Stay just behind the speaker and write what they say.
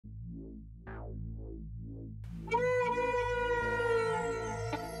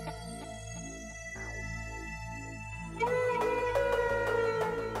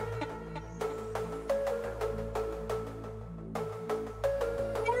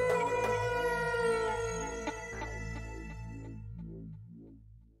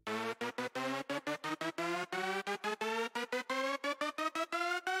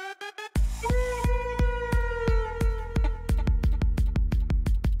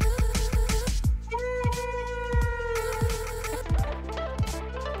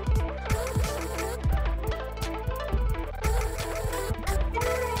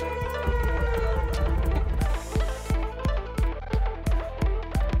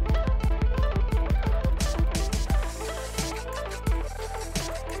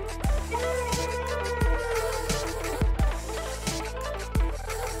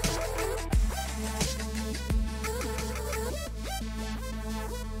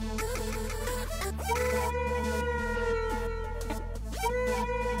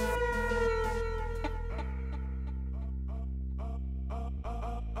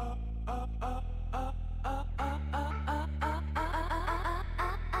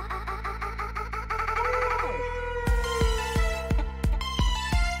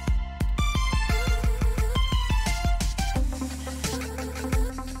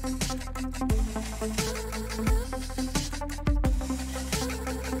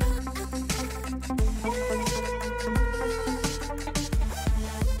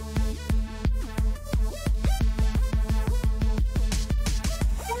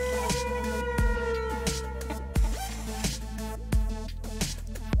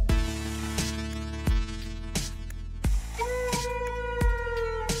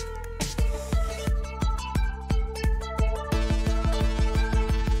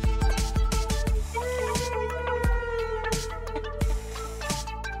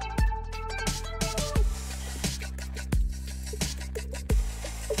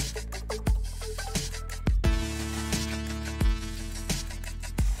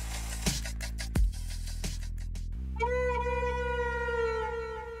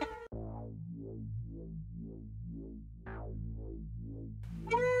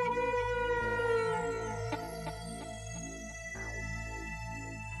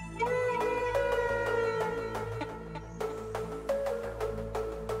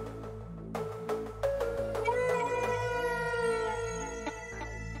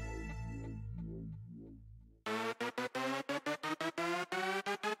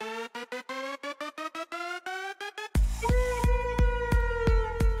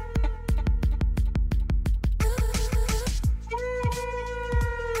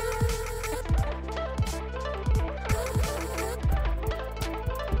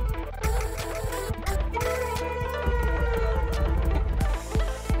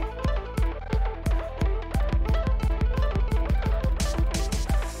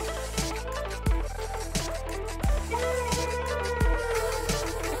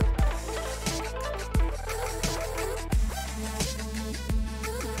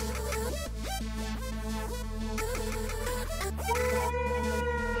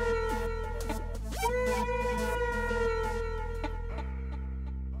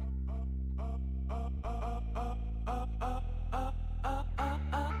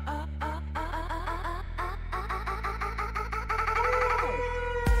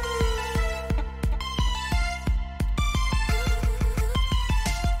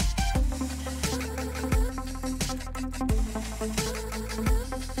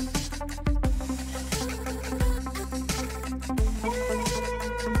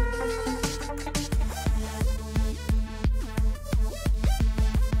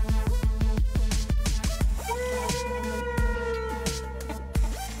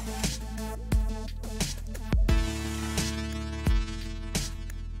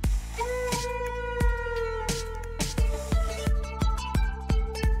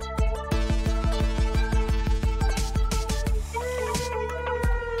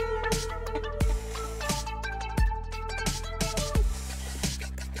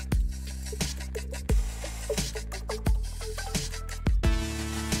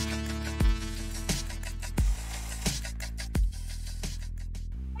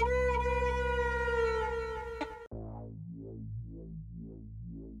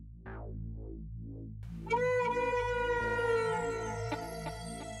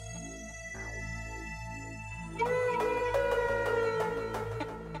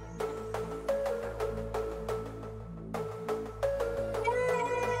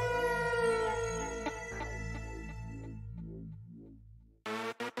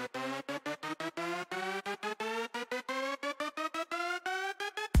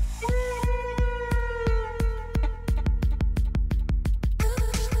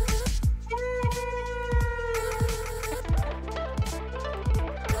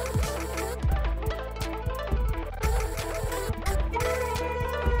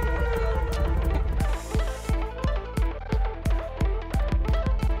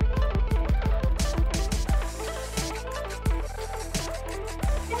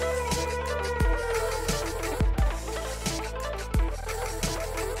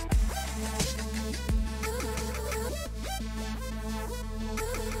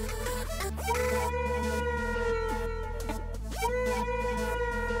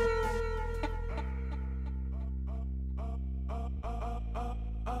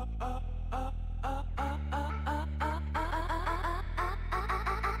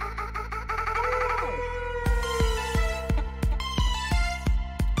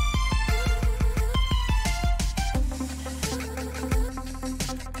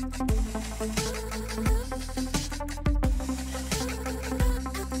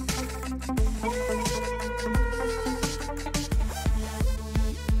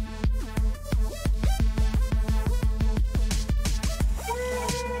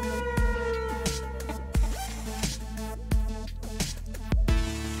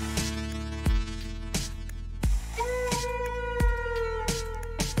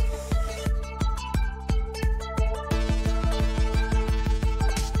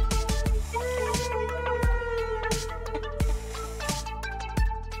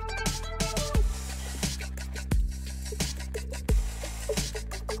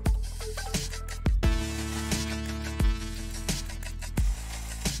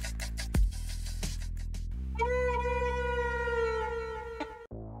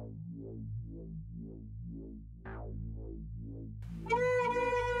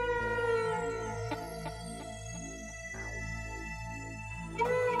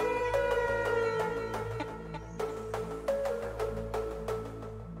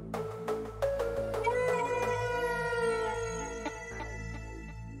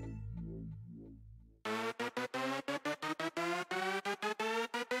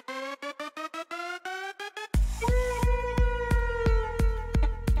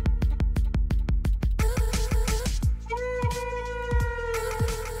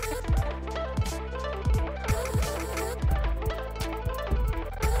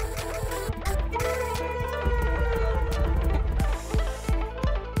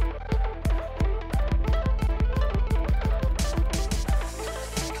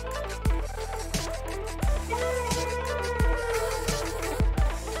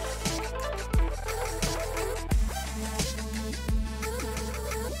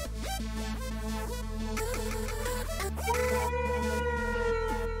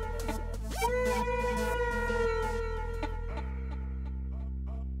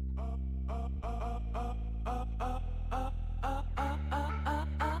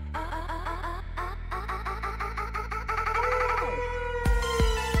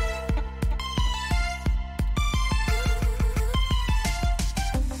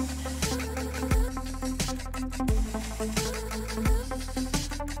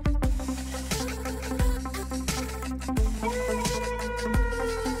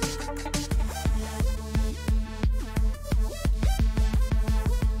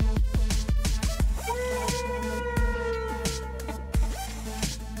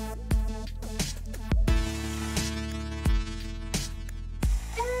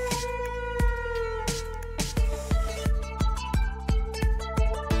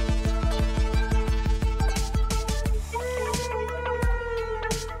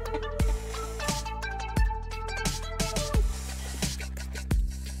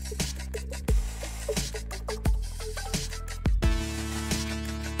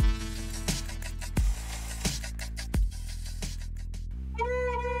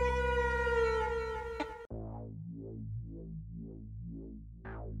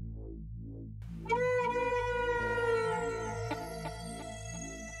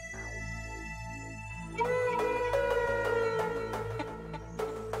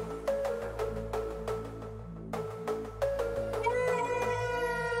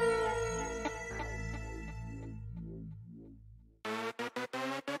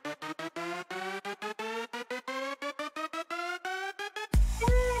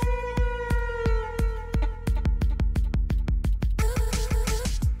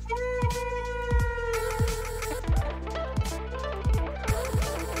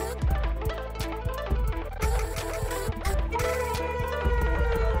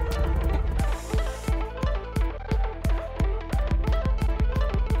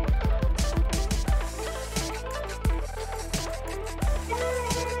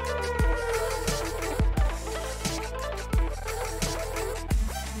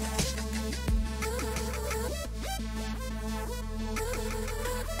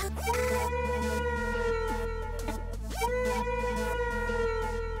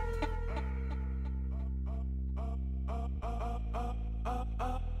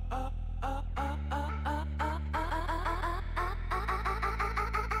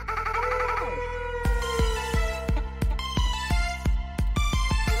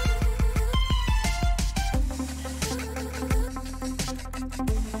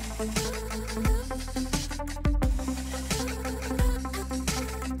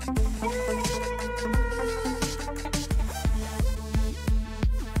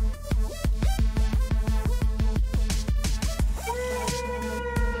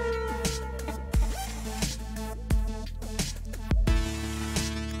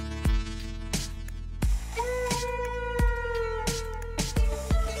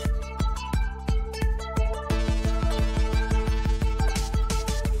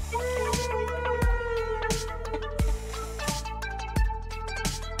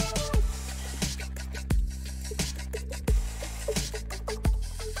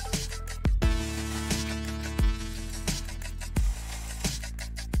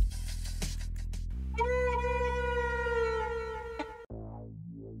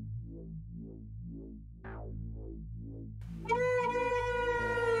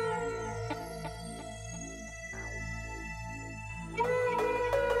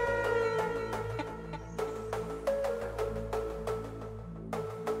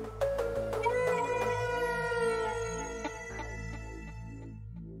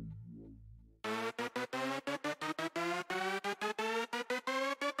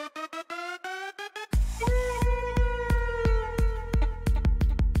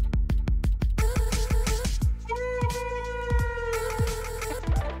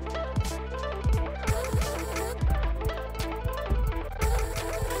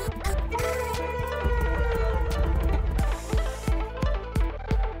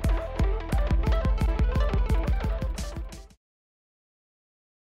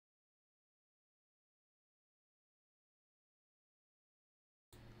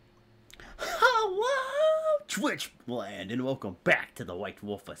Twitch land, and welcome back to the White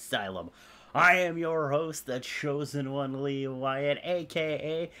Wolf Asylum. I am your host, the Chosen One, Lee Wyatt,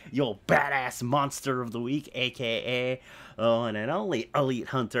 aka your badass monster of the week, aka the one and only Elite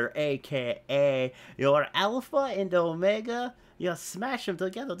Hunter, aka your Alpha and Omega. You smash them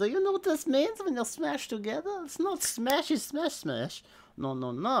together. Do you know what this means when you smash together? It's not smashy smash smash. No,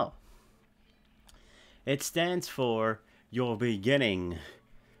 no, no. It stands for your beginning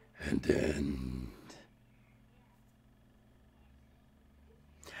and end.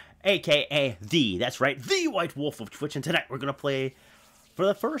 AKA that's right, the White Wolf of Twitch, and tonight we're going to play, for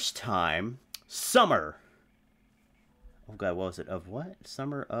the first time, Summer. Oh god, what was it? Of what?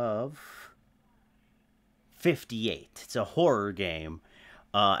 Summer of 58. It's a horror game.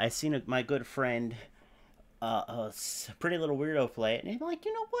 I seen my good friend, Pretty Little Weirdo, play it, and I'm like,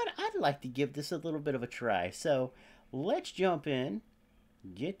 you know what? I'd like to give this a little bit of a try. So, let's jump in,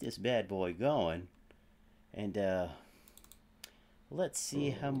 get this bad boy going, and, let's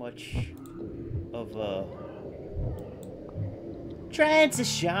see how much of a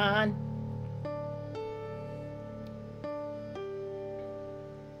transition.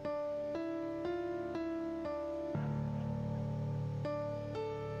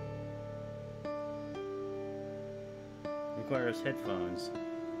 Requires headphones.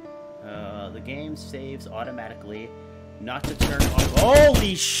 The game saves automatically. Not to turn on.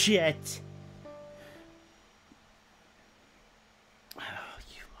 Holy shit!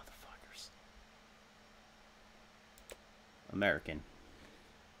 American.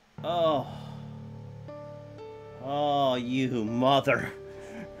 Oh. Oh, you mother.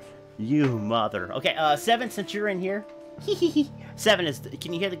 You mother. Okay, 7, since you're in here. 7 is,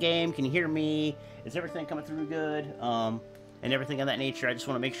 can you hear the game? Can you hear me? Is everything coming through good? And everything of that nature. I just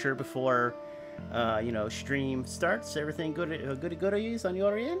want to make sure before, you know, stream starts. Everything good on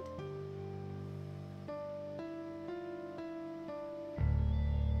your end?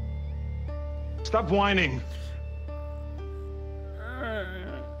 Stop whining.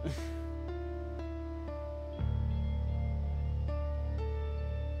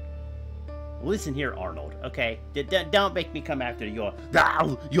 Listen here, Arnold, okay? Don't make me come after your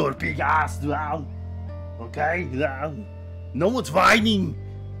big ass, okay? No one's whining.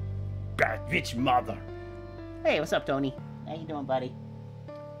 Bad bitch mother. Hey, what's up, Tony? How you doing, buddy?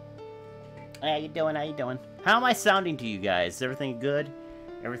 How you doing? How you doing? How am I sounding to you guys? Is everything good?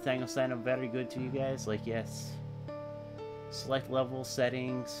 Everything will sound very good to you guys? Like, yes. Select level,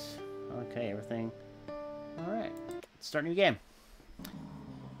 settings. Okay, everything. Alright. Start new game.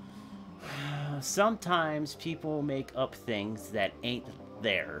 Sometimes people make up things that ain't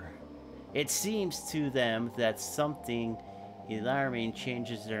there. It seems to them that something alarming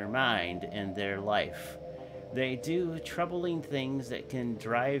changes their mind and their life. They do troubling things that can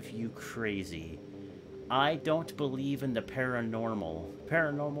drive you crazy. I don't believe in the paranormal.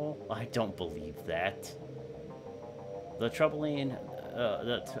 Paranormal? I don't believe that. The troubling,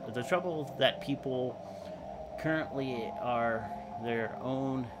 the trouble that people currently are their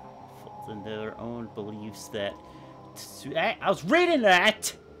own beliefs that... I was reading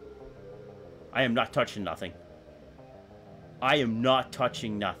that! I am not touching nothing. I am not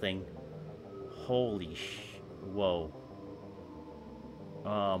touching nothing. Holy whoa.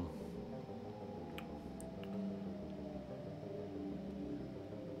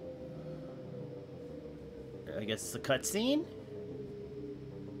 I guess it's a cutscene?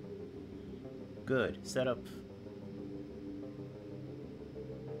 Good. Set up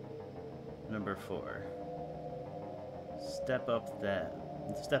number 4. Step up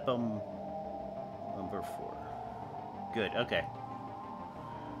number 4. Good, okay.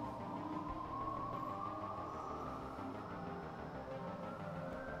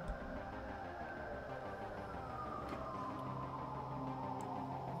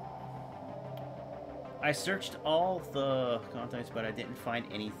 I searched all the contacts, but I didn't find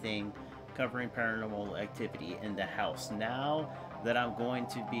anything covering paranormal activity in the house. Now that I'm going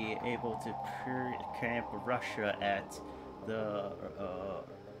to be able to camp Russia at the,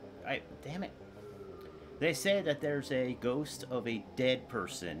 damn it. They say that there's a ghost of a dead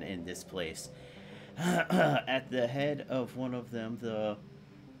person in this place. At the head of one of them, the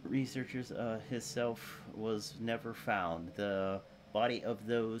researchers, himself was never found. The body of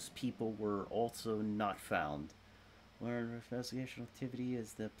those people were also not found. Where investigation activity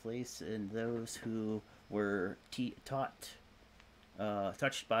is the place, and those who were touched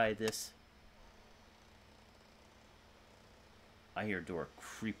by this. I hear a door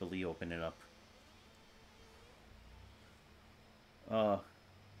creepily opening up.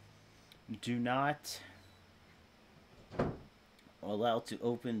 Do not allow to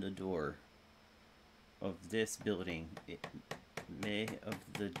open the door. of this building. May of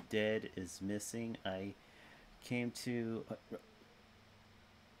the Dead is missing. I came to...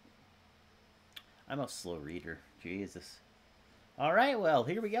 I'm a slow reader. Jesus. Alright, well,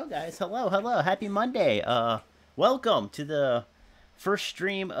 here we go, guys. Hello, hello. Happy Monday. Welcome to the first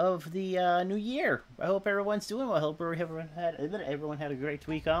stream of the new year. I hope everyone's doing well. I hope everyone had a great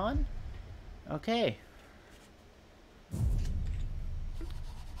week on. Okay.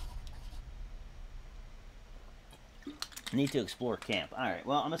 Need to explore camp. Alright,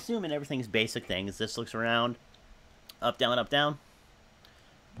 well, I'm assuming everything's basic things. This looks around. Up, down, up, down.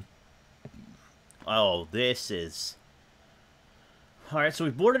 Oh, this is... Alright, so we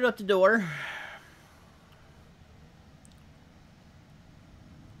boarded up the door.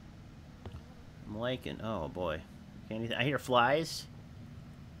 I'm liking... Oh, boy. I hear flies.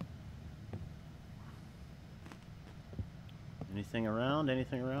 Anything around?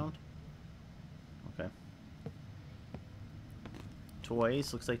 Anything around? Okay.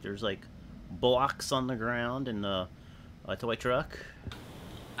 Toys. Looks like there's, like, blocks on the ground in the toy truck.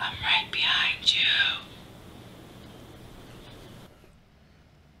 I'm right behind you.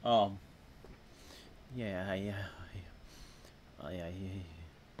 Yeah.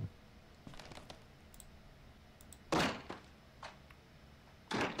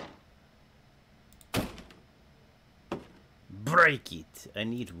 Break it. I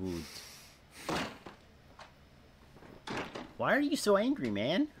need wood. Why are you so angry,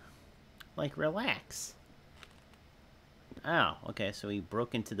 man? Like, relax. Oh, okay, so he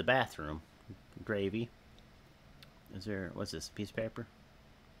broke into the bathroom. Gravy. Is there... What's this? Piece of paper?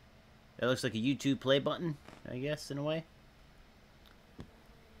 That looks like a YouTube play button, I guess, in a way.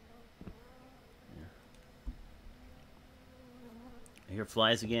 Yeah. I hear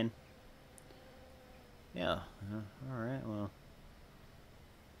flies again. Yeah. Alright, well...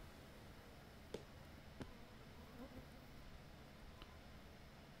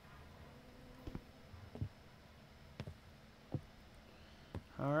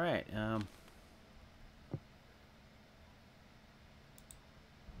 Alright,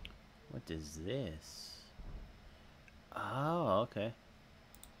 what is this? Oh, okay.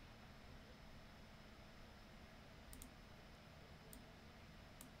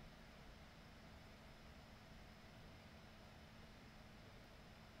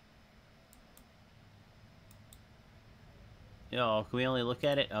 Oh, can we only look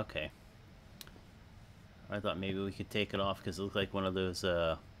at it? Okay. I thought maybe we could take it off because it looked like one of those,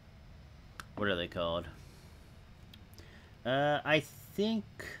 what are they called? I think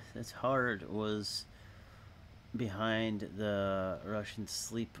that's hard was behind the Russian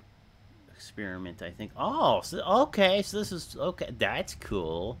sleep experiment, I think. Oh, so, okay, so this is, okay, that's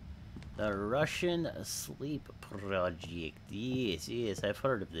cool. The Russian sleep project. Yes, I've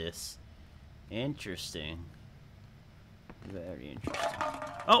heard of this. Interesting. Very interesting.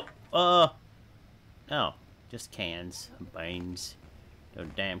 Oh, oh, just cans of beans. No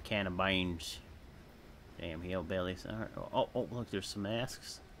damn can of beans. Damn hillbillies. All right. Oh, look, there's some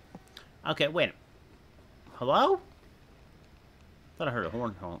masks. Okay, wait. Hello? Thought I heard a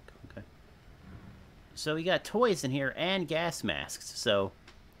horn honk. Okay. So we got toys in here and gas masks. So,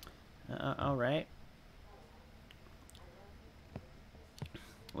 all right.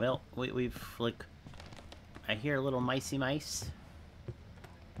 Well, we've like, I hear a little micey mice.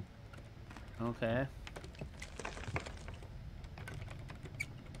 Okay.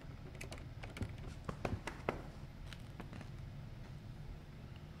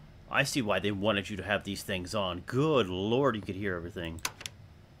 I see why they wanted you to have these things on. Good lord, you could hear everything.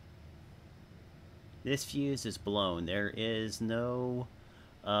 This fuse is blown. There is no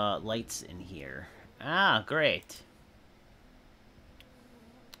lights in here. Ah, great.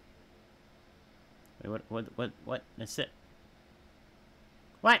 Wait, what? That's it.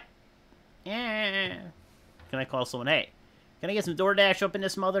 What? Yeah. Can I call someone? Hey, can I get some DoorDash up in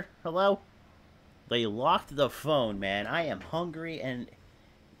this mother? Hello? They locked the phone, man. I am hungry and...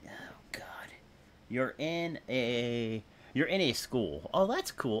 Oh, God. You're in a school. Oh,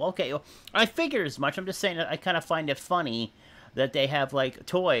 that's cool. Okay, well, I figured as much. I'm just saying that I kind of find it funny that they have, like,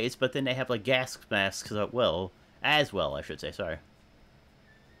 toys, but then they have, like, gas masks as well, I should say. Sorry.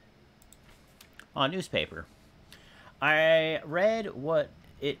 Oh, newspaper. I read what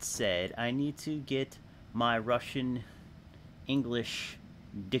it said. I need to get my Russian English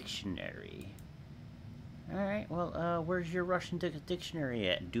dictionary. Alright, well, where's your Russian dictionary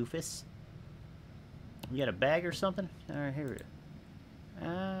at, doofus? You got a bag or something? Alright, here we go.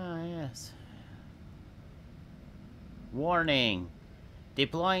 Ah, yes. Warning.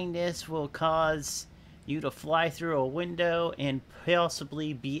 Deploying this will cause you to fly through a window and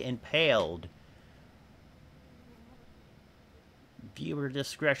possibly be impaled. Viewer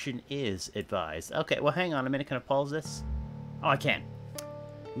discretion is advised. Okay, well, hang on a minute. Can I pause this? Oh, I can.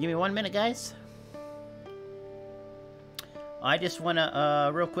 Give me 1 minute, guys. I just want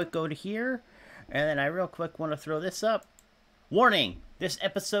to real quick go to here, and then I real quick want to throw this up. Warning! This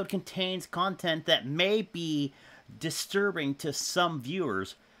episode contains content that may be disturbing to some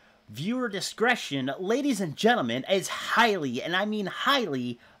viewers. Viewer discretion, ladies and gentlemen, is highly, and I mean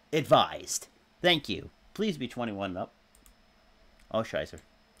highly, advised. Thank you. Please be 21 and up. Oh, scheiße.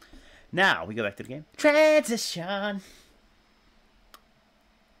 Now, we go back to the game. Transition!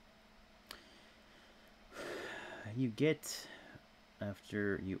 You get...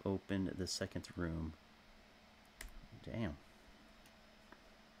 after you open the second room. Damn.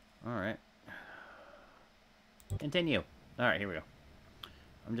 Alright. Continue. Alright, here we go.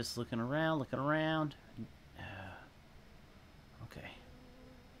 I'm just looking around. Okay.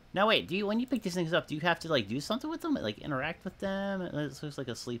 Now wait, do you, when you pick these things up, do you have to, like, do something with them? Like, interact with them? It looks like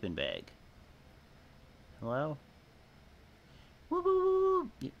a sleeping bag. Hello? Woo woo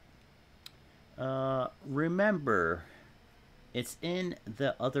woo! Remember... it's in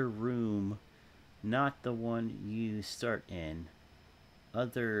the other room, not the one you start in.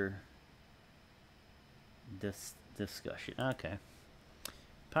 Other discussion. Okay.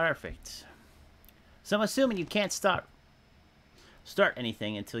 Perfect. So I'm assuming you can't start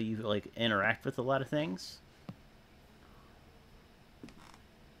anything until you, like, interact with a lot of things.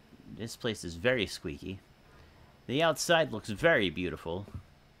 This place is very squeaky. The outside looks very beautiful.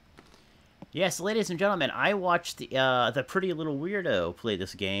 Yes, ladies and gentlemen, I watched the Pretty Little Weirdo play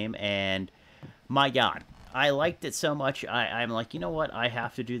this game, and my God, I liked it so much, I'm like, you know what, I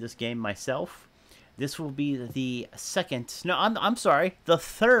have to do this game myself. This will be the second, no, I'm sorry, the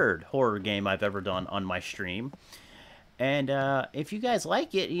third horror game I've ever done on my stream. And if you guys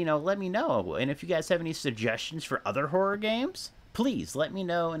like it, you know, let me know. And if you guys have any suggestions for other horror games, please let me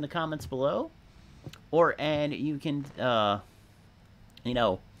know in the comments below. And you can, you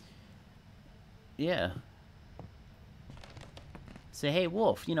know, yeah. Say, hey,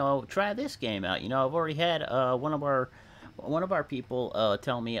 Wolf, you know, try this game out. You know, I've already had one of our people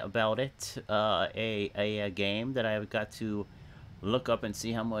tell me about it. A game that I've got to look up and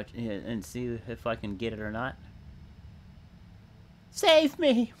see how much and see if I can get it or not. Save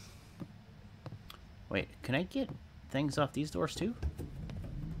me! Wait, can I get things off these doors too?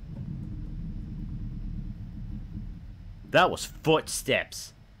 That was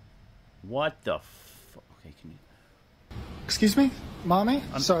footsteps. What the okay, can you... Excuse me? Mommy?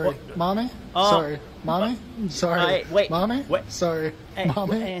 Sorry. Mommy? Sorry. Mommy? Sorry. Wait. Mommy? Wait. Sorry. Hey,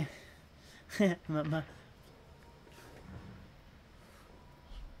 Mommy?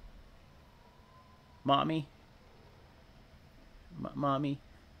 Mommy? Mommy?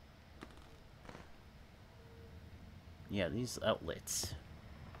 Yeah, these outlets.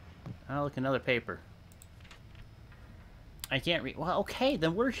 Oh, look, another paper. I can't read. Well, okay,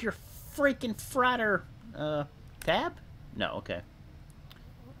 then where's your freaking fratter tab? No, okay.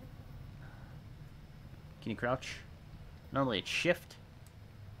 Can you crouch? Normally it's shift.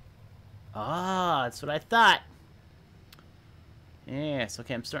 Ah, that's what I thought. Yes,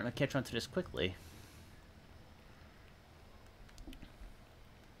 okay, I'm starting to catch on to this quickly.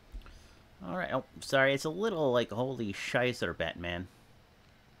 Alright, oh, sorry, it's a little like, holy shizer, Batman.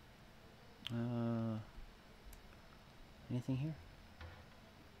 Anything here?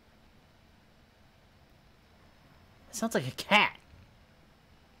 It sounds like a cat.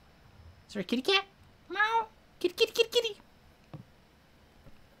 Is there a kitty cat? Meow. Kitty, kitty, kitty, kitty.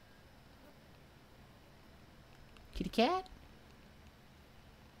 Kitty cat?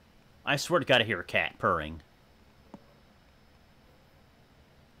 I swear to God I hear a cat purring.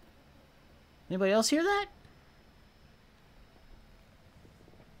 Anybody else hear that?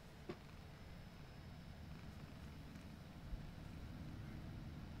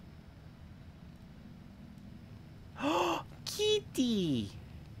 Kitty!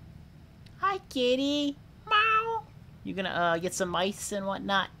 Hi, kitty! Meow! You gonna, get some mice and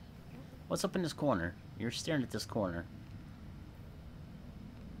whatnot? What's up in this corner? You're staring at this corner.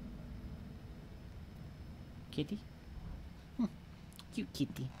 Kitty? Cute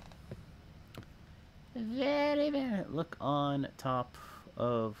kitty. Very, very... Look on top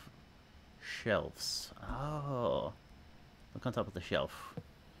of shelves. Oh. Look on top of the shelf.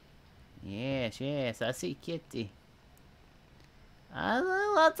 Yes, yes, I see kitty. I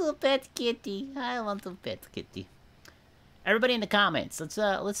want to pet kitty. I want to pet kitty. Everybody in the comments,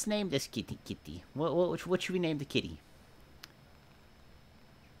 let's name this kitty. What should we name the kitty?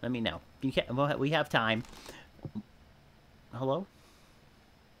 Let me know. You can, we have time. Hello?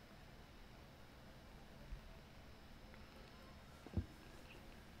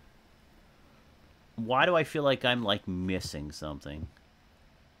 Why do I feel like I'm, like, missing something?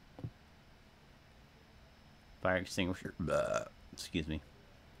 Fire extinguisher. Blah. Excuse me.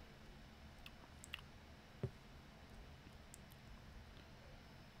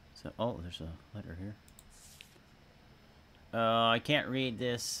 So, oh, there's a letter here. I can't read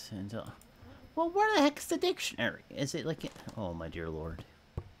this until... Well, where the heck's the dictionary? Is it like... Oh, my dear lord.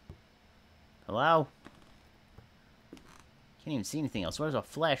 Hello? Can't even see anything else. Where's a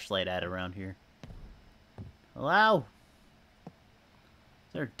flashlight at around here? Hello?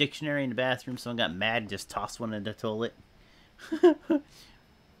 Is there a dictionary in the bathroom? Someone got mad and just tossed one in the toilet?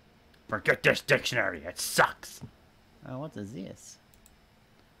 Forget this dictionary. It sucks. Oh, what is this?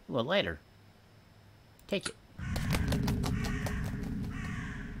 Ooh, a lighter. Take it.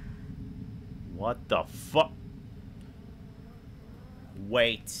 What the fuck?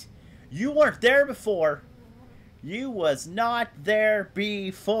 Wait. You weren't there before. You was not there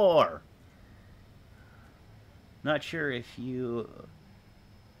before. Not sure if your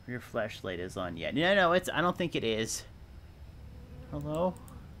flashlight is on yet. No, it's. I don't think it is. Hello?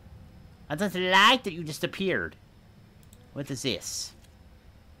 I don't like that you just appeared. What is this?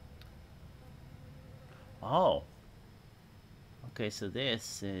 Oh. Okay, so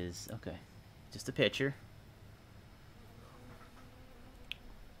this is... Okay. Just a picture.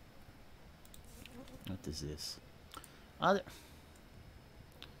 What is this? Other...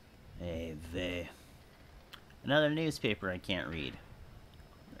 Another newspaper I can't read.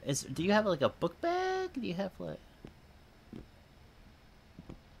 Do you have, like, a book bag? Do you have, like...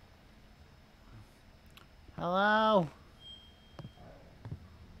 Hello?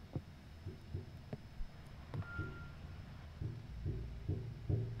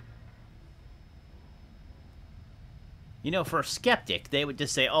 You know, for a skeptic, they would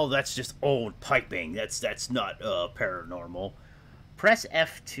just say, "Oh, that's just old piping. That's not paranormal." Press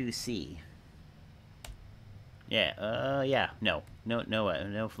F to see. Yeah, yeah. No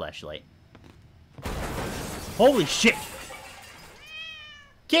flashlight. Holy shit!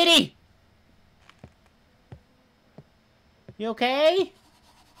 Kitty! You okay?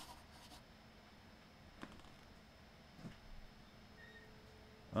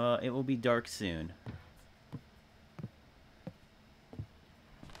 It will be dark soon.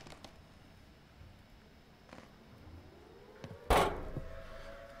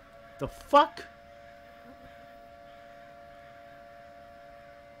 The fuck?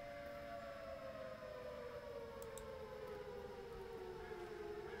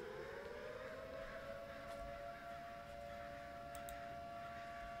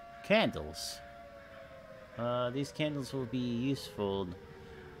 Candles. These candles will be useful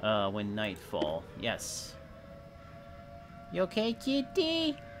when nightfall. Yes. You okay,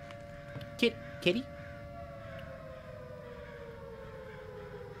 kitty? Kitty?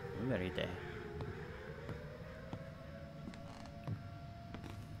 We better get that.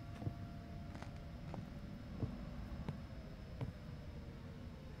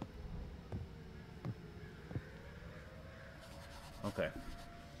 Okay.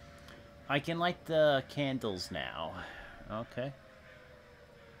 I can light the candles now. Okay.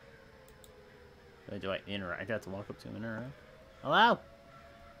 Do I interact? I have to walk up to him and interact. Hello?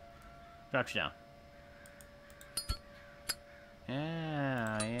 Drop you down.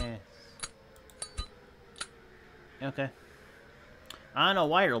 Yeah, yes. Okay. I don't know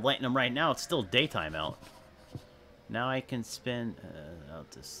why you're lighting them right now. It's still daytime out. Now I can spin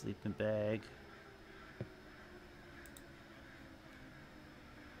out the sleeping bag.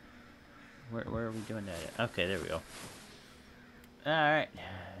 Where are we doing that at? Okay, there we go. Alright.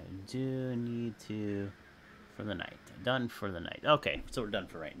 Do need to... For the night. Done for the night. Okay, so we're done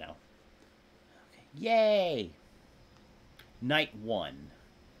for right now. Okay. Yay! Night 1.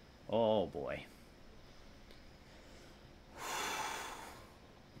 Oh, boy.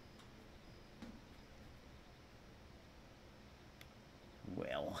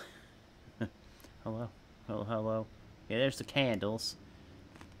 Well. Hello? Oh, hello. Yeah, there's the candles.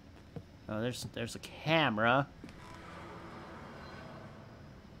 Oh, there's a camera.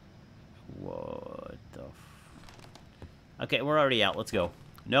 What the Okay, we're already out. Let's go.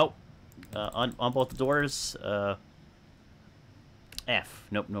 Nope. On both the doors, F.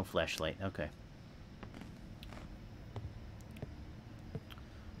 Nope, no flashlight. Okay.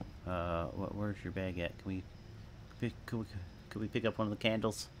 Where's your bag at? Can we pick up one of the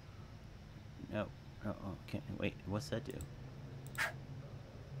candles? No. Oh, can't. Wait, what's that do?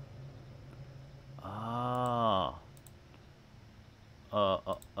 Oh.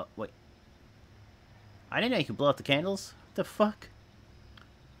 Wait. I didn't know you could blow out the candles. What the fuck?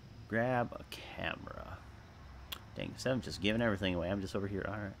 Grab a camera. Dang, so I'm just giving everything away. I'm just over here.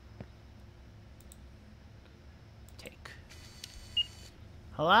 Alright.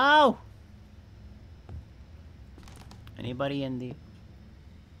 Hello? Anybody in the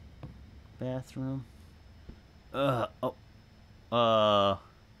bathroom? Oh. That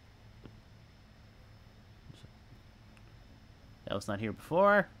was not here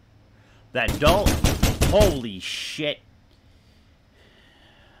before. That doll. Holy shit.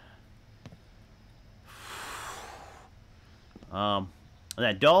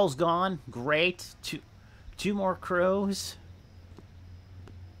 That doll's gone. Great. Two more crows.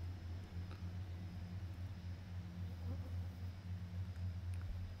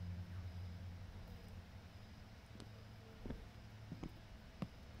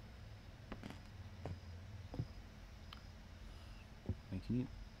 Wait, can you...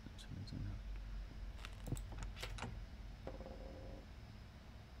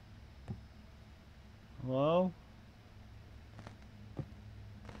 Hello?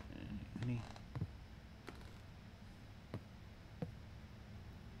 Any...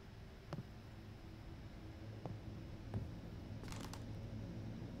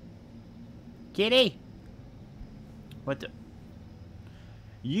 Kitty! What the...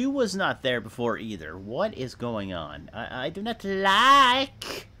 You was not there before either. What is going on? I do not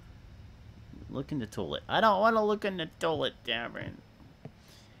like... Look in the toilet. I don't want to look in the toilet, damn it.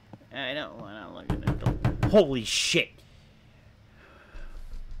 I don't want to look in the toilet. Holy shit!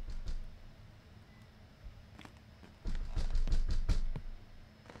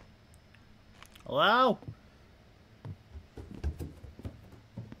 Hello?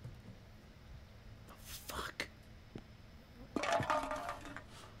 Fuck.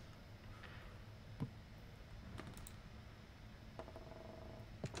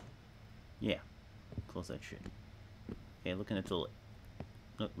 Yeah. Close that shit. Okay, look in the toilet.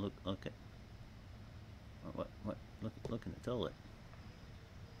 Look at... What? Look in the toilet.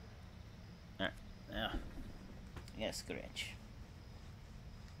 Alright. Yeah. Yeah, scratch.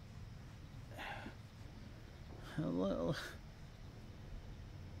 Hello.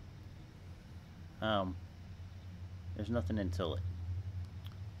 There's nothing in the toilet.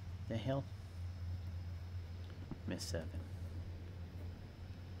 The hell? Miss 7.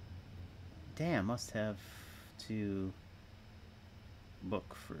 Damn, must have to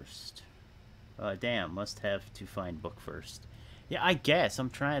book first. Damn, must have to find book first. Yeah, I guess.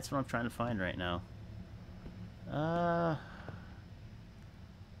 That's what I'm trying to find right now.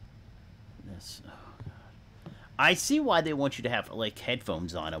 This... Oh, God. I see why they want you to have, like,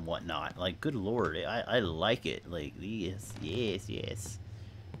 headphones on and whatnot. Like, good lord. I like it. Like, yes.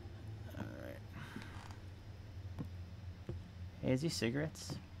 Alright. Hey, is these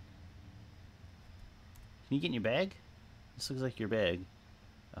cigarettes? Can you get in your bag? This looks like your bag.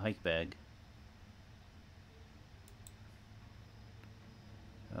 A hike bag.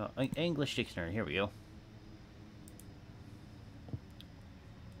 English dictionary. Here we go.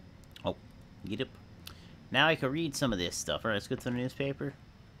 Oh, get up. Now I can read some of this stuff. Alright, let's go to the newspaper.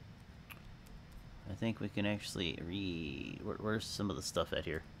 I think we can actually read... Where's some of the stuff at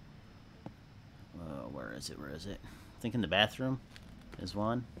here? Where is it? I think in the bathroom is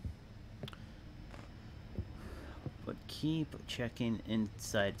one. But keep checking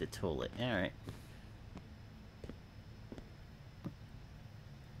inside the toilet. Alright.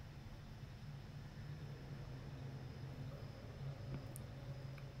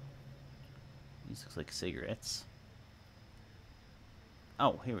 These looks like cigarettes.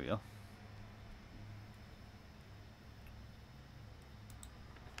 Oh, here we go.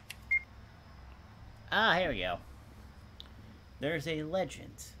 Ah, here we go. There's a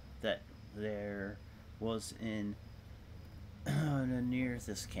legend that there was in near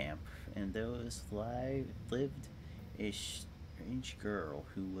this camp, and those lived a strange girl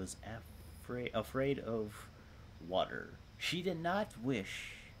who was afraid of water. She did not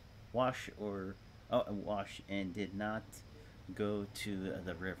wash and did not go to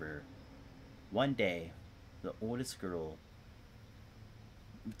the river. One day, the oldest girl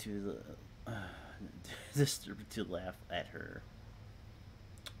to laugh at her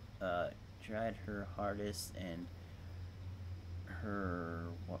tried her hardest and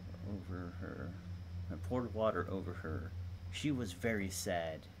poured water over her. She was very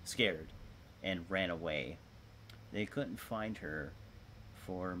scared, and ran away. They couldn't find her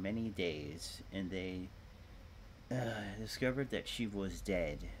for many days, and they discovered that she was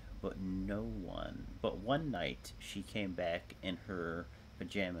dead. But one night she came back in her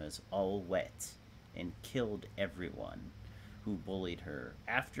pajamas, all wet, and killed everyone who bullied her.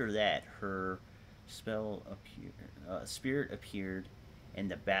 After that, her spirit appeared in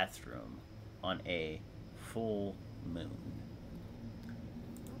the bathroom on a full moon.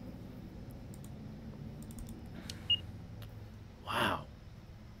 Wow.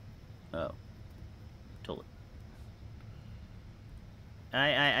 toilet.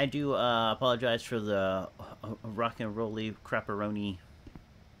 I do apologize for the rock and rolly crapperoni.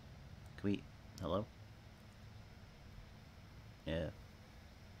 Can we... Hello? Yeah.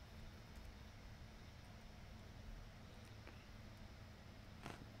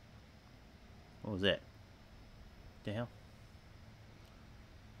 What was that? The hell?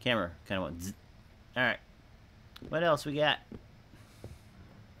 Camera kind of went zzz. Alright. What else we got?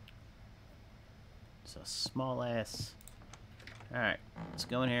 It's a small ass. Alright, let's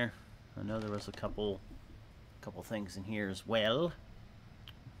go in here. I know there was a couple things in here as well.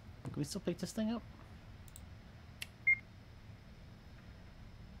 Can we still pick this thing up?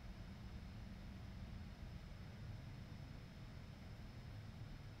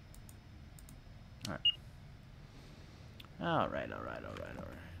 Alright.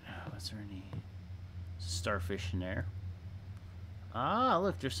 Was there any starfish in there? Ah,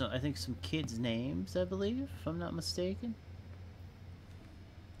 look, there's some, I think some kids' names, I believe, if I'm not mistaken.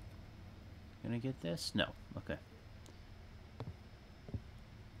 Gonna get this? No. Okay.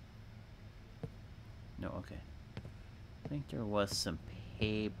 No, okay. I think there was some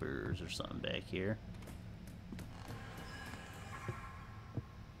papers or something back here.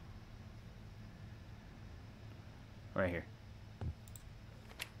 Right here.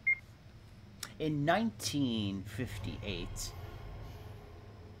 In 1958,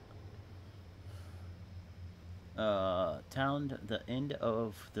 town the end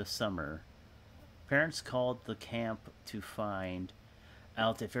of the summer, parents called the camp to find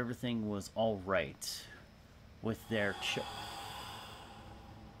out if everything was all right with their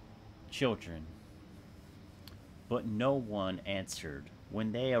children, but no one answered.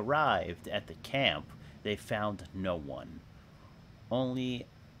 When they arrived at the camp, they found no one. Only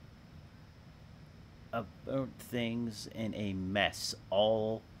burnt things in a mess.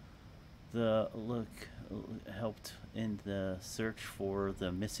 All the look helped in the search for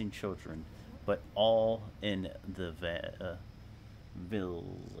the missing children, but all in the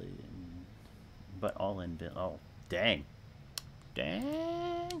villain. But all in oh, dang.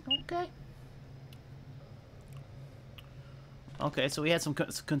 Okay. Okay, so we had some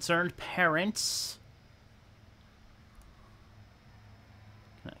concerned parents.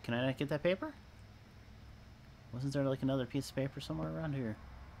 Can I not get that paper? Wasn't there like another piece of paper somewhere around here?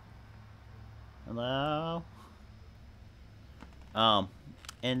 Hello?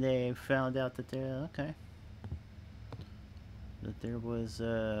 And they found out that that there was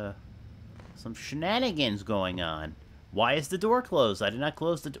some shenanigans going on. Why is the door closed? I did not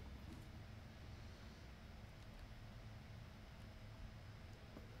close the door.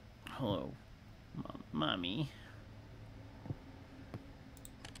 Hello, Mommy.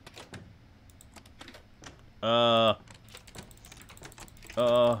 What?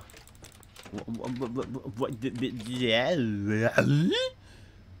 Yeah.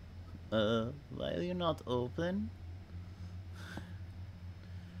 Why are you not open?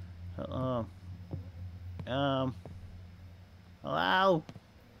 Hello.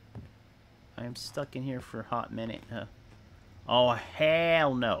 I'm stuck in here for a hot minute. Oh,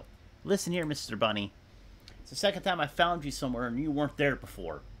 hell no. Listen here, Mr. Bunny. It's the second time I found you somewhere and you weren't there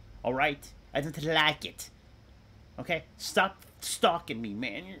before. Alright? I didn't like it. Okay? Stop stalking me,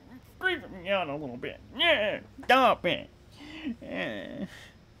 man. You're freaking me out a little bit. Yeah, stop it.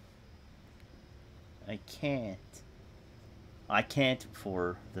 I can't. I can't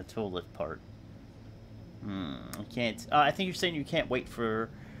for the toilet part. I can't. I think you're saying you can't wait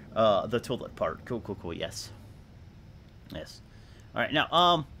for the toilet part. Cool. Yes. Yes. Alright,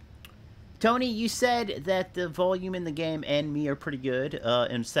 now, Tony, you said that the volume in the game and me are pretty good.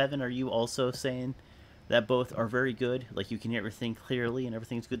 In 7, are you also saying that both are very good? Like, you can hear everything clearly and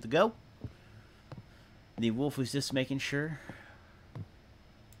everything's good to go? The wolf was just making sure.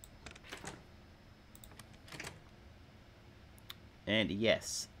 And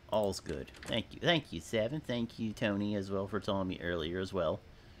yes, all's good. Thank you. Thank you, 7. Thank you, Tony, as well, for telling me earlier as well.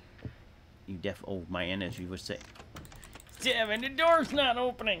 You oh, man, as you would say. 7, the door's not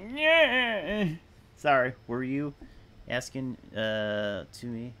opening. Yeah. Sorry, were you asking to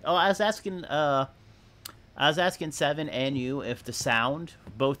me? Oh, I was asking 7 and you if the sound,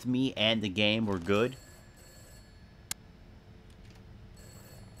 both me and the game, were good.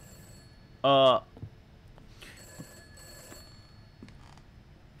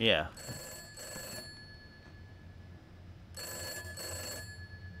 Yeah.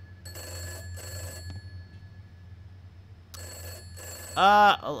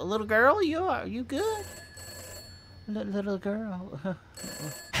 Little girl, are you good? Little girl.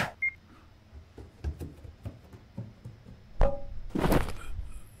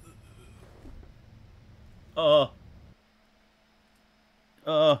 Uh.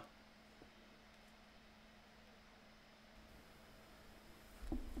 Uh.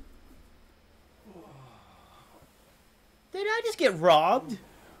 Did I just get robbed?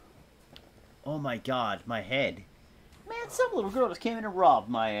 Oh my god, my head. Man, some little girl just came in and robbed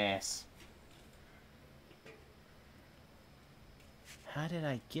my ass. How did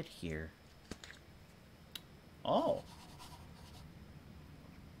I get here? Oh.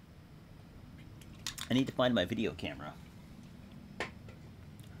 I need to find my video camera.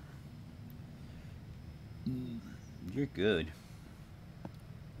 You're good.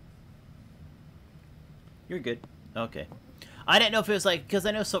 You're good. Okay. I didn't know if it was like, because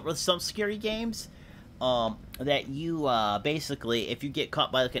I know some scary games, that you, basically, if you get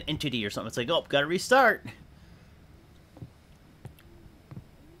caught by like an entity or something, it's like, oh, gotta restart.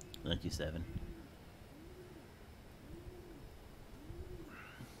 Thank you, 7.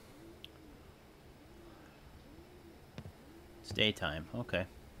 It's daytime. Okay.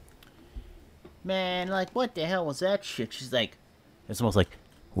 Man, like, what the hell was that shit? She's like, it's almost like,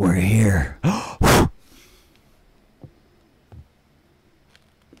 we're here.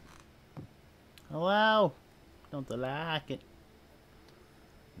 Hello? Don't like it.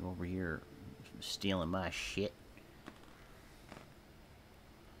 You're over here stealing my shit.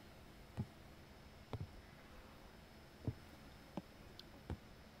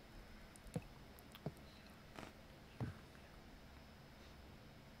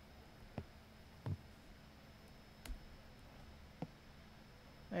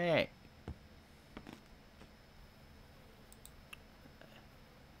 Hey.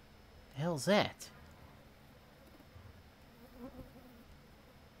 The hell's that?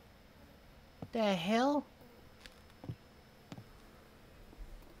 The hell?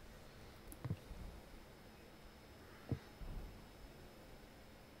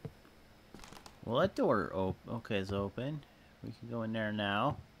 Well, that door is open. We can go in there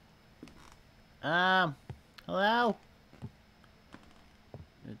now. Hello?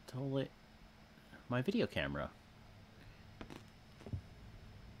 Totally. My video camera.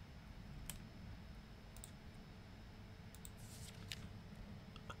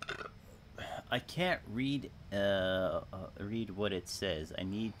 I can't read what it says. I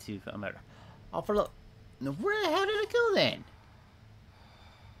need to. I'll follow. No, where the hell did it go then?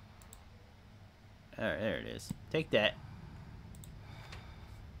 Alright, there it is. Take that.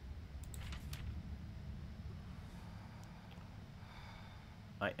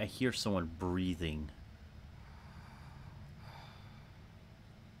 I hear someone breathing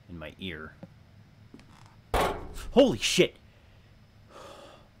in my ear. Holy shit!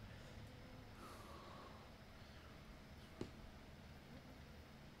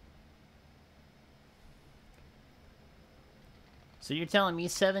 So you're telling me,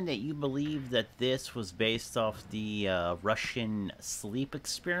 7, that you believe that this was based off the Russian sleep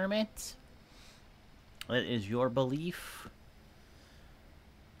experiment? That is your belief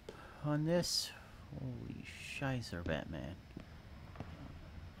on this? Holy shizer, Batman.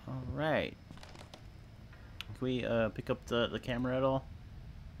 Alright. Can we pick up the camera at all?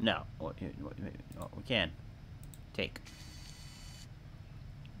 No. We can. Take.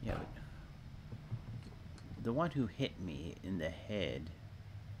 Yeah, the one who hit me in the head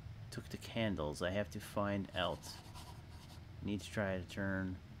took the candles. I have to find out. Need to try to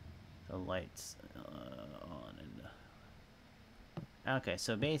turn the lights on. Okay,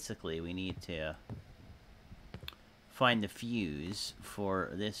 so basically we need to find the fuse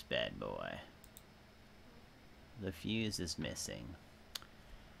for this bad boy. The fuse is missing.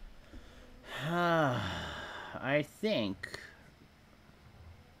 I think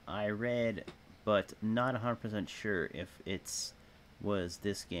I read, but not 100% sure if it's was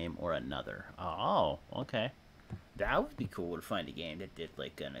this game or another. Oh, okay. That would be cool to find a game that did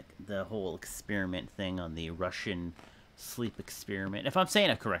like the whole experiment thing on the Russian sleep experiment. If I'm saying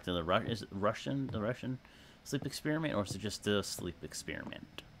it correctly, is it the Russian sleep experiment, or is it just the sleep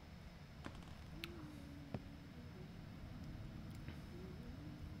experiment?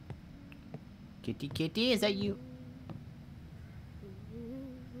 Kitty, kitty, is that you?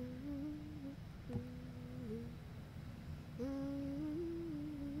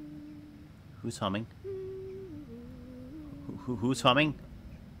 Who's humming? Who's humming?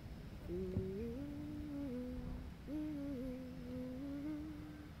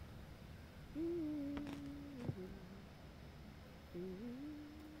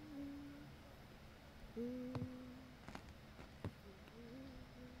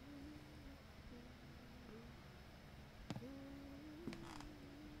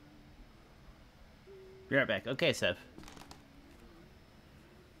 Be right back. Okay, Sev.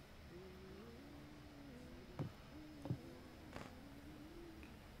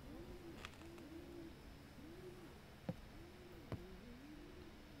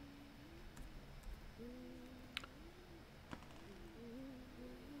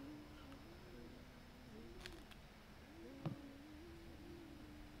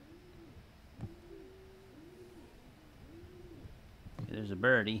 There's a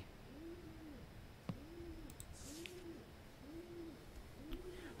birdie.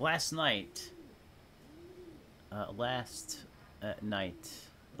 Last night, last at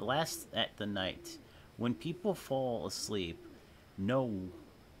the night, when people fall asleep, no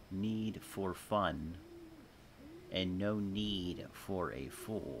need for fun, and no need for a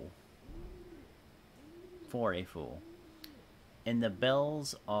fool. And the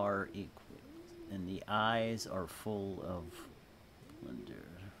bells are and the eyes are full of wonder.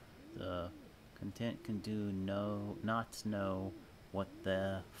 The content can do not know what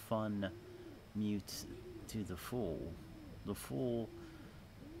the fun mutes to the fool. The fool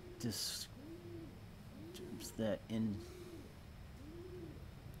just that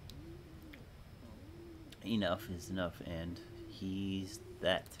enough is enough, and he's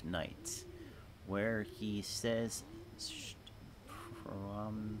that night where he says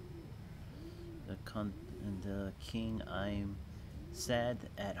from the king, I'm sad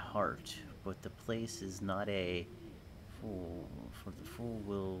at heart, but the place is not a fool, for the fool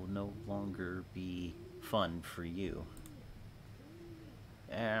will no longer be fun for you.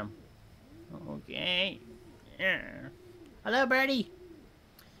 Okay. Hello, Birdie.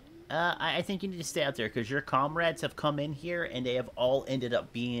 I think you need to stay out there, because your comrades have come in here, and they have all ended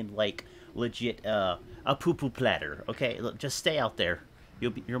up being, like, legit, a poo-poo platter, okay? Look, just stay out there.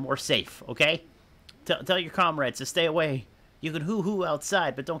 You're more safe, okay? Tell your comrades to stay away. You can hoo-hoo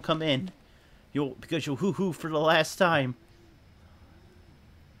outside, but don't come in. Because you'll hoo-hoo for the last time.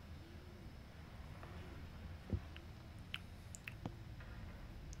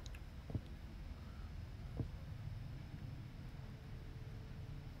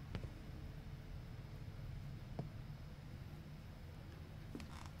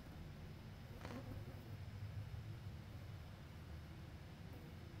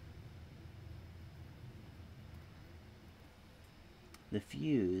 The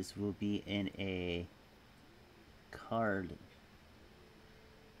fuse will be in a card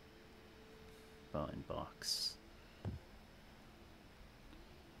box.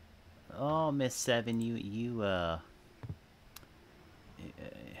 Oh, Miss Seven, yes,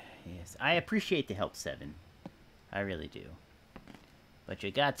 I appreciate the help, Seven. I really do. But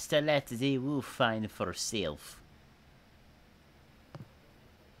you got to let the wolf find for herself.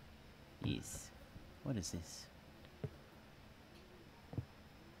 Yes. What is this?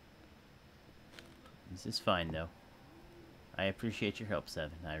 This is fine, though. I appreciate your help,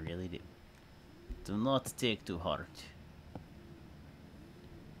 Seven. I really do. Do not take to heart.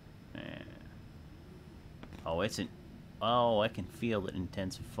 Oh, it's an... Oh, I can feel it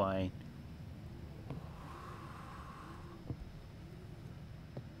intensifying.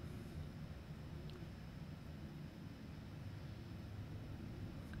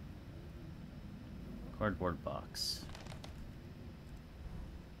 Cardboard box.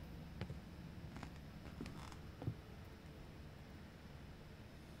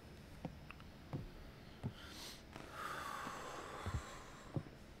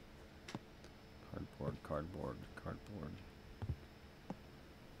 Cardboard.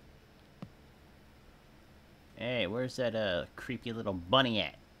 Hey, where's that creepy little bunny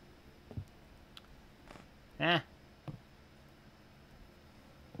at? Huh?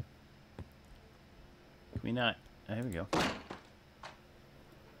 Can we not? Oh, here we go.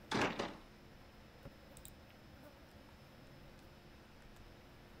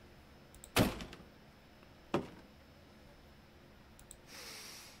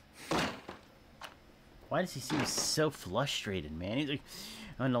 Why does he seem so frustrated, man? He's like,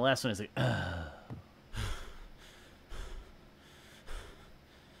 on the last one, he's like, ugh.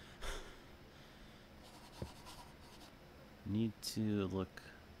 Need to look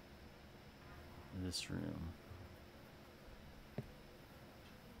in this room.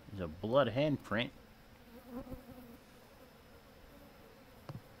 There's a blood handprint.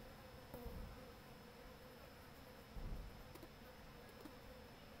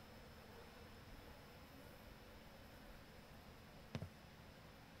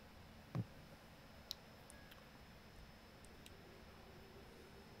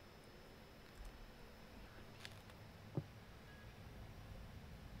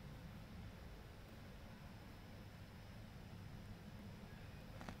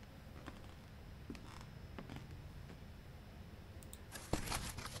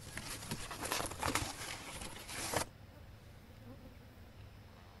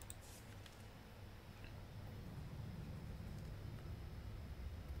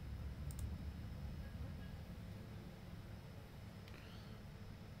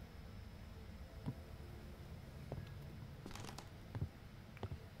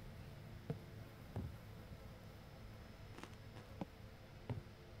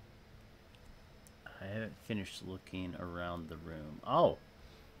 finished looking around the room. Oh!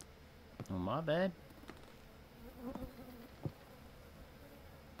 Oh, my bad.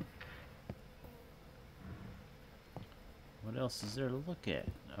 What else is there to look at?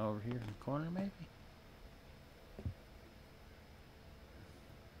 Over here in the corner, maybe?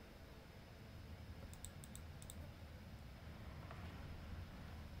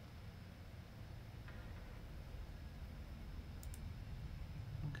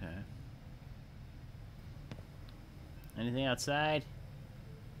 Okay. Anything outside?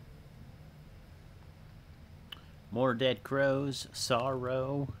 More dead crows.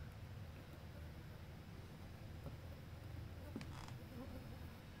 Sorrow.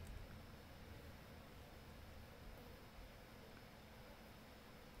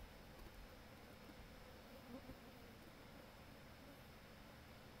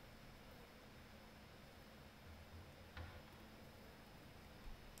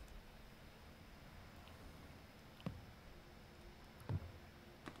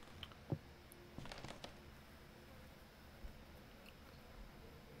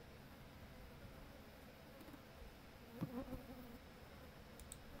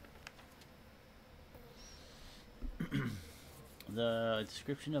 The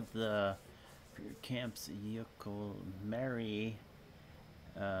description of the camp's vehicle, Mary,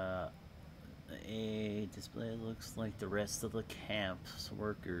 a display looks like the rest of the camp's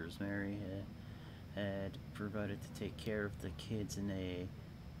workers. Mary had provided to take care of the kids in a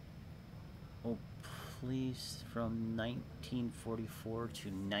police from 1944 to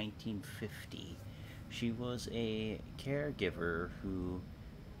 1950. She was a caregiver who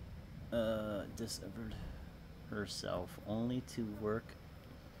discovered herself only to work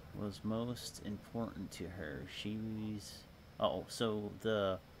was most important to her. So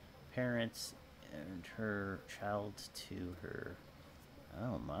the parents and her child to her.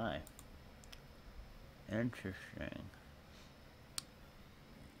 Oh my. Interesting.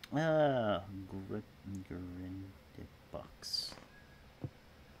 Grindelbox.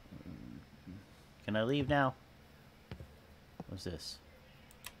 Can I leave now? What's this?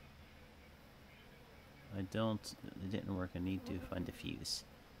 It didn't work. I need to find the fuse.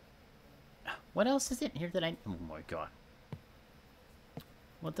 What else is in here that oh my god.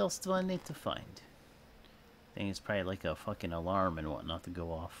 What else do I need to find? I think it's probably like a fucking alarm and whatnot to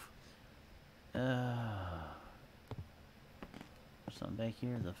go off. Something back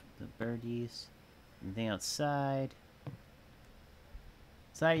here, the birdies. Anything outside?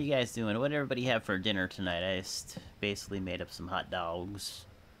 So how are you guys doing? What did everybody have for dinner tonight? I just basically made up some hot dogs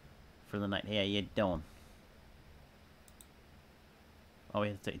for the night. Yeah, you doing? Oh, we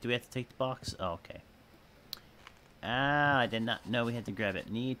have to do we have to take the box? Oh, okay. Ah, I did not know we had to grab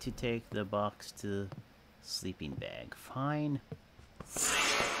it. Need to take the box to sleeping bag. Fine.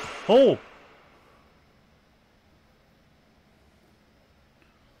 Oh!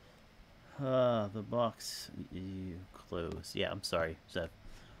 The box you close. Yeah, I'm sorry. So,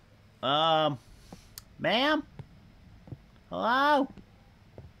 ma'am? Hello?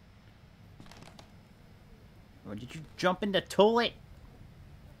 Or did you jump in the toilet?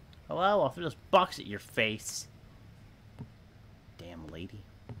 Hello? I'll throw this box at your face. Damn lady.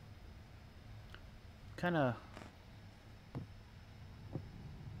 Kinda...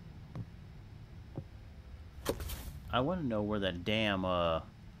 I want to know where that damn, I'm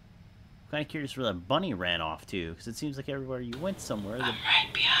kind of curious where that bunny ran off to, because it seems like everywhere you went somewhere... I'm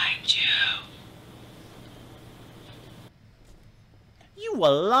right behind you. You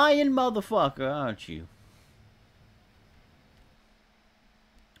a lying motherfucker, aren't you?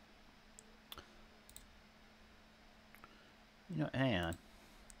 You know, hang on.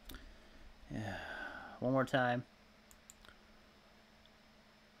 Yeah. One more time.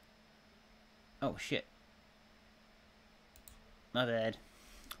 Oh, shit. My bad.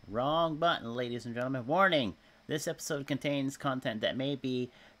 Wrong button, ladies and gentlemen. Warning! This episode contains content that may be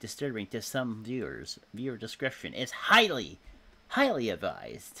disturbing to some viewers. Viewer discretion is highly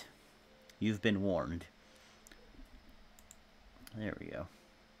advised. You've been warned. There we go.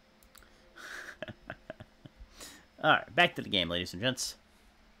 Alright, back to the game, ladies and gents.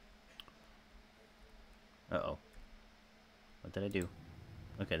 Uh-oh. What did I do?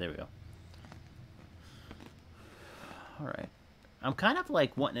 Okay, there we go. Alright. I'm kind of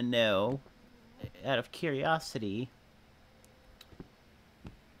like wanting to know, out of curiosity,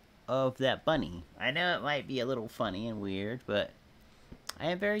 of that bunny. I know it might be a little funny and weird, but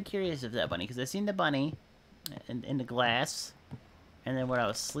I am very curious of that bunny, because I seen the bunny in the glass, and then where I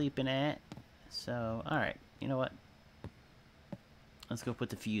was sleeping at. So, alright, you know what? Let's go put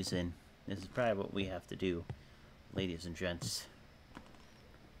the fuse in. This is probably what we have to do, ladies and gents.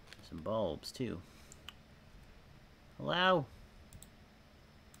 Some bulbs, too. Hello?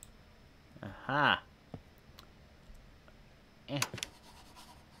 Aha.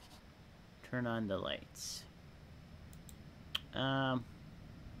 Turn on the lights. Okay.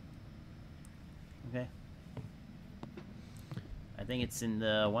 I think it's in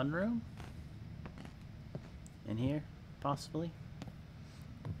the one room. In here, possibly.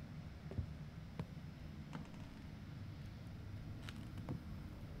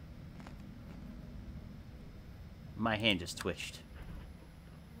 My hand just twitched.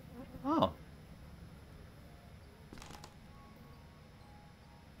 Oh.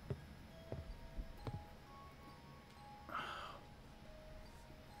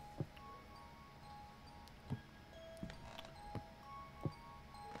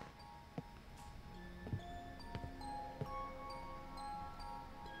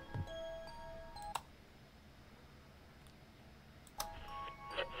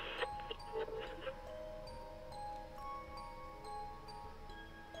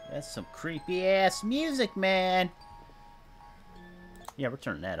 That's some creepy ass music, man. Yeah, we're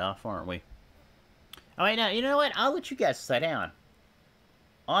turning that off, aren't we? All right, now, you know what? I'll let you guys sit down.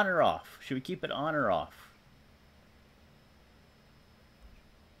 On or off? Should we keep it on or off?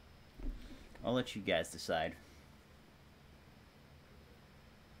 I'll let you guys decide.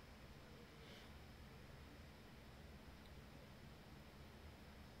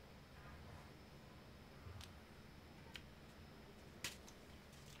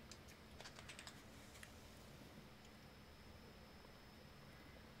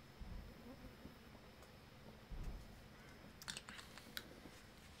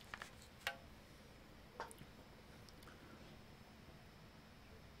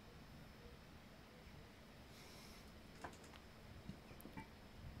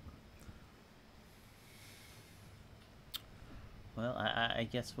 Well, I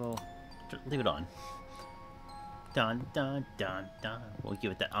guess we'll leave it on. Dun, dun, dun, dun. We'll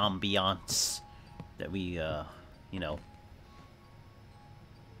give it that ambiance that we, you know.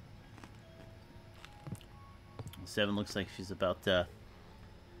 7 looks like she's about to...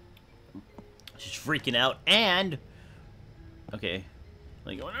 She's freaking out, and... Okay.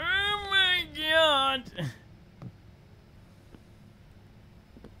 Like, going, oh my god!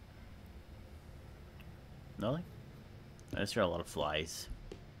 Nothing? I just hear a lot of flies.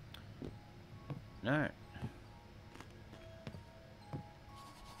 Alright.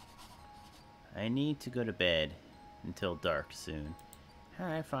 I need to go to bed until dark soon.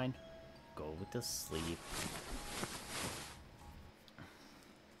 Alright, fine. Go with the sleep.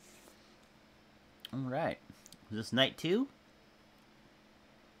 Alright. Is this night 2?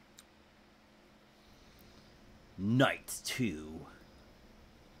 Night 2.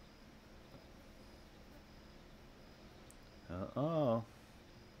 Uh-oh.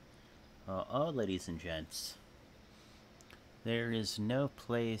 Uh-oh, ladies and gents. There is no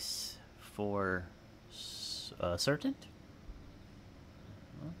place for certain?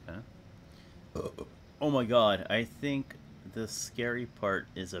 Okay. Oh my god, I think the scary part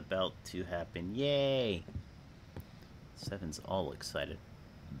is about to happen. Yay! 7's all excited.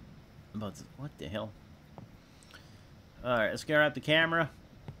 About this. What the hell? Alright, let's grab the camera.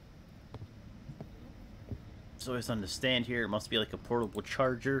 It's always on the stand here. It must be like a portable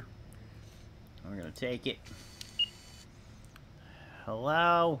charger. We're gonna take it.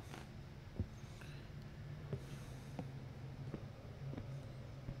 Hello?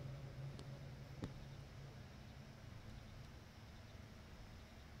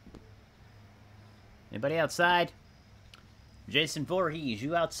 Anybody outside? Jason Voorhees,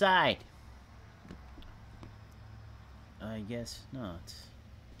 you outside? I guess not.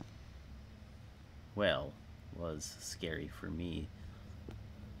 Well, was scary for me.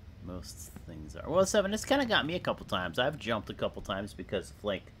 Most things are. Well, 7, it's kind of got me a couple times. I've jumped a couple times because of,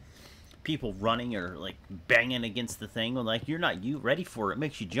 like, people running or, like, banging against the thing. Well, like, you're not ready for it. It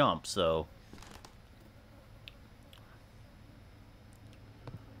makes you jump, so...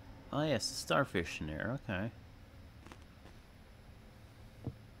 Oh, yes, the starfish in there. Okay.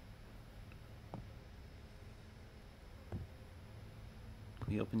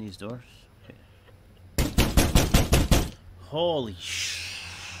 Can we open these doors? Okay. Holy sh...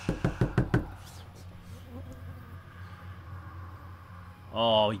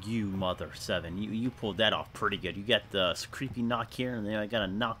 Oh, you mother 7. You pulled that off pretty good. You got the creepy knock here, and then I got a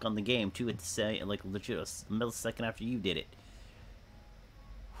knock on the game, too, at the say, like, legit a millisecond after you did it.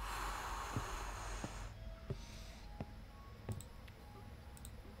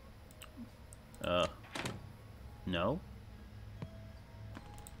 No?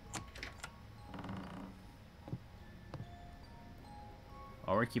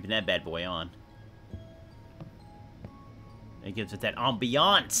 Oh, we're keeping that bad boy on. It gives it that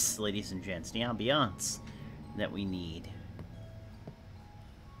ambiance, ladies and gents. The ambiance that we need.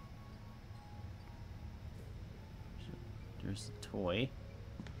 There's the toy.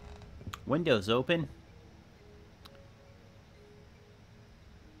 Windows open.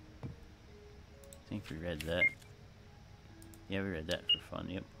 I think we read that. Yeah, we read that for fun,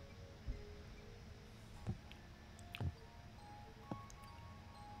 yep.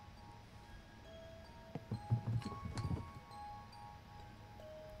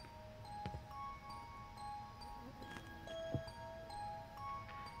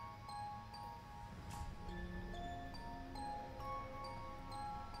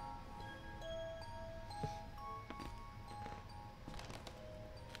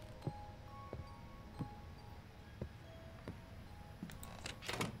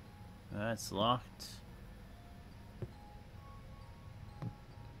 That's locked.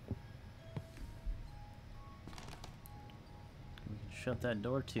 We can shut that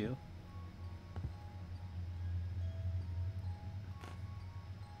door too.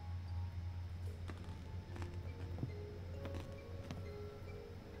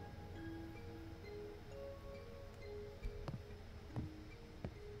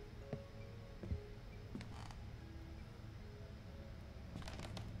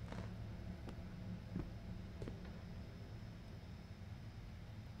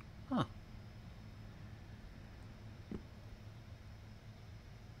 Huh.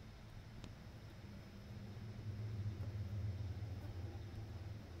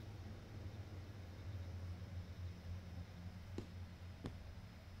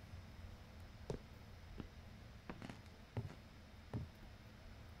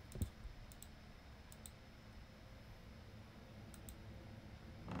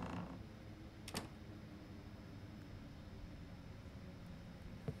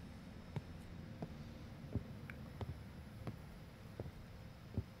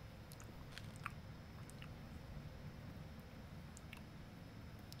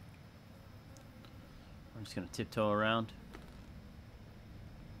 I'm just gonna tiptoe around.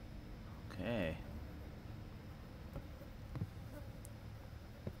 Okay.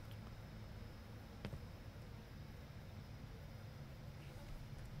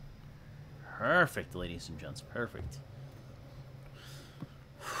 Perfect, ladies and gents. Perfect.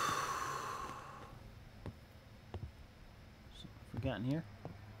 Something forgotten here?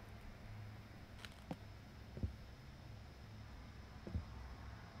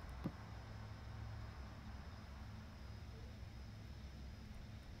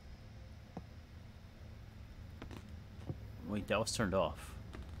 Wait, that was turned off.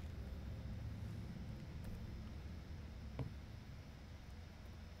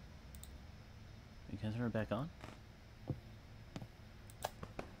 You can turn it back on?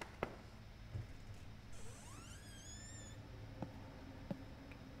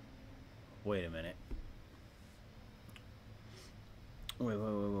 Wait a minute. Wait.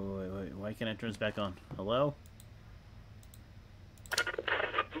 Why can't I turn this back on? Hello?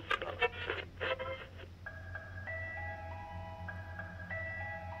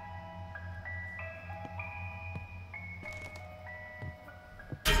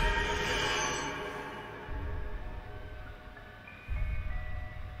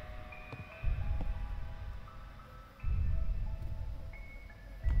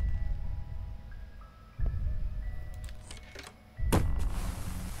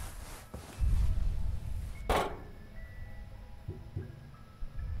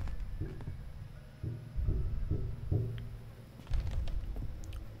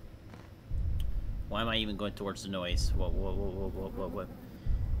 Why am I even going towards the noise? What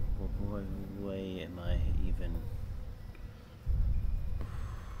way am I even?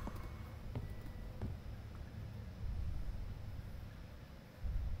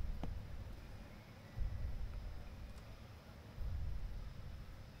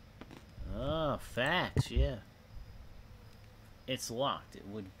 Oh, facts, yeah. It's locked. It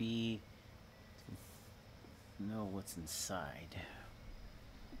would be know what's inside.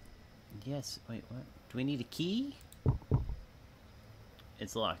 Yes, wait, what? Do we need a key?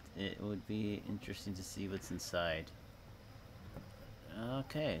 It's locked. It would be interesting to see what's inside.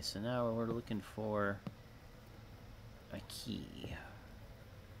 Okay, so now we're looking for a key.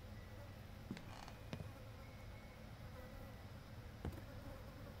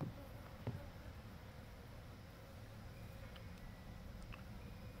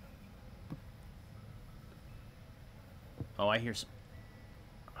 Oh, I hear some...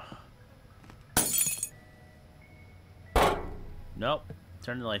 Nope.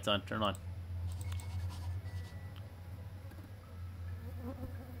 Turn the lights on. Turn on.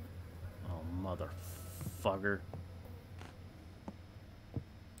 Oh, motherfucker.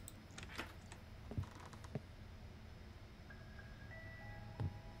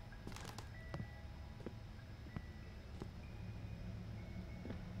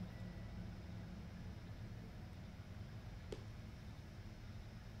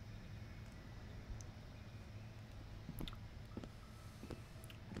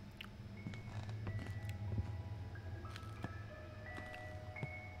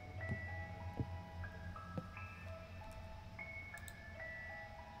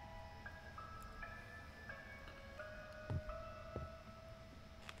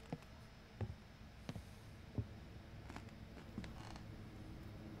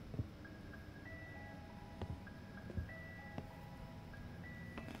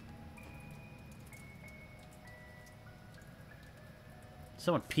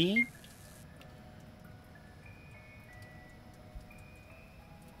 Someone peeing?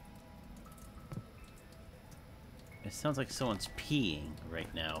 It sounds like someone's peeing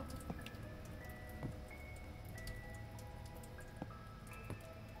right now.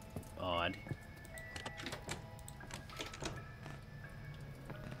 Odd.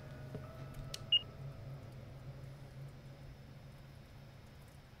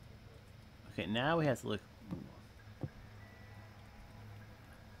 Okay, now we have to look.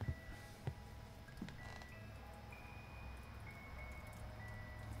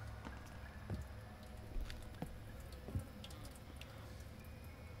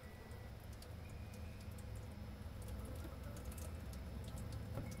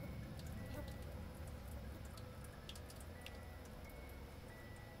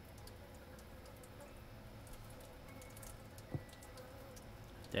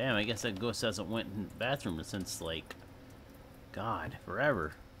 Damn, I guess that ghost hasn't went in the bathroom since, like, God,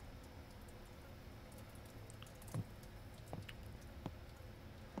 forever.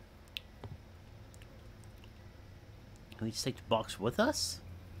 Can we just take the box with us?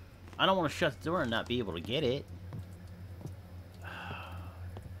 I don't want to shut the door and not be able to get it.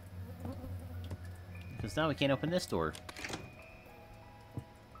 Because now we can't open this door.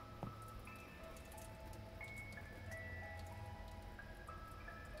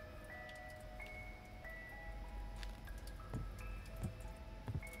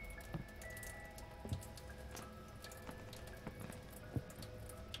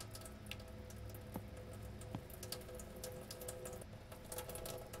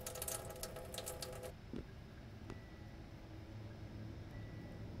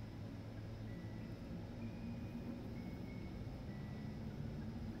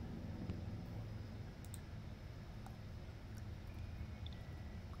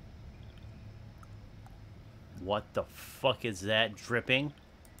 What the fuck is that dripping?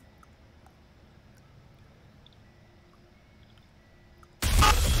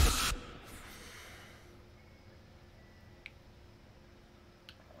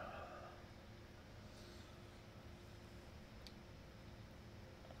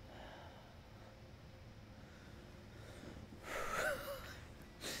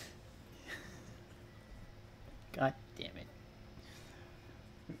 God damn it.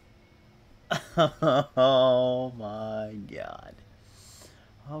 Oh my God.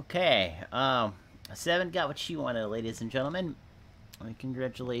 Okay, 7 got what she wanted, ladies and gentlemen.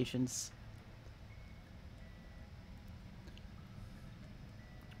 Congratulations.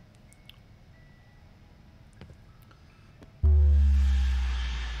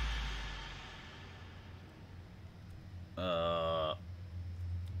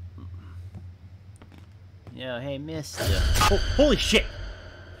 Yeah, hey, mister. Oh, holy shit!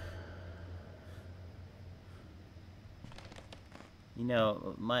 You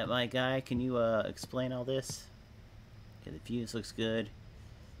know, my guy, can you, explain all this? Okay, the fuse looks good.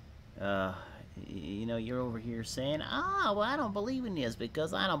 You know, you're over here saying, well, I don't believe in this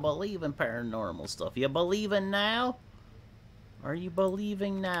because I don't believe in paranormal stuff. You believing now? Are you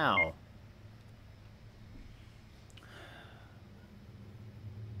believing now?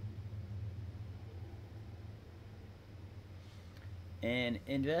 An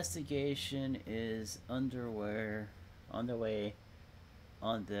investigation is underway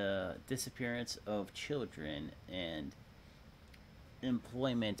on the disappearance of children and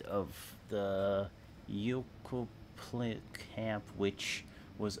employment of the Yoko camp, which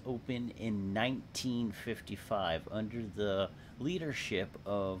was opened in 1955 under the leadership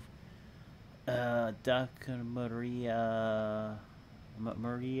of Dr. Maria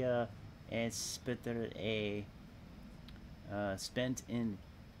Espiter. Spent in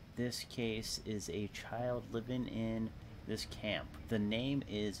this case is a child living in this camp. The name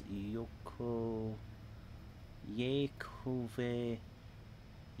is Yakove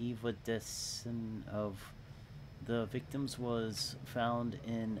Ivadeson. Of the victims was found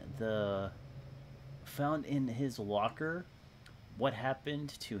in his locker. What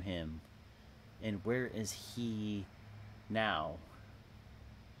happened to him, and where is he now?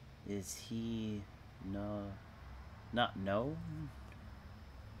 Is he not known?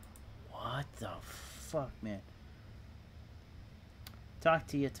 What the fuck, man? Talk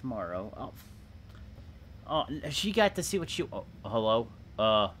to you tomorrow. Oh, she got to see what she... Oh, hello?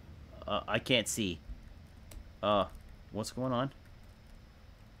 I can't see. What's going on?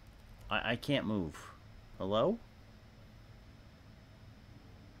 I can't move. Hello?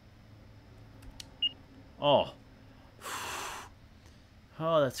 Oh.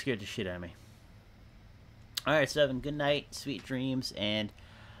 Oh, that scared the shit out of me. Alright, 7, good night, sweet dreams, and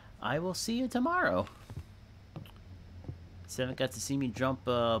I will see you tomorrow. Seven got to see me jump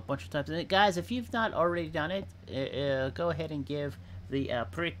a bunch of times. And guys, if you've not already done it, go ahead and give the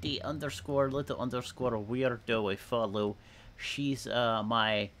pretty underscore little underscore weirdo a follow. She's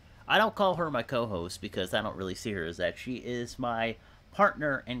my... I don't call her my co-host because I don't really see her as that. She is my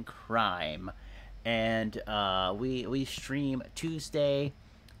partner in crime. And we stream Tuesday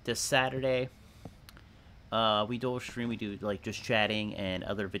to Saturday. We dual stream. We do like just chatting and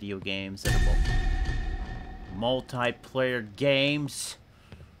other video games and multiplayer games.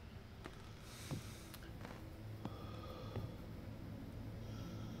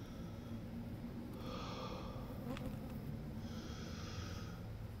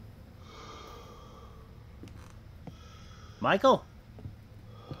 Michael?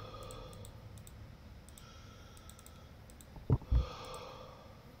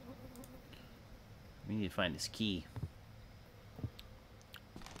 We need to find his key.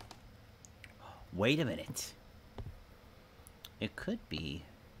 Wait a minute. It could be...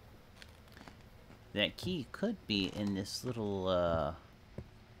 That key could be in this little,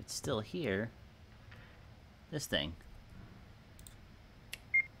 It's still here. This thing.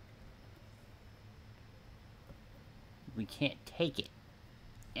 We can't take it.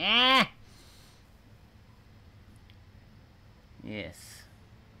 Ah! Yes.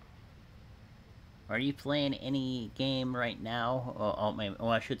 Are you playing any game right now? Oh,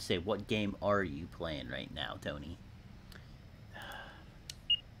 I should say, what game are you playing right now, Tony?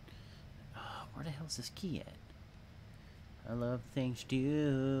 Where the hell's this key at? I love things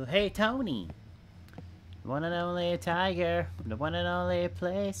do. Hey, Tony! The one and only tiger. The one and only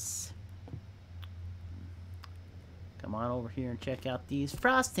place. Come on over here and check out these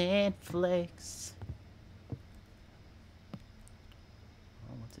Frosted Flakes.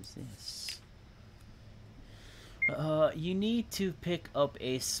 Oh, what is this? You need to pick up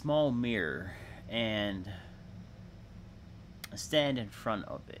a small mirror and stand in front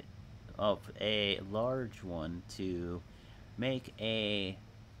of it, of a large one, to make a,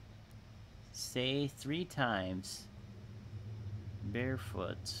 say 3 times,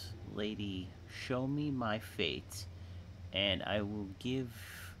 barefoot lady, show me my fate, and I will give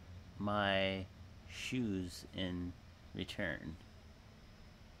my shoes in return.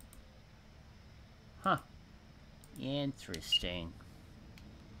 Huh. Interesting.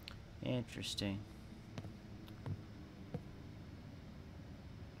 Interesting.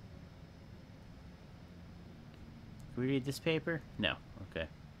 Can we read this paper? No. Okay.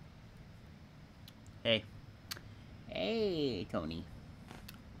 Hey. Hey, Tony.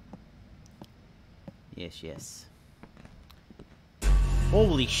 Yes, yes.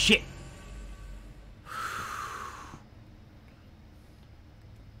 Holy shit!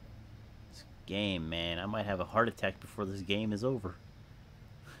 This game, man. I might have a heart attack before this game is over.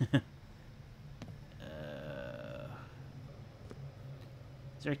 Is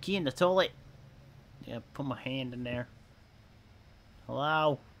there a key in the toilet? Yeah, put my hand in there.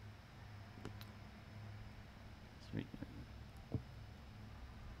 Hello?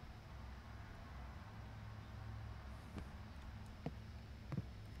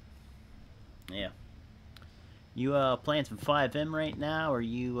 Yeah. You playing some FiveM right now, or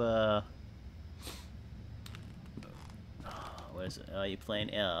you what is it? You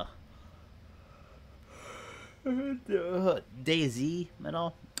playing DayZ at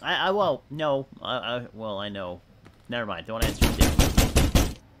all? Well, no. Well, I know. Never mind. Don't answer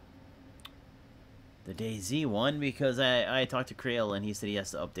the DayZ one, because I talked to Krail and he said he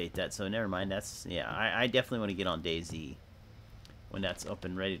has to update that. So never mind. That's, yeah. I definitely want to get on DayZ when that's up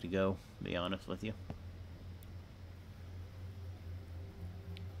and ready to go, to be honest with you.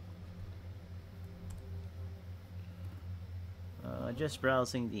 Just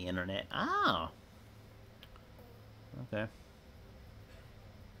browsing the internet. Ah! Okay.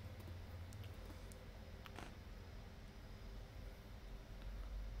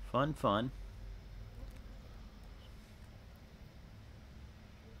 Fun, fun.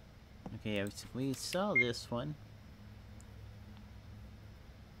 Okay, we saw this one.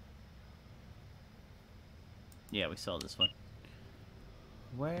 Yeah, we saw this one.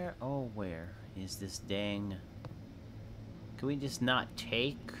 Where, oh, where is this dang... Can we just not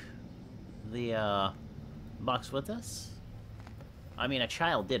take the, box with us? I mean, a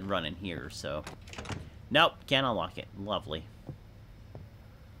child did run in here, so... Nope, can't unlock it. Lovely.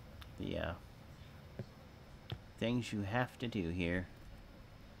 The, things you have to do here.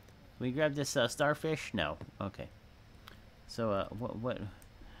 Can we grab this, starfish? No. Okay. So, what...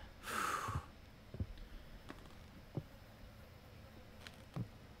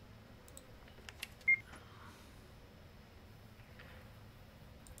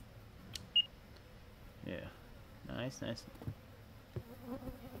 Nice, nice.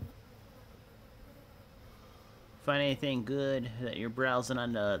 Find anything good that you're browsing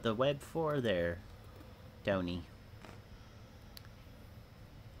on the web for there, Tony?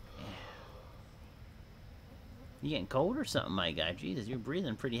 You getting cold or something, my guy? Jesus, you're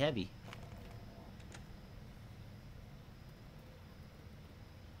breathing pretty heavy.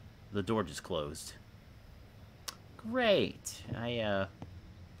 The door just closed. Great.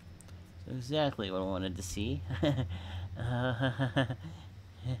 That's exactly what I wanted to see.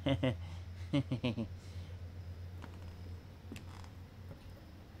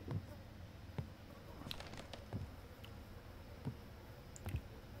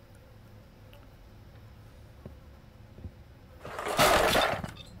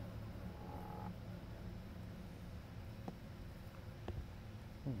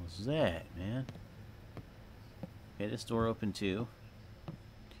 What was that, man? Okay, this door open too.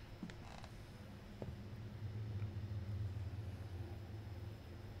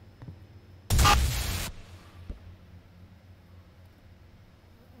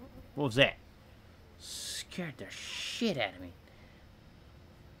 What was that? Scared the shit out of me.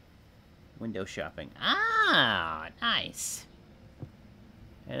 Window shopping. Ah, nice.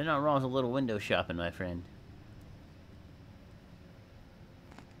 Yeah, there's not wrong with a little window shopping, my friend.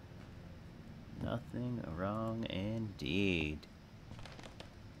 Nothing wrong indeed.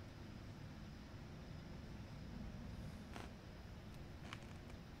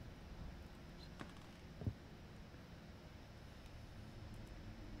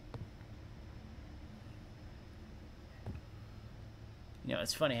 You know,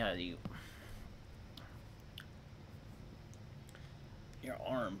 it's funny how your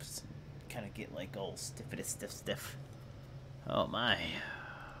arms kind of get like all stiff. Oh my.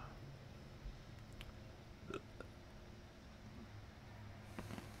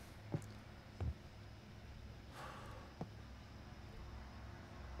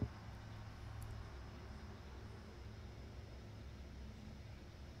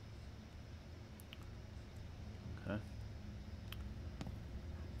 Okay.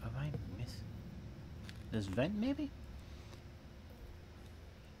 Have I missed this vent maybe?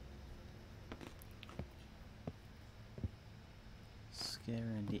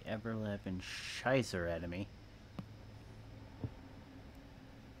 Scaring the ever-loving shizer out of me.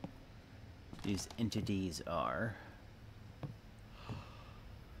 These entities are.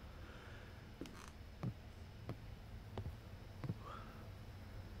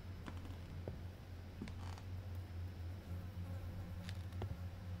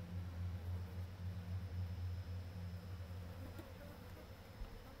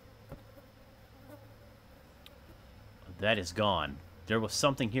 That is gone. There was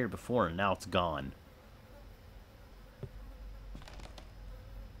something here before, and now it's gone.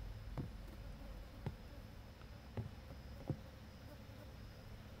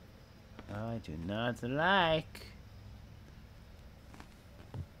 I do not like.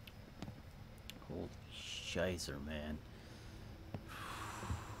 Holy shizer, man.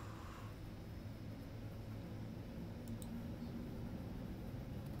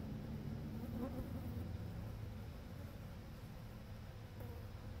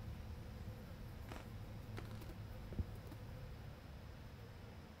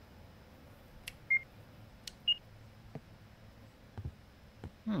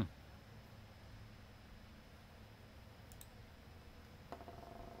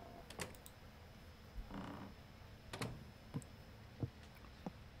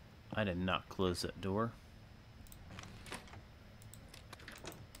 I did not close that door.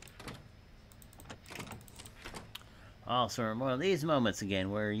 Also, one of these moments again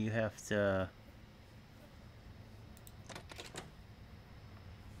where you have to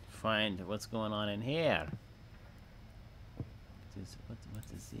find what's going on in here. What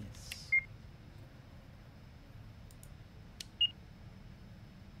is this?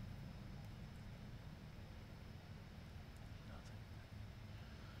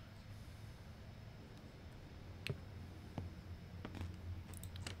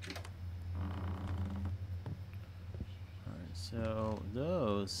 So,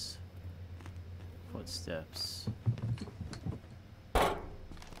 those footsteps.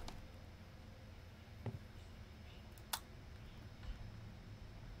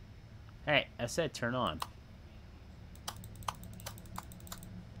 Hey, I said turn on.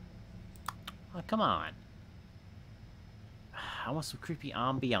 Oh, come on. I want some creepy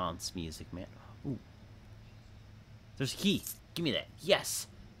ambiance music, man. Ooh. There's a key. Give me that. Yes!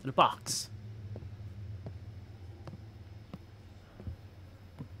 To the box.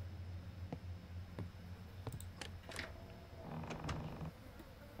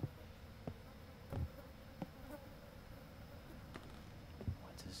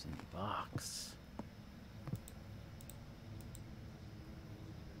 box.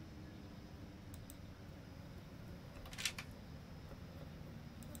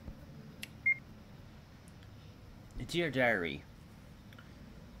 Dear Diary,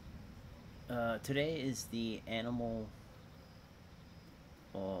 today is the annual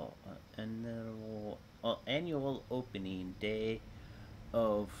opening day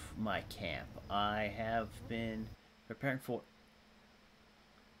of my camp. I have been preparing for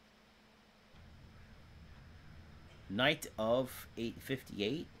night of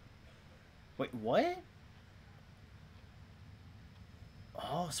 858. Wait, what?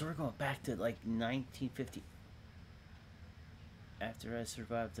 Oh, so we're going back to like 1950. After I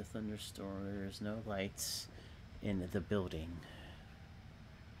survived the thunderstorm, there's no lights in the building.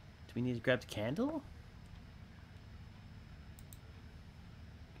 Do we need to grab the candle?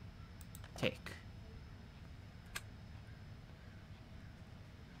 Take.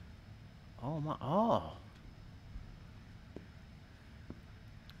 Oh my, oh.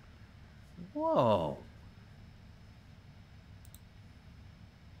 Whoa.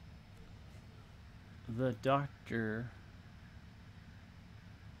 The doctor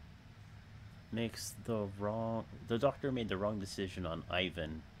made the wrong decision on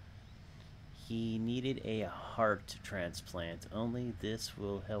Ivan. He needed a heart transplant. Only this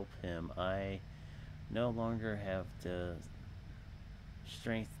will help him. I no longer have the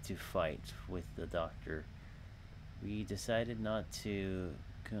strength to fight with the doctor. We decided not to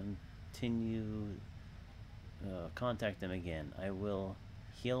continue contact him again. I will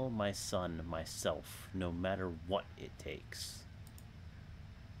heal my son myself, no matter what it takes.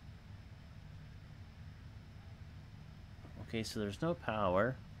 Okay, so there's no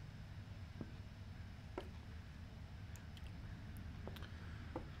power.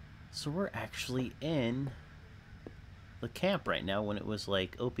 So we're actually in the camp right now when it was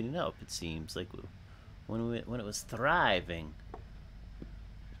like opening up, it seems. Like when it was thriving.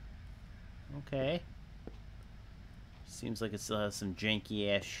 Okay. Seems like it still has some janky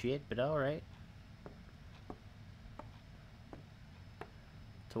ass shit, but alright.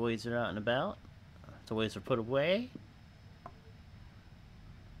 Toys are out and about. Toys are put away.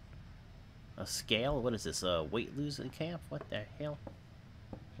 A scale? What is this? A weight losing camp? What the hell?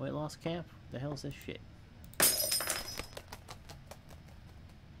 Weight loss camp? The hell is this shit?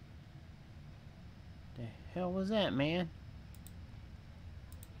 The hell was that, man?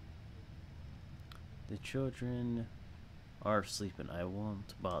 The children are sleeping. I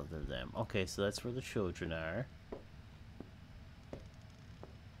won't bother them. Okay, so that's where the children are.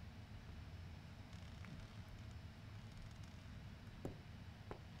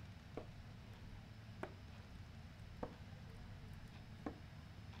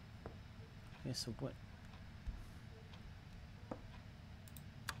 Okay, so what?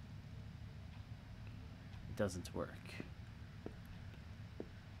 It doesn't work.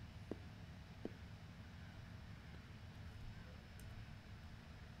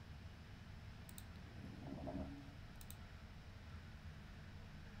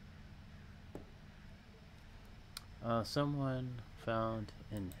 Someone found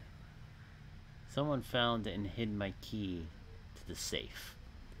and hid my key to the safe.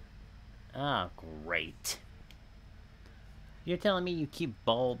 Ah, great. You're telling me you keep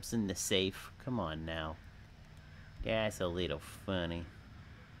bulbs in the safe? Come on now. That's a little funny.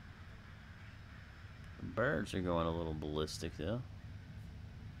 The birds are going a little ballistic though.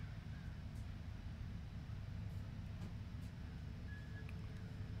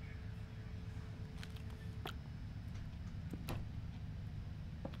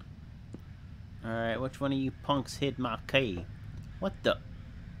 Alright, which one of you punks hid my key? What the?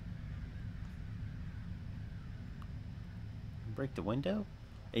 Break the window?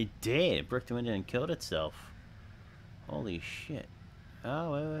 It did! It broke the window and killed itself. Holy shit.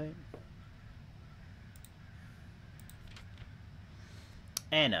 Oh, wait.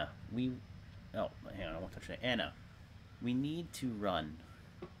 Anna, oh, hang on, I won't touch that. Anna, we need to run.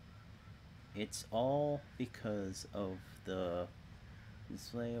 It's all because of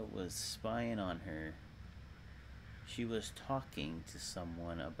Leia was spying on her. She was talking to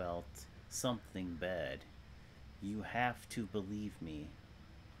someone about something bad. You have to believe me.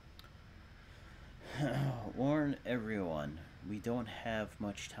 Warn everyone. We don't have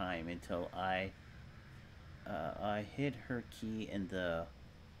much time until I hid her key in the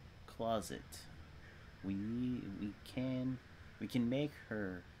closet. We can make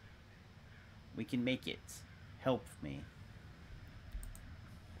it. Help me.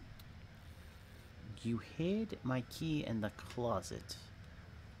 You hid my key in the closet.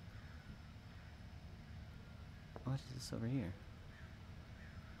 What is this over here?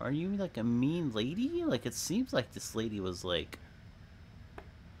 Are you like a mean lady? Like, it seems like this lady was like...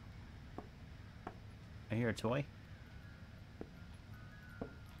 I hear a toy.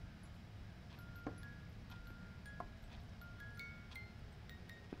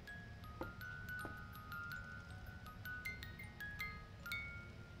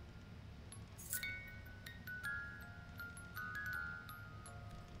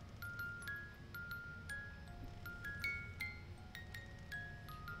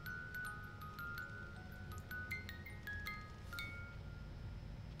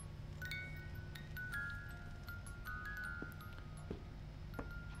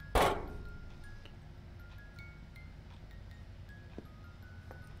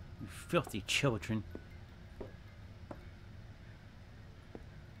 You filthy children.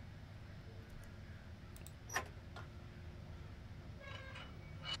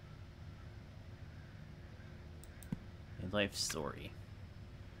 A life story.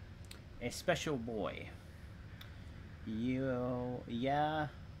 A special boy. Yaakov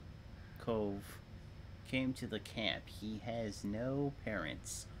came to the camp. He has no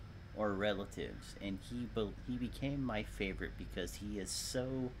parents or relatives, and he became my favorite because he is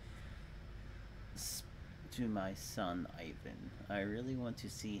so to my son Ivan. I really want to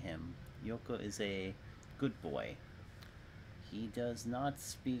see him. Yoko is a good boy. He does not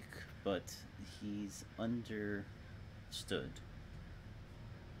speak, but he's understood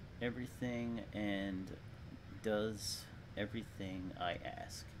everything and does everything I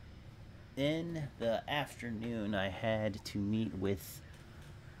ask. In the afternoon, I had to meet with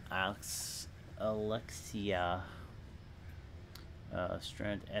Alexia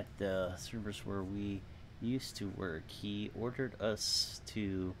Strand at the service where we used to work. He ordered us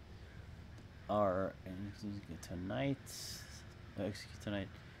to our execute tonight.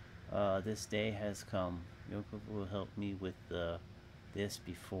 This day has come. Yoko will help me with this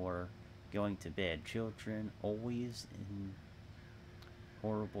before going to bed. Children always in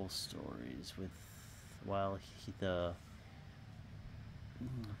horrible stories with while he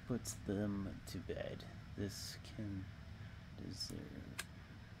puts them to bed. This can deserve.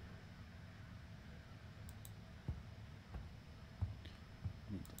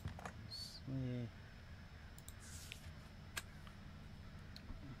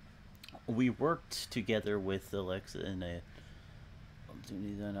 We worked together with Alexa in a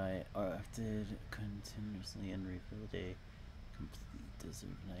opportunity that I acted continuously and revealed a complete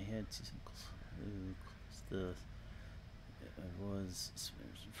desert. And I had to close the. I was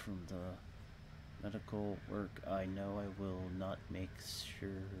from the medical work. I know I will not make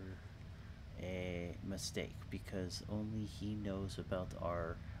sure a mistake because only he knows about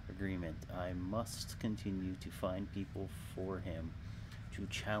our agreement. I must continue to find people for him to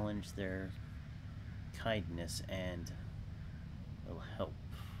challenge their kindness and will help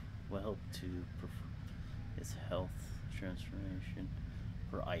to his health transformation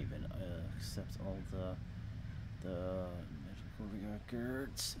for Ivan. Accepts all the medical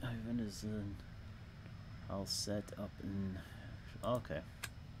records. Ivan is in. I'll set up in. Okay.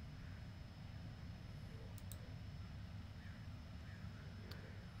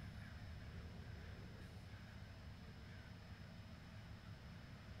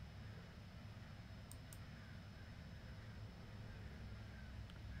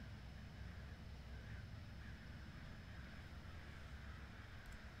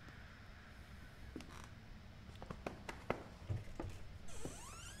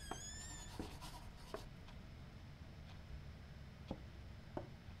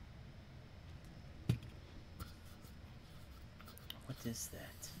 What is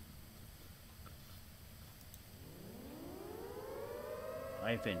that?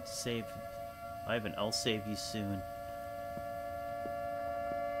 Ivan, I'll save you soon.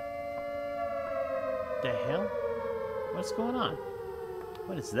 The hell? What's going on?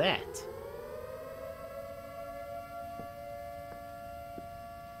 What is that?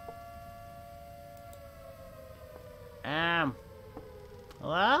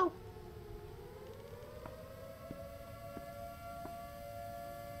 Hello?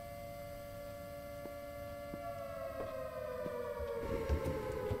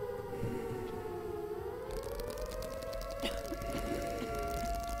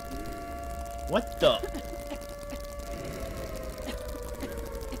 What the?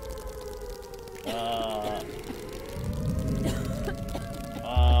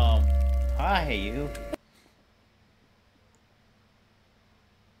 Hi, you.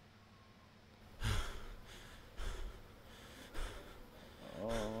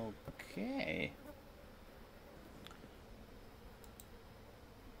 Okay.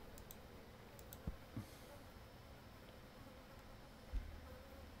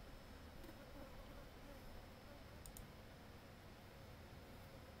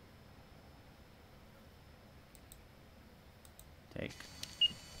 Take.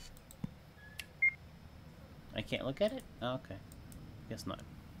 I can't look at it? Oh, okay. Guess not.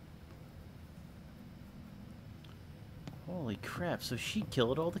 Holy crap, so she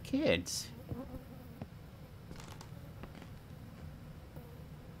killed all the kids.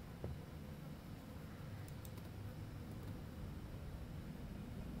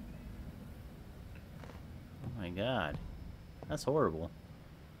 Oh my god. That's horrible.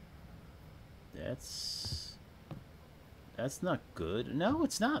 That's not good. No,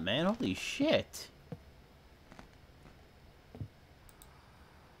 it's not, man. Holy shit.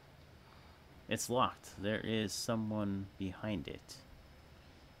 It's locked. There is someone behind it.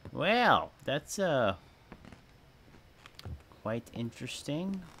 Well, that's quite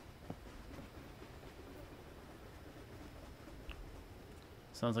interesting.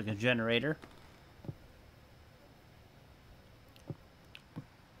 Sounds like a generator.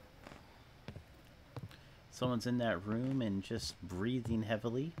 Someone's in that room and just breathing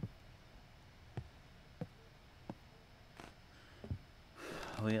heavily.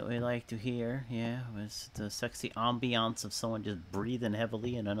 We like to hear, yeah, it's the sexy ambiance of someone just breathing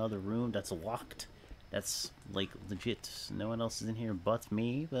heavily in another room that's locked. That's, like, legit. No one else is in here but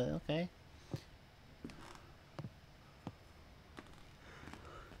me, but okay.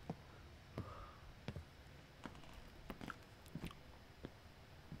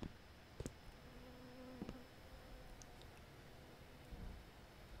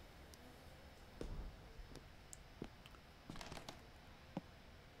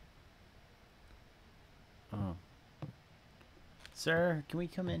 Oh. Sir, can we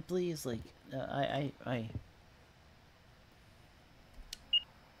come in, please? Like, I...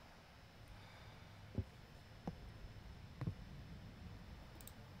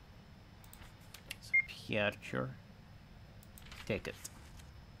 Sure. Take it.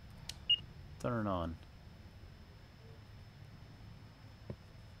 Turn it on.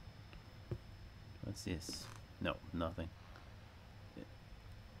 What's this? No, nothing.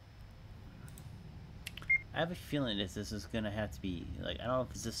 I have a feeling this is gonna have to be, like, I don't know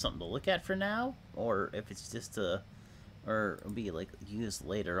if it's just something to look at for now, or if it's just or it'll be, like, used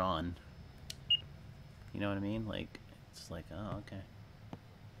later on. You know what I mean? Like, it's like, oh, okay.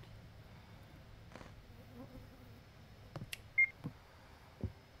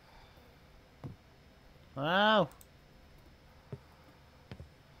 Wow!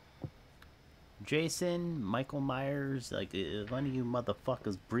 Jason, Michael Myers, like, if one of you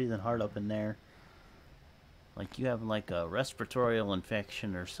motherfuckers breathing hard up in there, like you have like a respiratory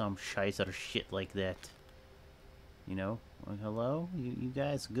infection or some shite or shit like that. You know? Like, hello? You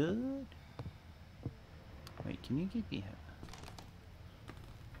guys good? Wait, can you get me...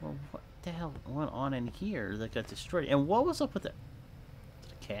 Well, what the hell went on in here that got destroyed? And what was up with the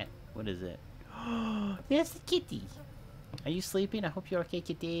cat? What is it? There's the kitty. Are you sleeping? I hope you're okay,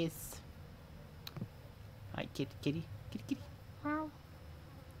 kitties. Hi, kitty. Wow.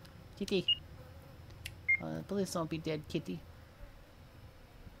 Kitty. Please don't be dead, kitty.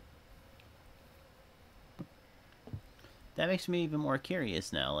 That makes me even more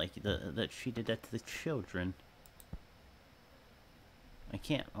curious now, like, that she did that to the children. I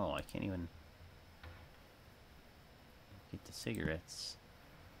can't even get the cigarettes.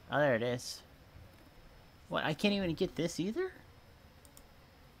 Oh, there it is. What, I can't even get this either?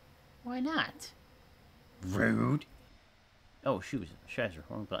 Why not? Rude. Oh, shoot. Shazzer,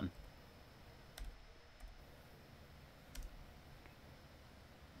 wrong button.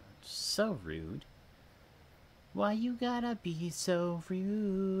 So rude. Why you gotta be so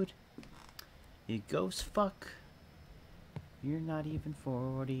rude? You ghost fuck. You're not even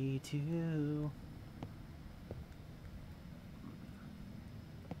 42. You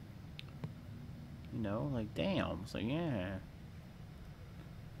know, like, damn. It's like, yeah.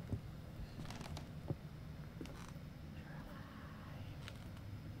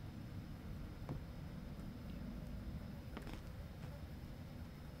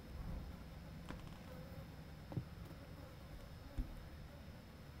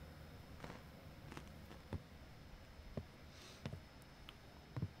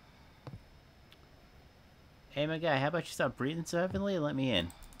 Hey, my guy, how about you stop breathing so heavily and let me in?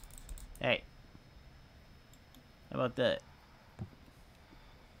 Hey. How about that?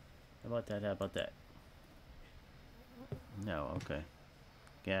 How about that? How about that? No, okay.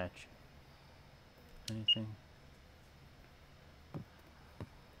 Gotcha. Anything?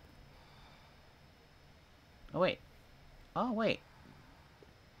 Oh, wait. Oh, wait.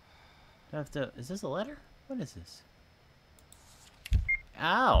 Do I have to... Is this a letter? What is this?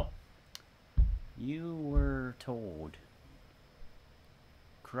 Ow! You were told.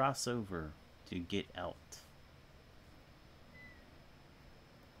 Cross over to get out.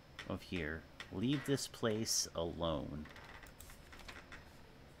 of here. Leave this place alone.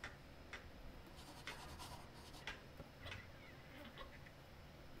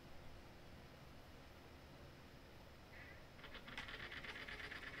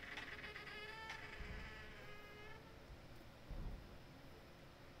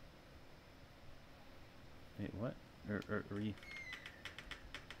 Wait, what? Are you...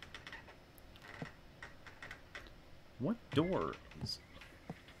 What door is...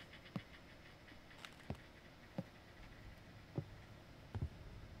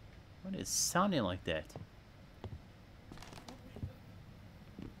 What is sounding like that?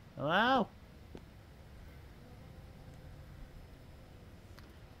 Hello?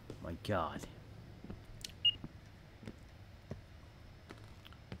 My God.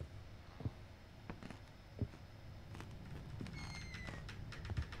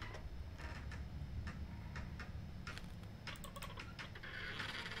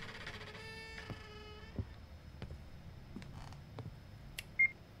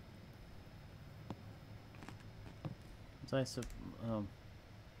 I am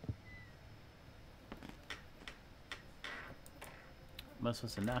I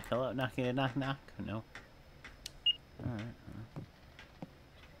supposed to knock? Hello? Knock, knock, knock? No. Alright.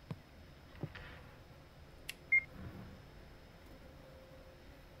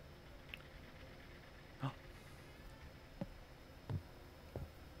 Oh.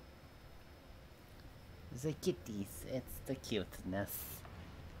 The kitties. It's the cuteness.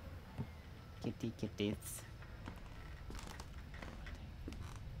 Kitty kitties.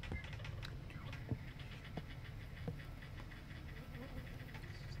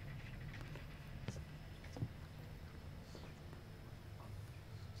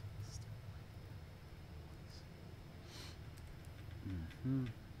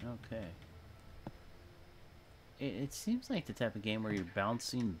 Okay. It seems like the type of game where you're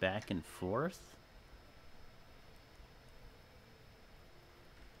bouncing back and forth.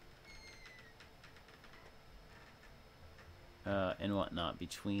 And whatnot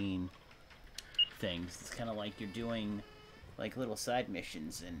between things. It's kind of like you're doing like little side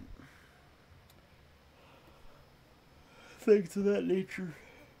missions and things of that nature.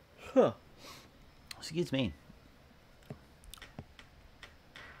 Huh. Excuse me.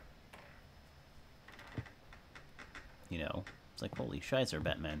 You know, it's like, holy shizer,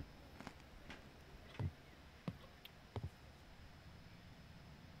 Batman.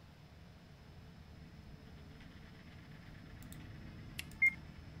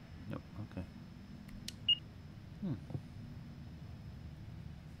 Nope, okay.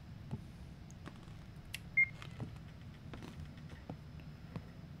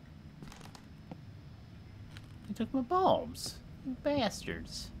 You took my bulbs. You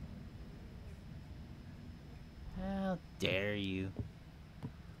bastards. How dare you?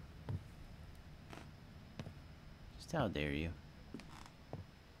 Just how dare you?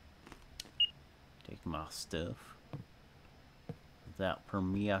 Take my stuff without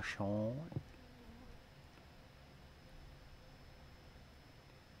permission.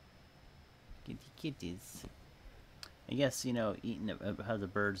 Kitty kitties. I guess, you know, eating how the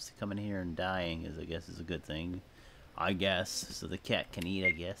birds come in here and dying is, I guess, is a good thing. I guess. So the cat can eat,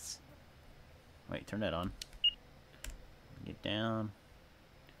 I guess. Wait, turn that on. Get down.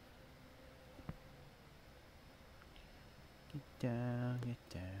 Get down, get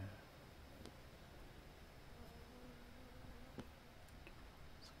down.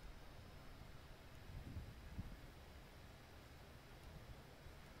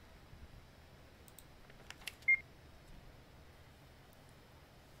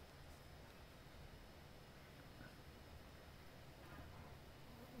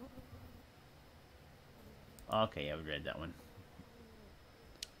 Okay, yeah, we read that one.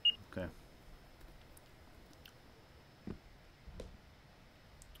 Okay.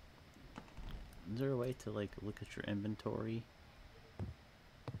 Is there a way to, like, look at your inventory?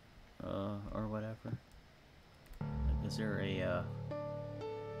 Or whatever? Like, is there a,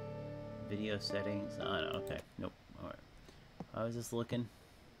 video settings? Oh, no, okay. Nope. Alright. I was just looking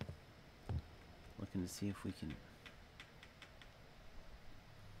to see if we can...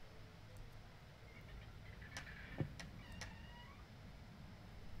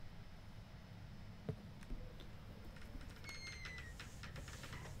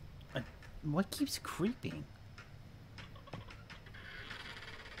 What keeps creeping?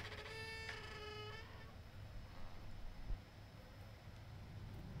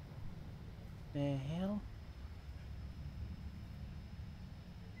 The hell?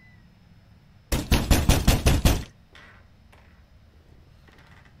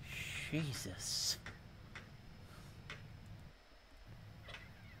 Jesus.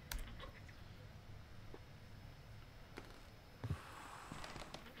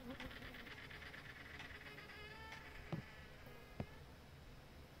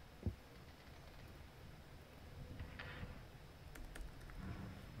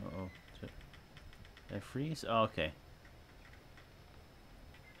 freeze? Oh, okay.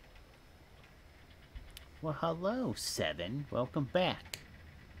 Well, hello, Seven. Welcome back.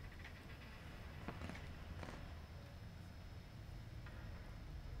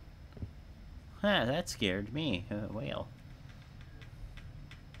 Huh, that scared me. Whale.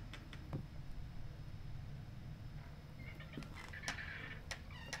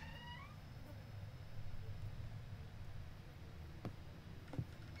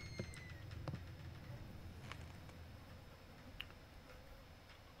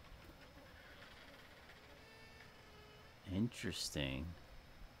 Interesting.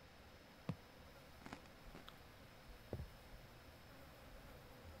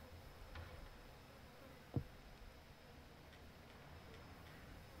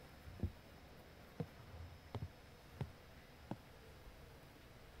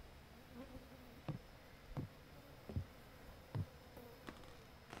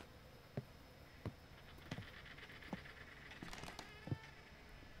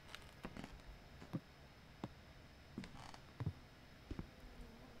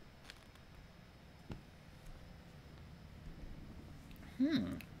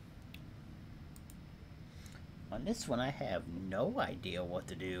 On this one, I have no idea what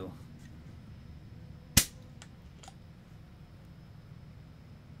to do.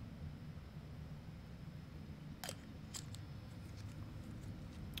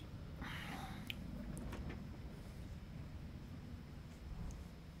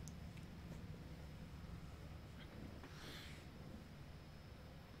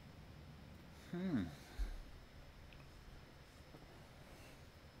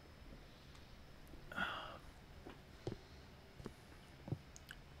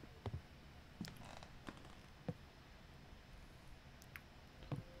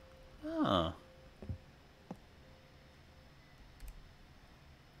 Huh.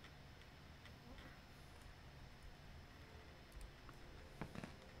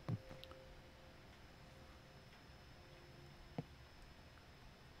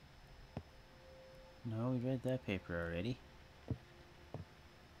 No, we read that paper already. Do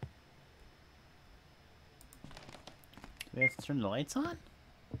we have to turn the lights on?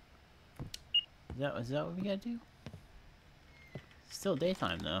 Is that what we gotta do? It's still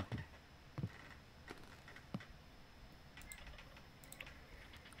daytime though.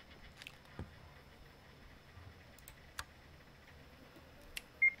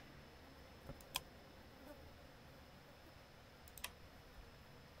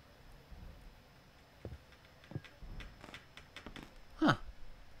 Huh.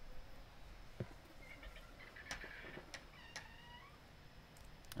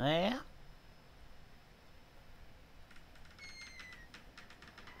 Yeah?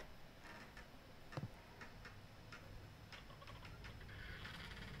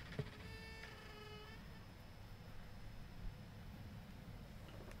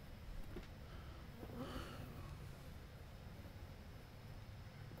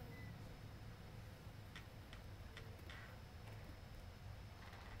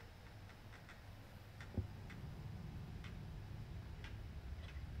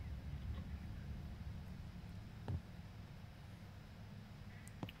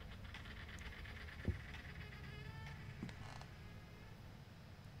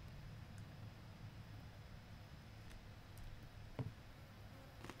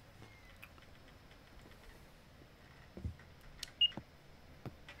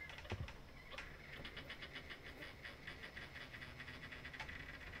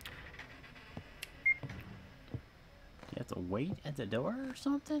 You have to wait at the door or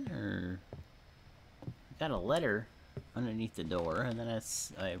something? Or I got a letter underneath the door, and then I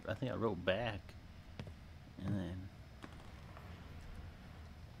think I wrote back, and then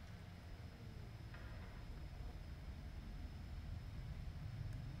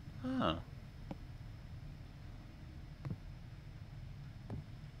huh.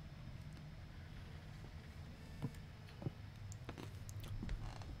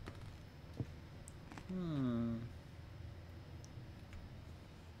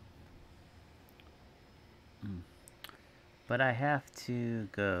 But I have to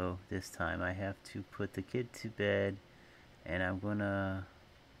go this time. I have to put the kid to bed, and I'm gonna...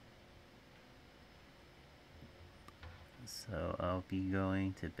 So I'll be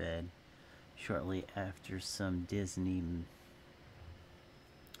going to bed shortly after some Disney.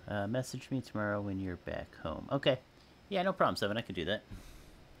 Message me tomorrow when you're back home. Okay. Yeah, no problem, Seven. I can do that.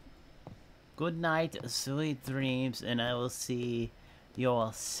 Good night, sweet dreams, and I will see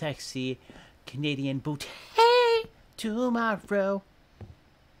your sexy Canadian booty tomorrow.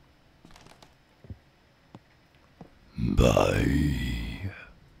 Bye.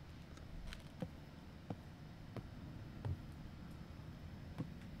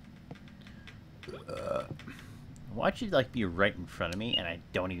 watch it like be right in front of me, and I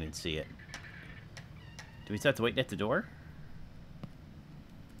don't even see it. Do we still have to wait at the door?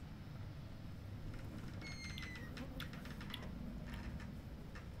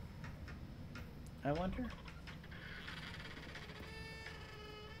 I wonder.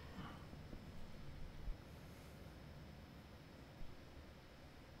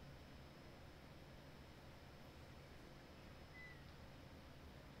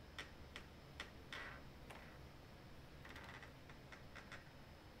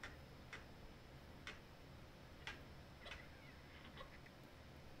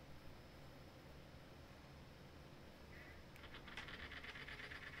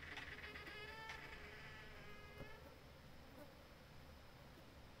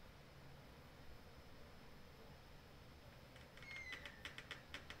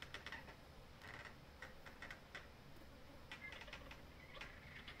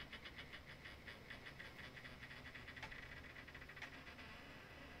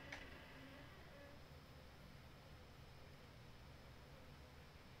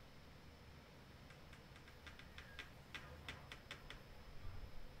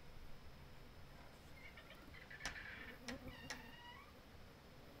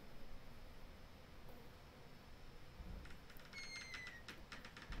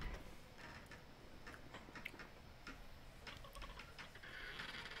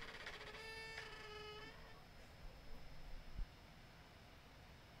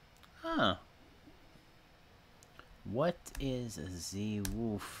 Huh. What is Z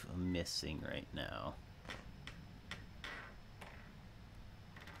Wolf missing right now?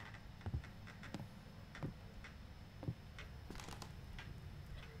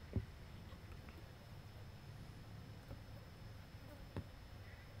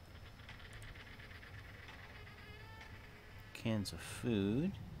 Cans of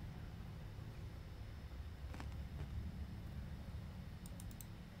food.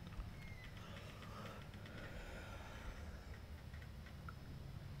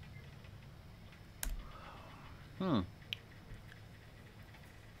 Hmm.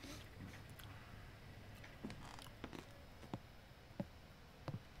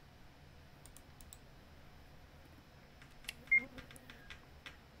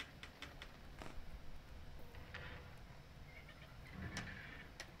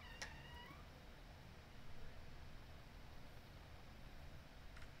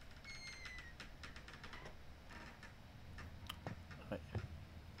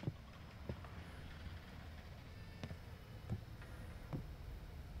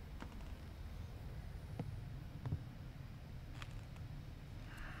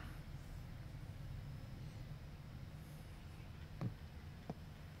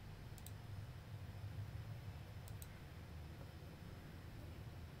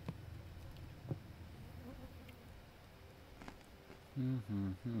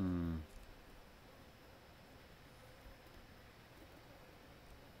 Mm-hmm.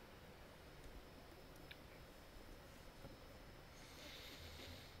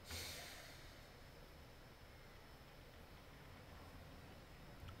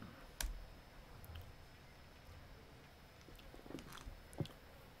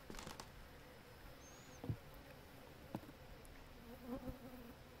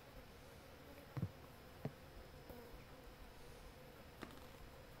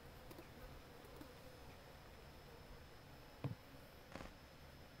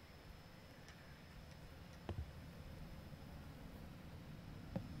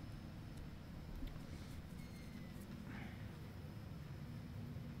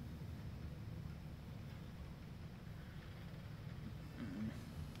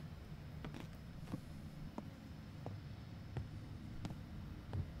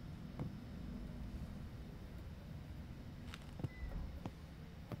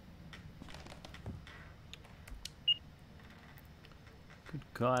 Good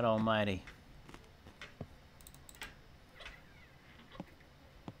God Almighty.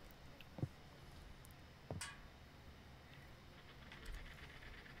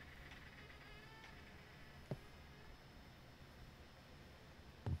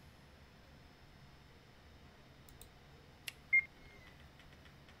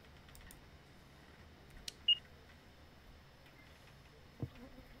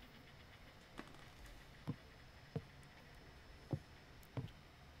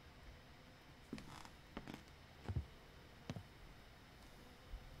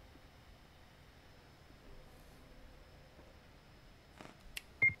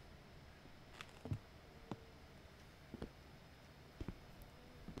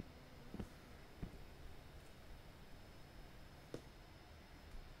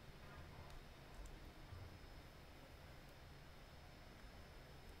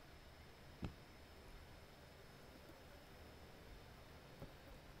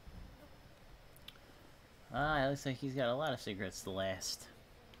 Ah, it looks like he's got a lot of cigarettes to last.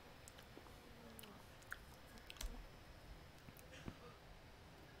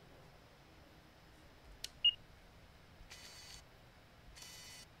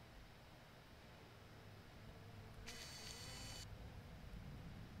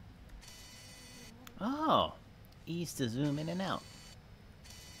 Oh, easy to zoom in and out.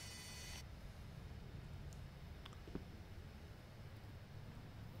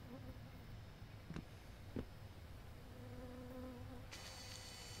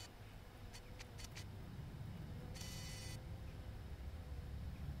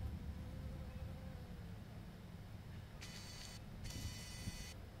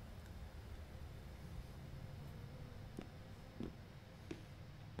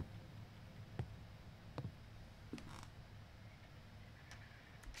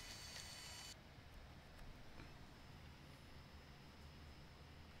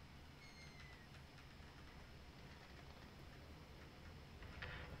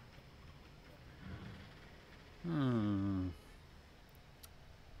 Hmm.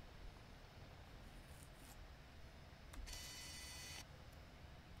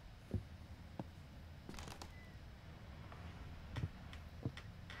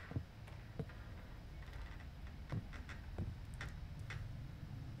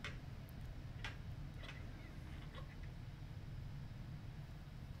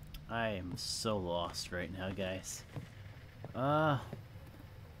 I am so lost right now, guys.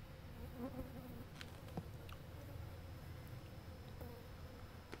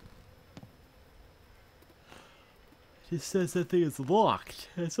 It says that thing is locked.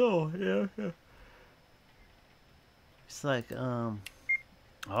 That's all. Yeah. It's like,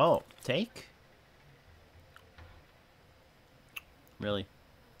 oh, take? Really?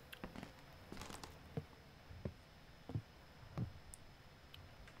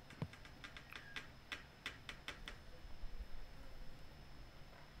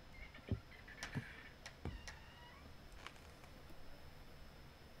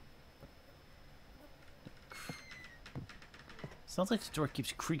 Sounds like the door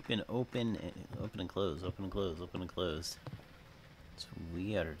keeps creeping open and close, open and close, open and close. It's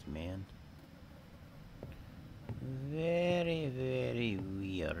weird, man. Very, very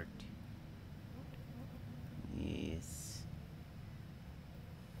weird. Yes.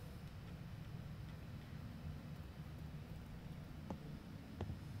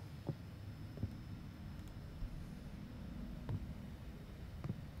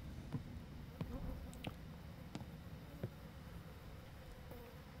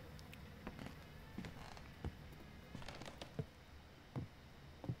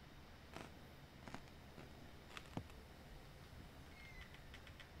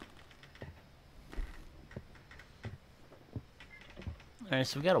 Alright,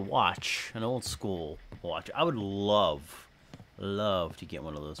 so we got a watch, an old school watch. I would love to get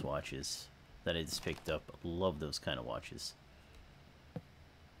one of those watches that I just picked up. Love those kind of watches.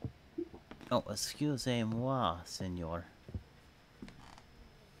 Oh, excusez-moi, senor.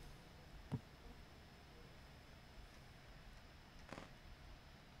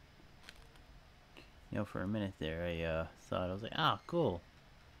 You know, for a minute there, I thought, I was like, ah, cool.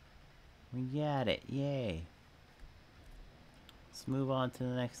 We got it, yay. Let's move on to the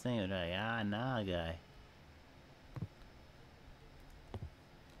next thing. Like, ah, nah, guy.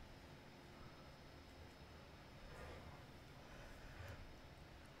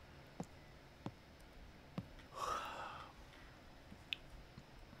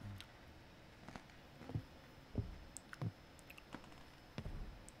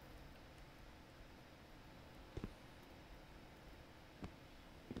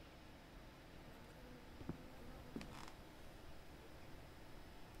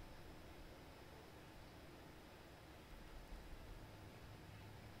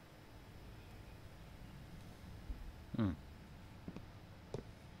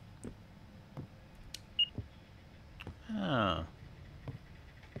 Oh.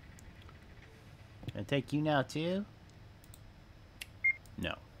 Can I take you now, too?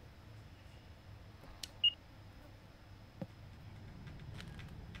 No.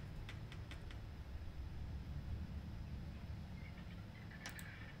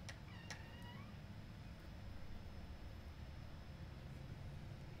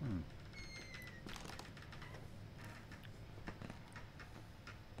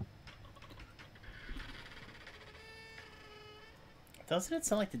 Doesn't it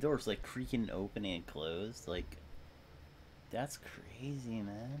sound like the door's like creaking open and closed? Like, that's crazy,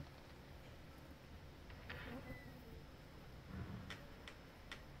 man.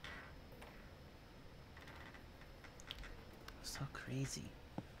 So crazy.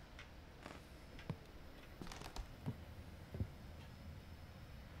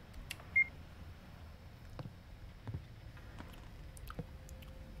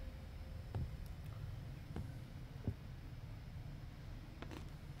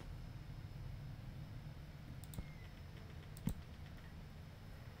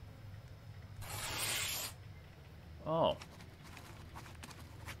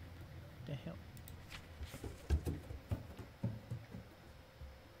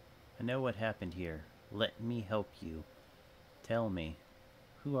 I know what happened here. Let me help you. Tell me,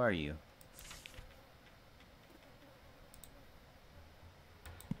 who are you?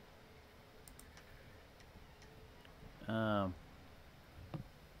 I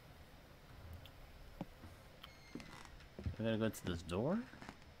gotta go to this door?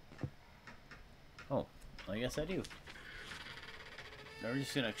 Oh, I guess I do. Are we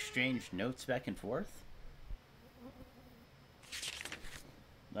just gonna exchange notes back and forth?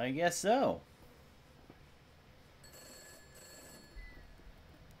 I guess so.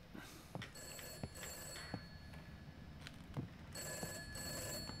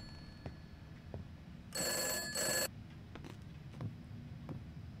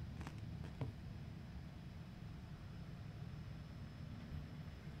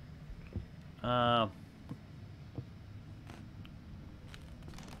 A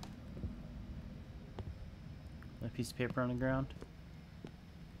piece of paper on the ground.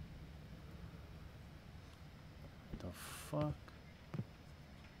 What the fuck?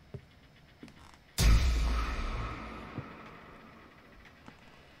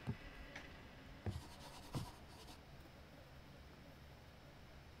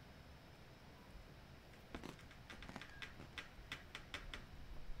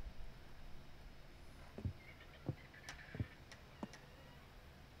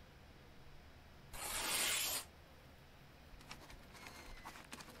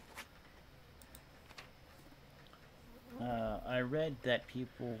 I read that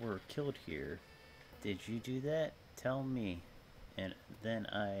people were killed here. Did you do that? Tell me, and then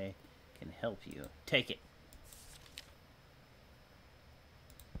I can help you. Take it.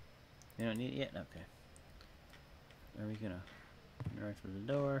 You don't need it yet? Okay. Are we gonna interact with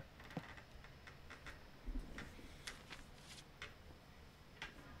the door?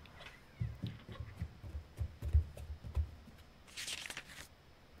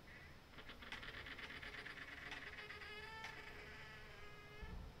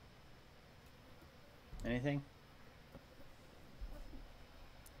 Anything?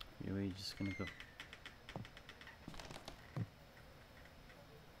 Are we just gonna go?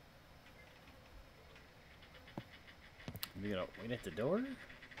 We gotta wait at the door?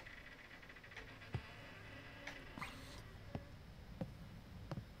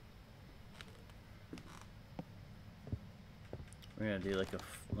 We're gonna do like a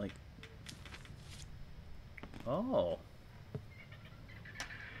like. Oh.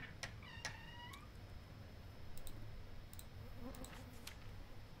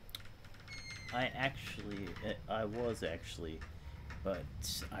 I was actually, but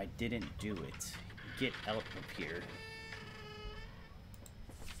I didn't do it. Get out of here.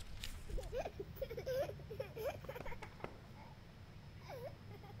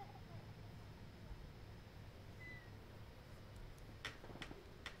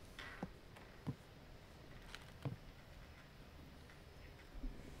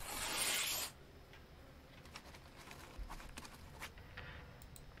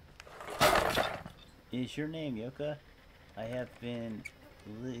 Is your name Yoka? I have been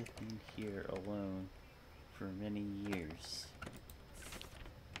living here alone for many years.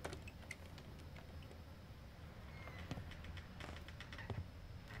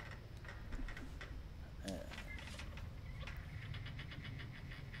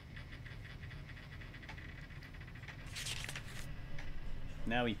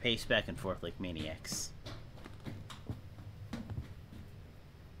 Now we pace back and forth like maniacs.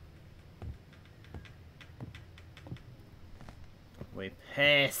 We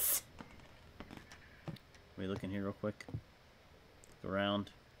pace. We look in here real quick. Look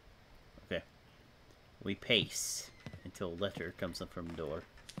around. Okay. We pace until a letter comes up from the door.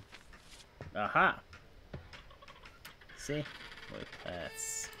 Aha! See? We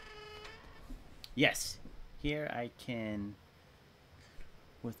pass. Yes. Here I can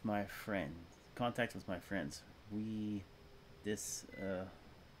with my friend. Contact with my friends. This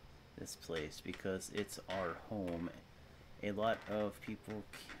place because it's our home. A lot of people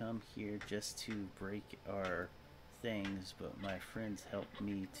come here just to break our things, but my friends help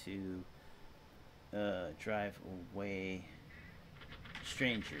me to drive away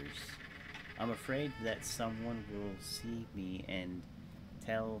strangers. I'm afraid that someone will see me and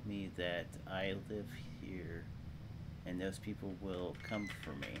tell me that I live here, and those people will come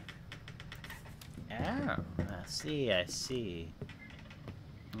for me. Ah, I see.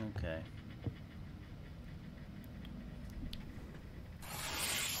 Okay.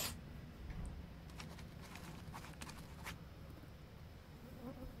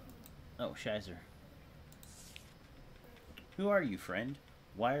 Oh, Shizer. Who are you, friend?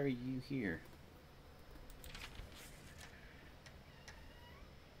 Why are you here?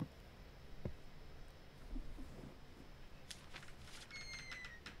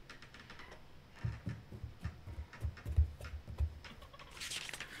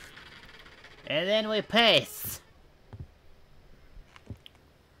 And then we pace.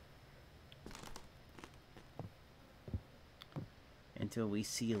 Until we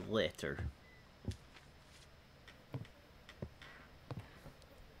see litter.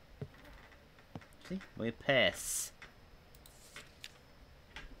 See? We pass.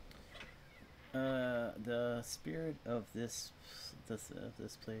 The spirit of this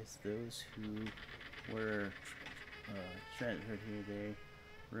place, those who were transferred here, they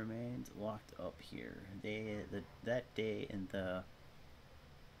remained locked up here. That day in the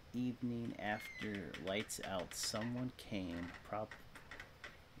evening after lights out, someone came.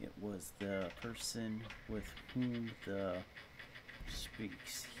 It was the person with whom the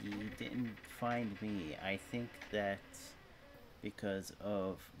speaks. He didn't find me. I think that because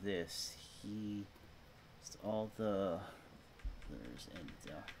of this, he all the there's and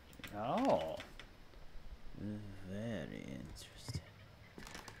oh, very interesting.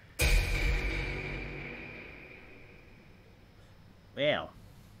 Well,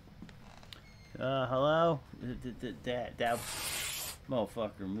 hello. That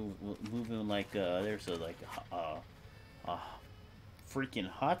motherfucker moving like there's a freaking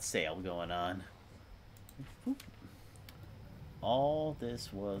hot sale going on. All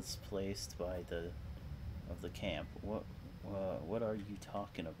this was placed by the camp. What are you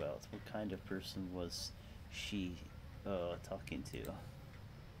talking about? What kind of person was she talking to?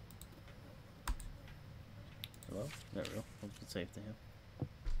 Hello? There we go. Let's save to him.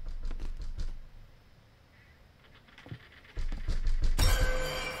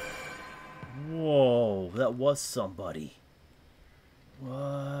 Whoa, that was somebody.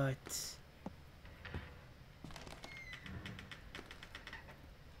 What?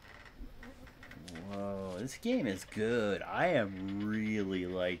 Whoa, this game is good. I am really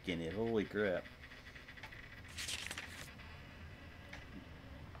liking it. Holy crap.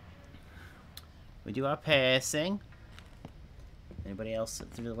 We do our passing. Anybody else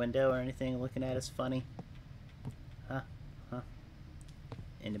through the window or anything looking at us funny? Huh? Huh?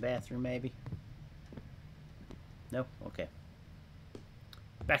 In the bathroom, maybe? No? Okay.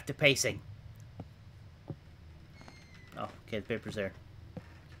 Back to pacing. Oh, okay, the paper's there.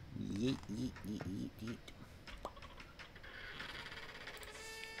 Yeet, yeet, yeet, yeet, yeet.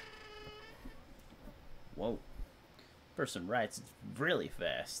 Whoa. Person writes really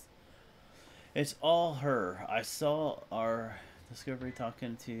fast. It's all her. I saw our discovery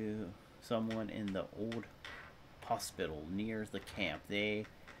talking to someone in the old hospital near the camp. They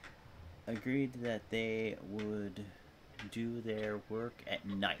agreed that they would do their work at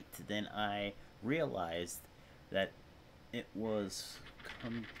night. Then I realized that it was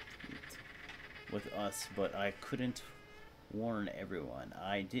complete with us, but I couldn't warn everyone.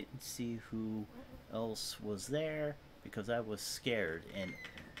 I didn't see who else was there because I was scared and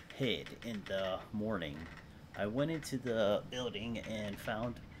hid in the morning. I went into the building and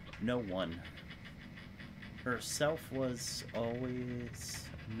found no one. Herself was always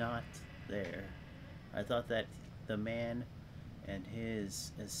not there. I thought that the man and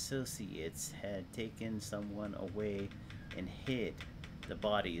his associates had taken someone away and hid the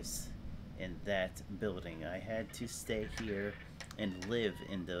bodies in that building. I had to stay here and live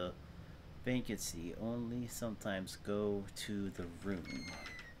in the vacancy, only sometimes go to the rooms.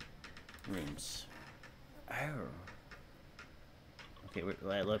 Oh. Okay,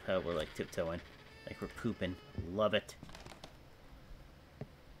 I love how we're like tiptoeing, like we're pooping. Love it.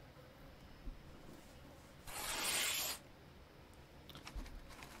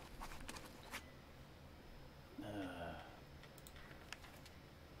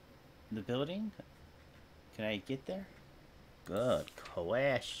 The building? Can I get there? Good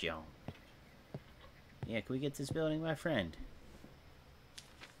question. Yeah, can we get this building, my friend?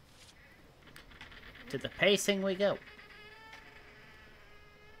 To the pacing we go.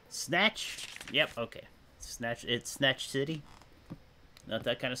 Snatch? Yep, okay. Snatch, it's Snatch City. Not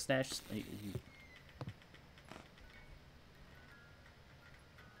that kind of snatch.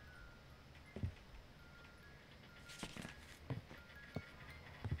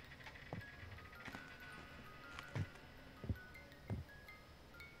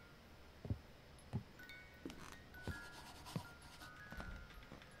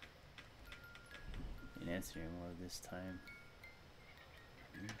 Answering more this time.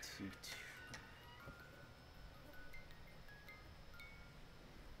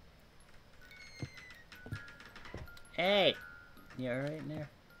 Hey! You alright in there?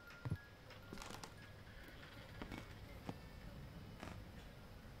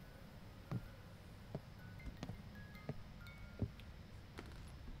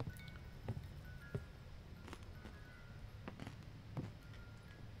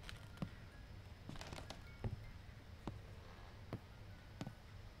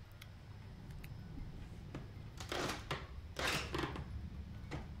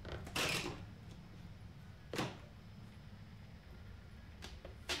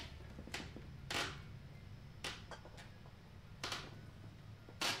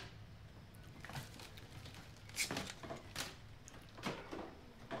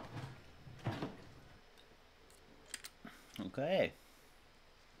 Okay.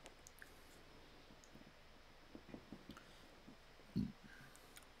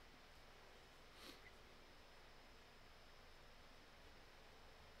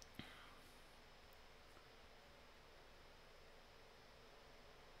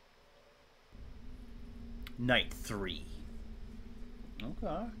 Night 3.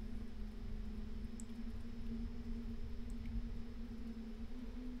 Okay.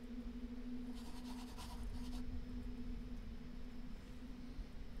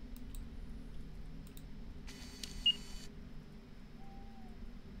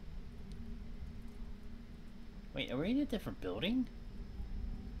 Wait, are we in a different building?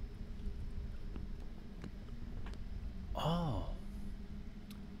 Oh.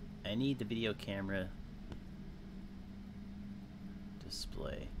 I need the video camera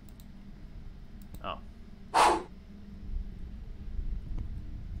display. Oh.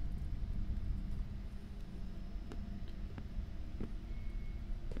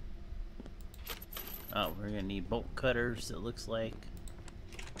 Oh, we're gonna need bolt cutters, it looks like.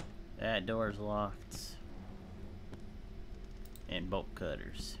 That door's locked. And bolt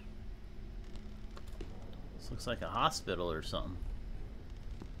cutters. This looks like a hospital or something.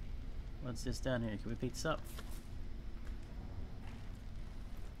 What's this down here? Can we pick this up?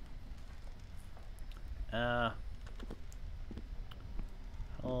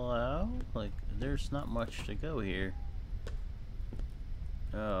 Hello? Like, there's not much to go here.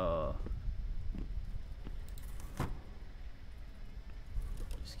 Oh.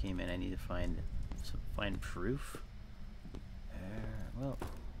 Just came in, I need to find proof. Well.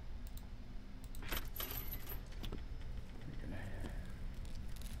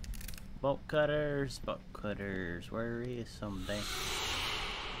 Bolt cutters, where is some damn...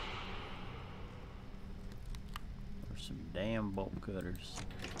 There's some damn bolt cutters.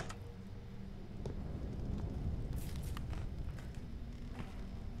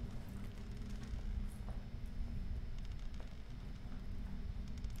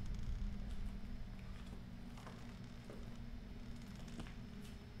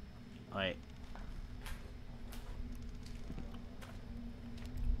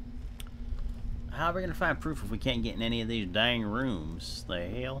 How are we gonna find proof if we can't get in any of these dang rooms? The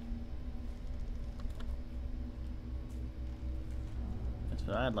hell? That's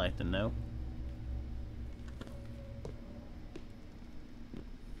what I'd like to know.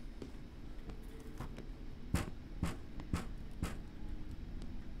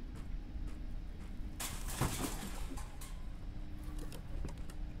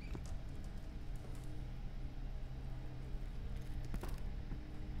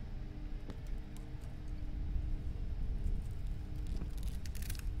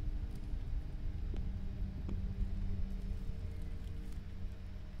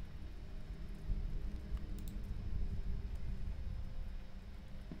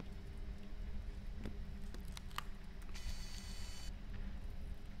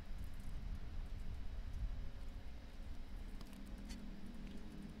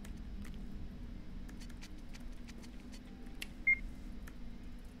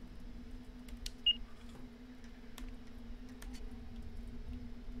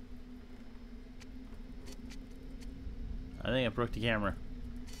 I think I broke the camera.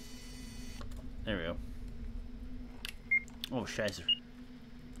 There we go. Oh, shizer.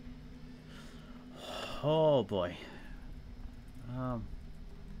 Oh boy.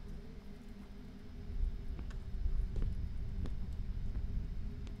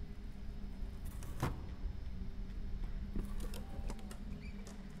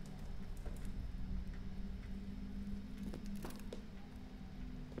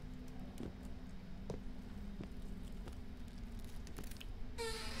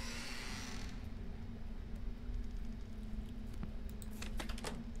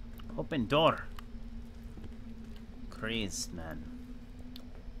 Open door. Crazed man.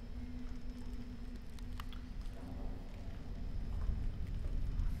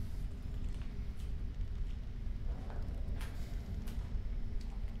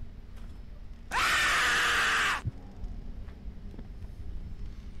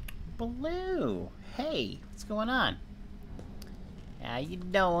 Blue. Hey, what's going on? How you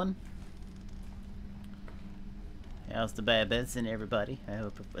doing? How's the babies and everybody? I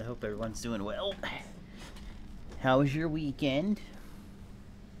hope everyone's doing well. How was your weekend?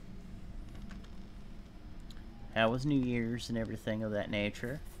 How was New Year's and everything of that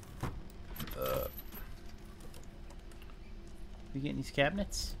nature? You getting these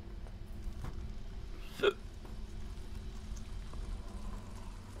cabinets?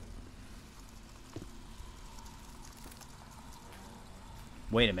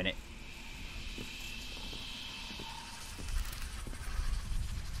 Wait a minute.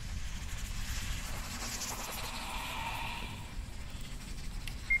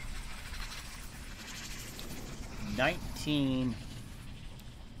 19.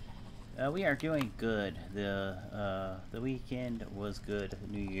 We are doing good. The weekend was good.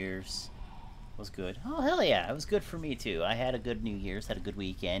 New Year's was good. Oh, hell yeah. It was good for me, too. I had a good New Year's, had a good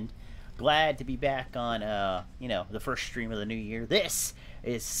weekend. Glad to be back on, you know, the first stream of the new year. This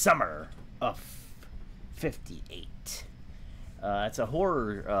is Summer of 58. It's a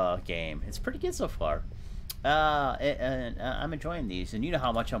horror game. It's pretty good so far. And I'm enjoying these. And you know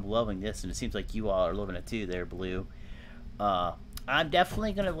how much I'm loving this, and it seems like you all are loving it too there, Blue. I'm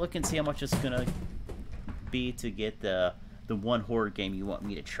definitely going to look and see how much it's going to be to get the one horror game you want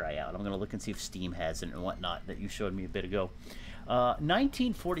me to try out. I'm going to look and see if Steam has it and whatnot that you showed me a bit ago.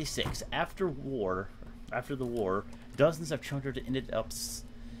 1946, after the war, dozens of children ended up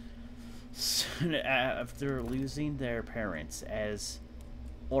after losing their parents as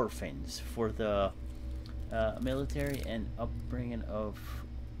orphans for the military and upbringing of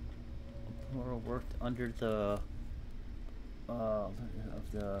who worked under the of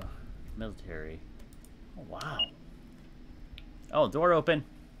the military. Oh, wow. Oh, door open.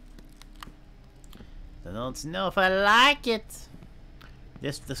 I don't know if I like it.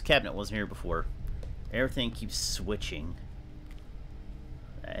 This cabinet wasn't here before. Everything keeps switching.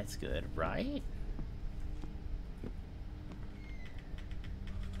 That's good, right?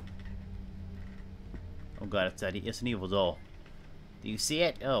 Oh god, it's an evil doll. Do you see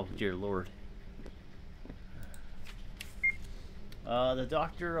it? Oh, dear lord. The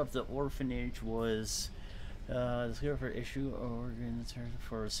doctor of the orphanage was discovered for issue organs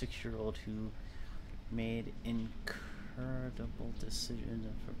for a 6-year-old who made incredible decision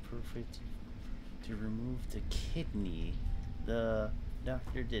for perfect to remove the kidney. The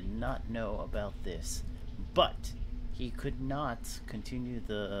doctor did not know about this, but he could not continue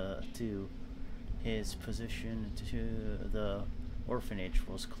to his position to the orphanage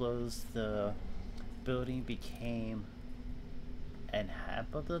was closed. The building became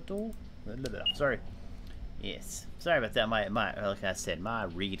inhabitable. Sorry. Yes. Sorry about that. My like I said, my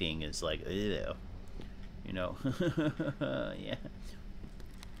reading is like, ew. You know. Yeah.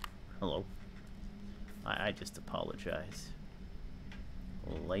 Hello. I just apologize.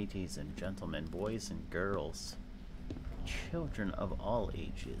 Ladies and gentlemen, boys and girls, children of all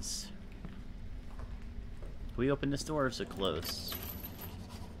ages. Can we open this door or is it closed?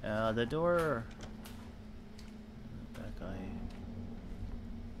 The door... That guy...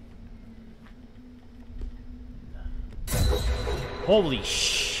 Holy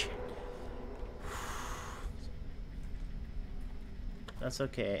sh! That's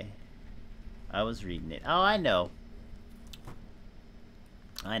okay. I was reading it. Oh, I know.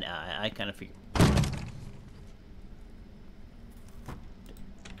 I know. I kind of figured.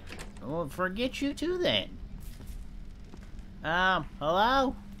 Well, forget you too then.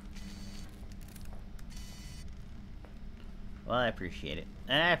 Hello? Well, I appreciate it.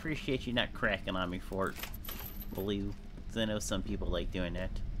 And I appreciate you not cracking on me for it, Blue. Because I know some people like doing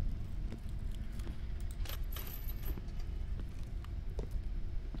that.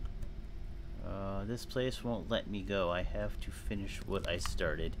 This place won't let me go. I have to finish what I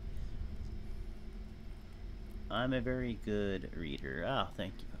started. I'm a very good reader. Oh,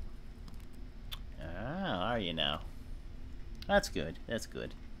 thank you. Ah, are you now? That's good. That's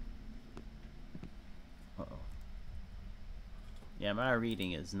good. Uh-oh. Yeah, my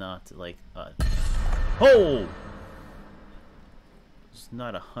reading is not like... Oh! It's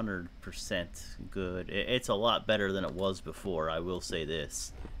not 100% good. It's a lot better than it was before, I will say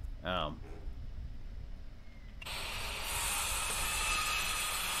this.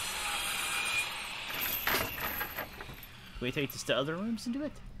 Can we take this to other rooms and do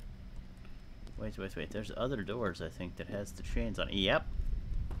it? Wait. There's other doors, I think, that has the chains on it. Yep.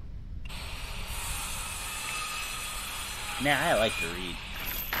 Nah, I like to read.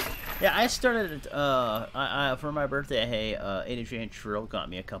 Yeah, I started, for my birthday, hey, Ada Jane Trill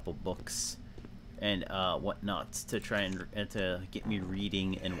got me a couple books and, whatnot to try and to get me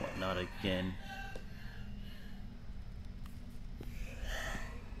reading and whatnot again.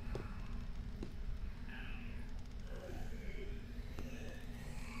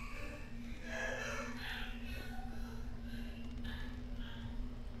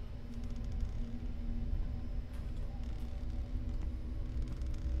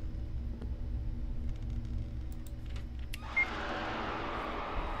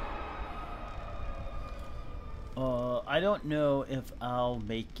 I don't know if I'll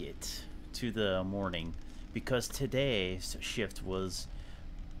make it to the morning because today's shift was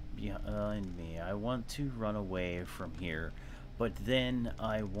behind me. I want to run away from here, but then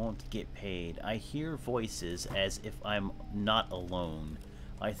I won't get paid. I hear voices as if I'm not alone.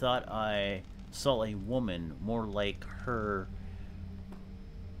 I thought I saw a woman more like her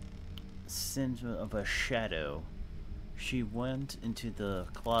scent of a shadow. She went into the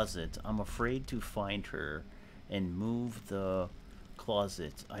closet. I'm afraid to find her and move the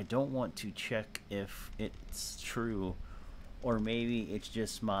closet. I don't want to check if it's true, or maybe it's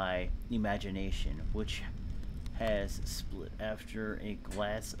just my imagination, which has split after a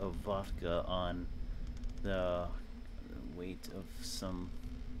glass of vodka on the weight of some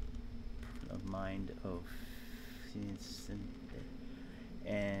mind of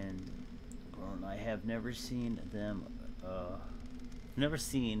and I have never seen them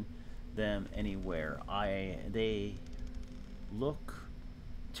anywhere. They look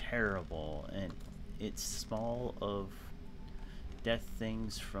terrible, and it's small of death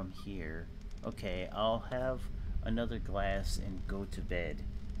things from here. Okay, I'll have another glass and go to bed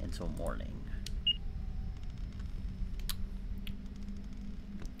until morning.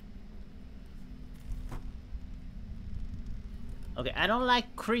 Okay, I don't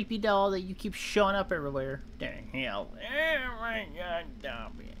like creepy doll that you keep showing up everywhere. Dang hell. Oh my god,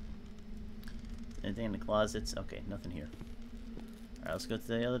 Dobby. Anything in the closets? Okay, nothing here. Alright, let's go to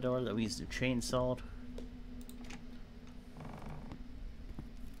the other door that we used to chainsaw.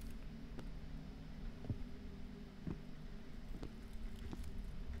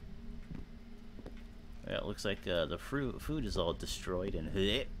 Yeah, it looks like the food is all destroyed and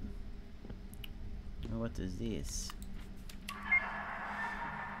what is this?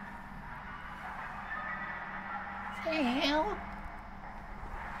 The hell?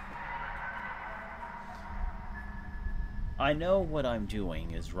 I know what I'm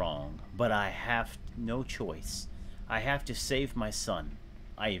doing is wrong, but I have no choice. I have to save my son,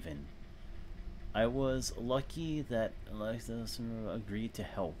 Ivan. I was lucky that Alexa agreed to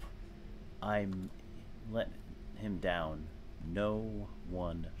help. I let him down. No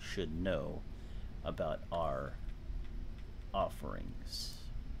one should know about our offerings.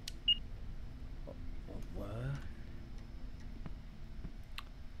 What?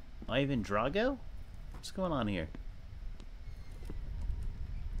 Ivan Drago? What's going on here?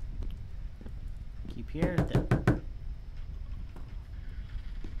 Keep hearing that.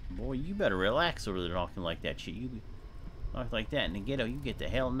 Boy, you better relax over there talking like that shit. You talk like that in the ghetto, you get the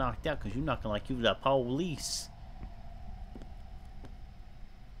hell knocked out because you're knocking like you the police.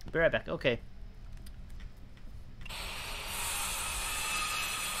 Be right back. Okay.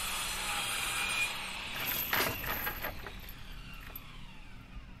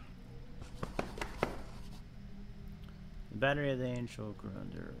 Battery of the Angel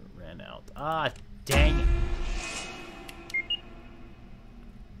Grinder ran out. Ah, dang it.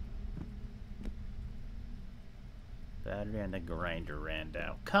 Battery on the grinder ran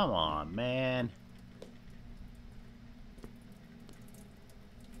out. Come on, man.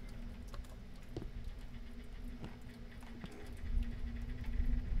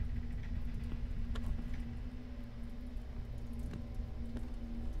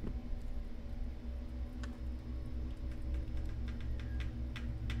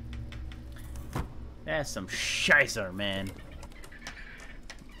 That's some shizer, man.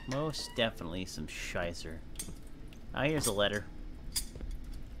 Most definitely some shizer. Oh, here's a letter.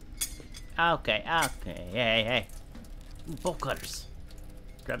 Okay, okay. Hey, hey. Ooh, bolt cutters.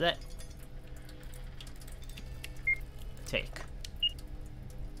 Grab that. Take.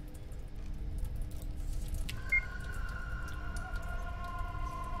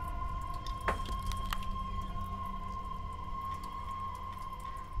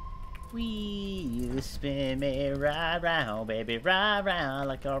 You spin me right round, baby, right round,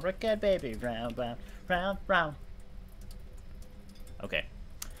 like a record, baby, round, round, round, round. Okay.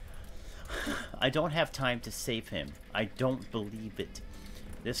 I don't have time to save him. I don't believe it.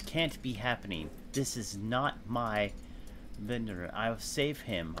 This can't be happening. This is not my vendor. I'll save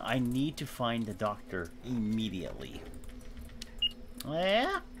him. I need to find the doctor immediately.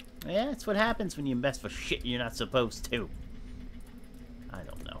 Yeah? Yeah, that's what happens when you mess with shit you're not supposed to. I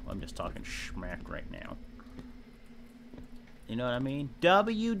don't know. I'm just talking schmack right now. You know what I mean?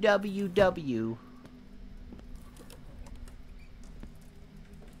 www.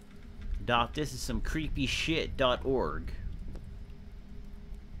 This is some creepy shit.org.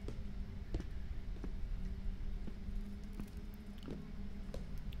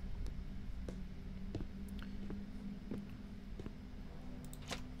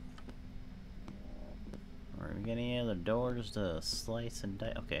 Are we getting any other doors to slice and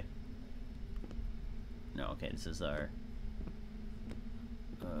dice? Okay. No, okay, this is our...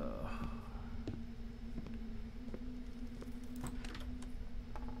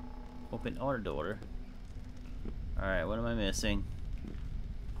 open order door. Alright, what am I missing?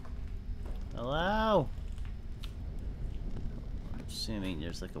 Hello? assuming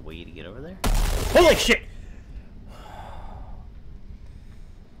there's like a way to get over there. Holy shit!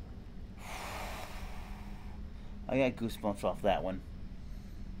 I got goosebumps off that one.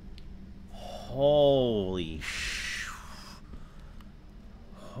 Holy sh...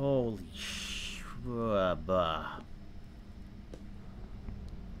 Holy sh...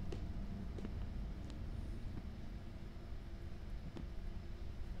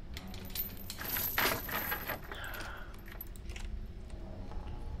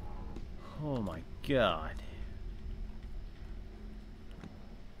 Oh my god.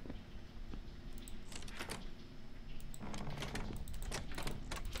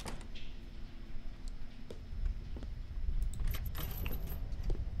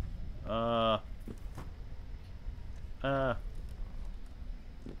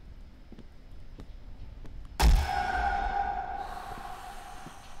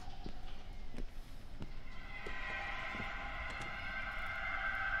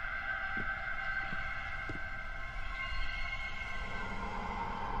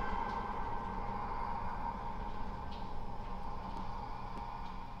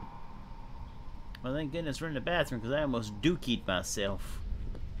 Well, thank goodness we're in the bathroom because I almost dookied myself.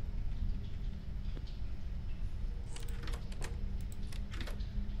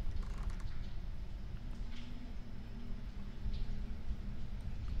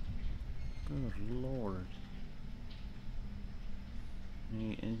 Good Lord.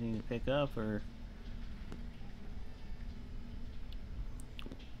 Anything to pick up or?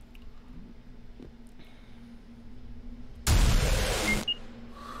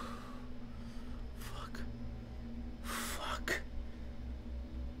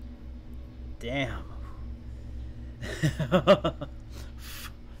 Damn.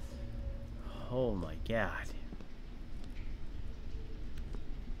 Oh my god.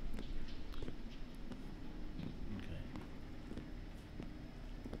 Okay.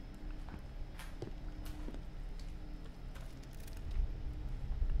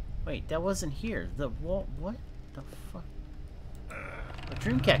 Wait, that wasn't here. The what the fuck? A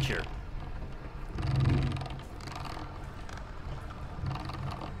dream catcher.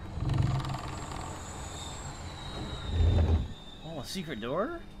 A secret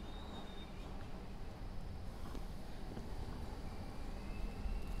door?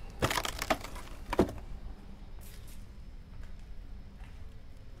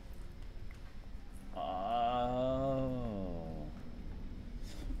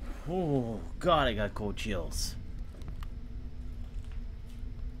 Oh god, I got cold chills.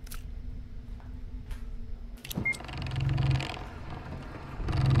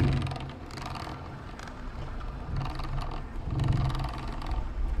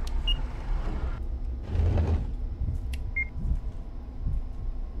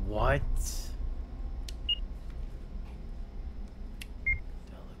 What?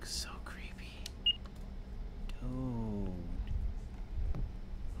 That looks so creepy. Dude.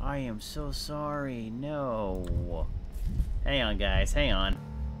 I am so sorry. No. Hang on, guys. Hang on.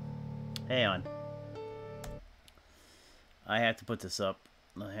 Hang on. I have to put this up.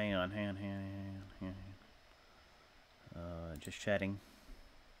 Hang on. Just chatting.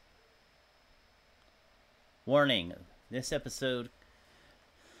 Warning. This episode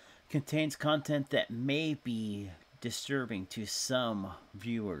contains content that may be disturbing to some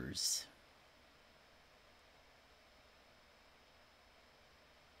viewers.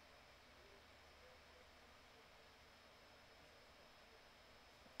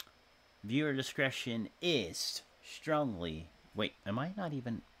 Viewer discretion is strongly... Wait, am I not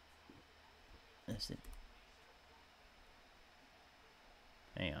even... Is it...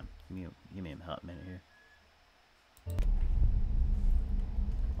 Hang on. Give me a hot minute here.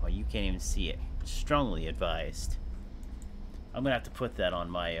 Oh, you can't even see it. Strongly advised. I'm gonna have to put that on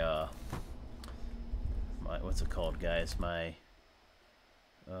my, what's it called, guys? My,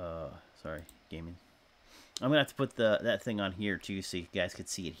 sorry, gaming. I'm gonna have to put that thing on here, too, so you guys could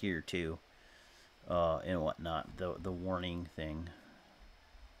see it here, too. And whatnot. The warning thing.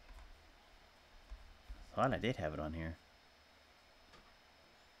 Thought I did have it on here.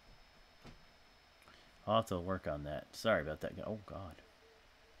 I'll have to work on that. Sorry about that. Oh, God.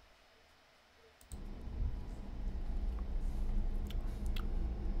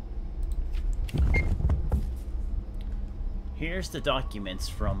 Here's the documents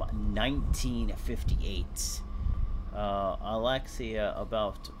from 1958. Alexia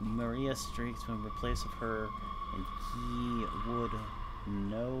about Maria Streaks when replaced with her, and he would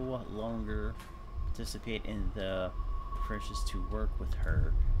no longer participate in the pressures to work with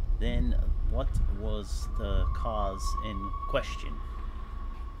her. Then, what was the cause in question?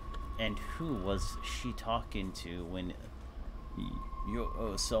 And who was she talking to when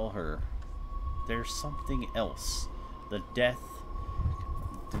You saw her. There's something else. The death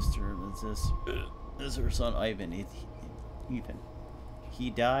disturbances. This is her son Ivan. He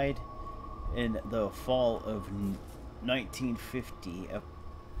died in the fall of 1950.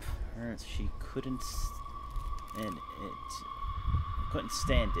 Parents, she couldn't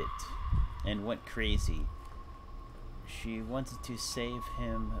stand it and went crazy. She wanted to save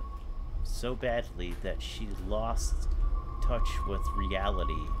him so badly that she lost touch with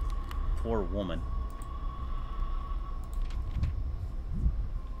reality. Poor woman.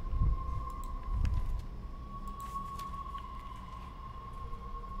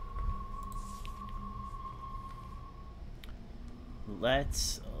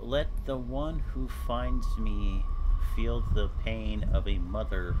 Let the one who finds me feel the pain of a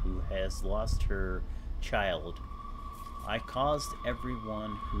mother who has lost her child. I caused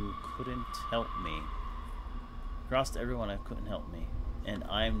everyone who couldn't help me. Crossed everyone who couldn't help me. And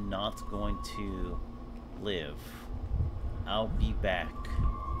I'm not going to live. I'll be back.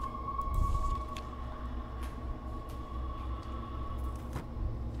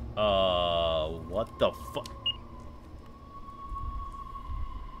 What the fuck?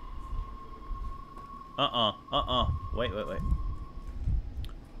 Wait.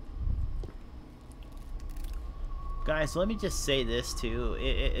 Guys, let me just say this too.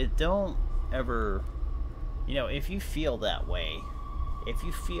 Don't ever, you know, if you feel that way, if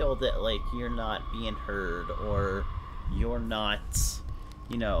you feel that like you're not being heard or you're not,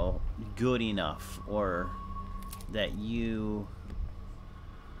 you know, good enough, or that you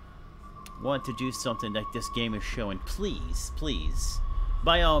want to do something like this game is showing, please,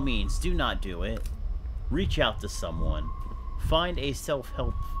 by all means, do not do it. Reach out to someone. Find a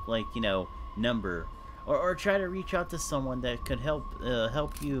self-help, like, you know, number. Or try to reach out to someone that could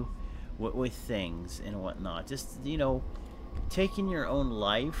help you with things and whatnot. Just, you know, taking your own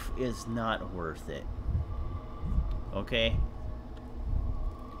life is not worth it. Okay?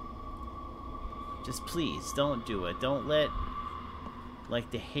 Just please, don't do it. Don't let,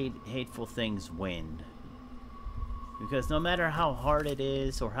 like, the hateful things win. Because no matter how hard it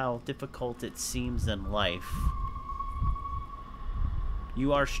is or how difficult it seems in life,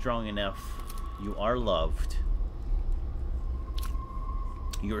 you are strong enough. You are loved.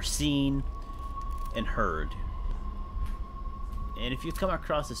 You're seen and heard. And if you come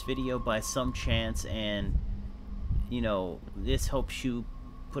across this video by some chance and, you know, this helps you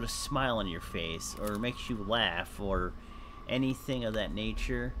put a smile on your face or makes you laugh or anything of that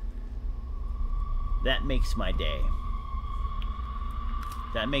nature, that makes my day.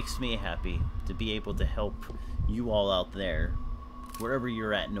 That makes me happy to be able to help you all out there, wherever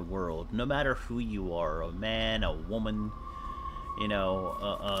you're at in the world, no matter who you are, a man, a woman, you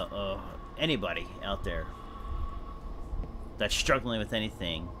know, anybody out there that's struggling with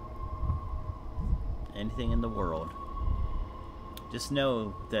anything in the world. Just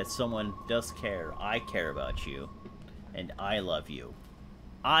know that someone does care. I care about you, and I love you.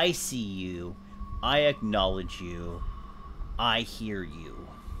 I see you. I acknowledge you. I hear you.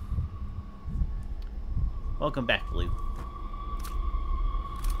 Welcome back, Blue.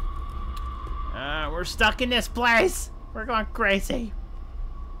 We're stuck in this place. We're going crazy.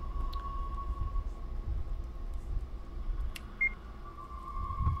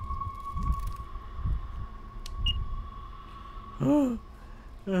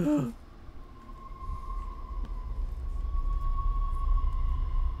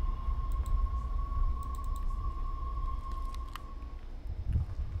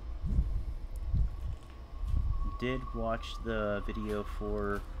 Did watch the video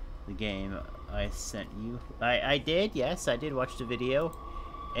for the game I sent you. I did, yes, I did watch the video,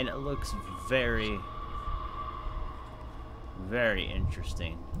 and it looks very, very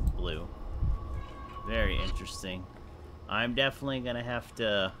interesting, Blue. Very interesting. I'm definitely gonna have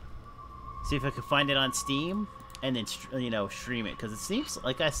to see if I can find it on Steam and then, you know, stream it, because it seems,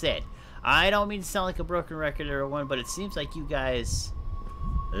 like I said, I don't mean to sound like a broken record or one, but it seems like you guys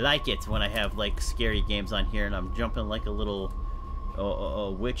like it when I have, like, scary games on here and I'm jumping like a little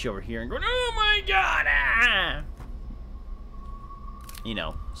witch over here and going, oh my god, ah! You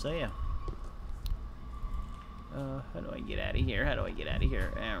know, so yeah. How do I get out of here? How do I get out of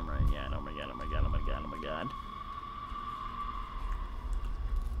here? Oh my god, oh my god, oh my god, oh my god, oh my god.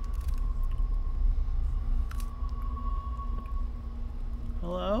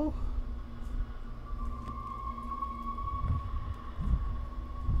 Hello?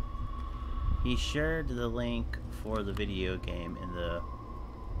 He shared the link for the video game in the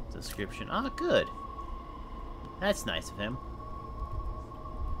description. Ah, good. That's nice of him.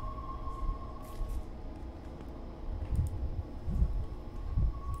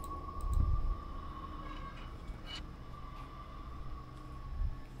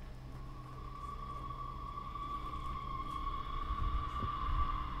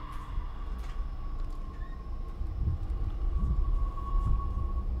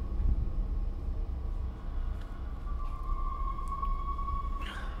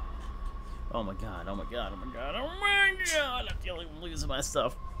 Oh my god, oh my god, oh my god, oh my god! I feel like I'm losing my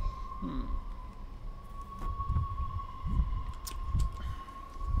stuff.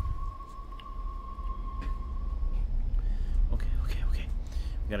 Okay.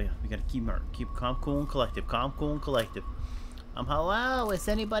 We gotta keep calm, cool, and collective. Calm, cool, and collective. Hello? Is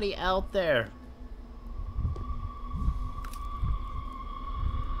anybody out there?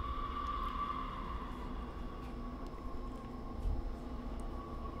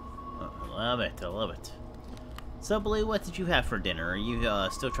 I love it. So, Blue, what did you have for dinner? Are you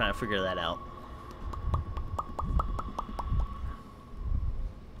still trying to figure that out?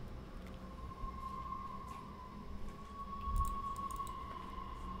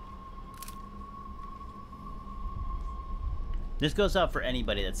 This goes out for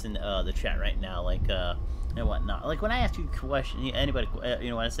anybody that's in the chat right now, like, and whatnot. Like, when I ask you a question, anybody,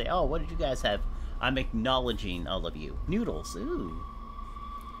 when I say, oh, what did you guys have? I'm acknowledging all of you. Noodles, ooh.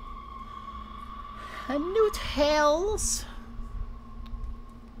 Noodles!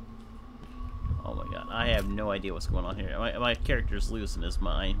 Oh my god, I have no idea what's going on here. My character's losing his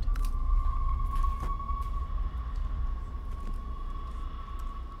mind.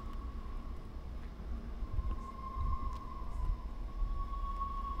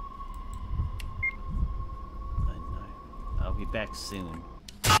 I'll be back soon.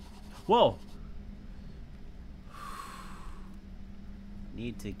 Whoa!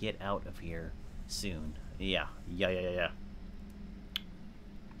 Need to get out of here soon. Yeah.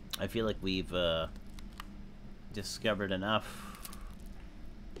 I feel like we've discovered enough.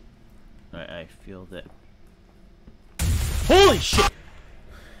 I feel that. Holy shit!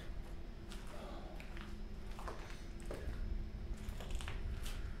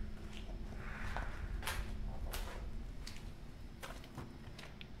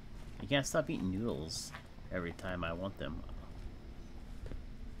 I can't stop eating noodles every time I want them.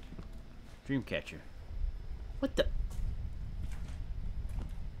 Dreamcatcher. What the?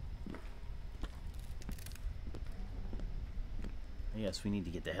 Yes, we need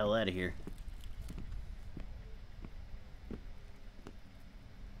to get the hell out of here.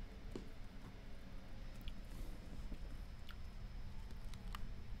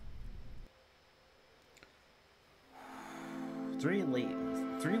 Three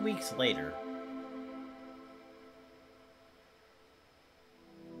weeks later.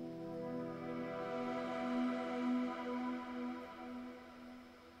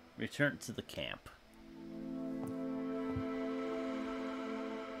 Return to the camp.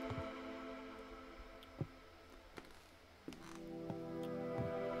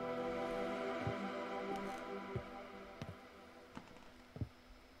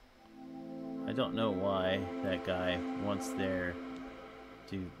 I don't know why that guy wants there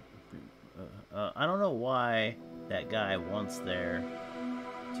to... I don't know why that guy wants there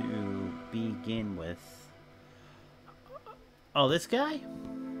to begin with. Oh, this guy?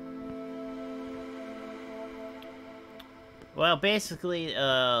 Well, basically,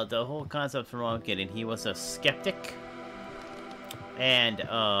 the whole concept from what I'm getting, he was a skeptic. And,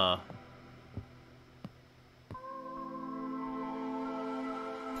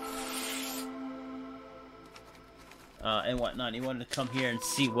 and whatnot. He wanted to come here and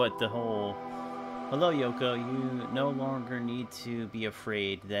see what the whole... Hello, Yoko. You no longer need to be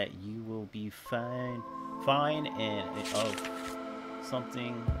afraid that you will be fine, and of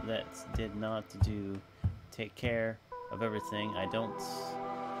something that did not do. Take care of everything. I don't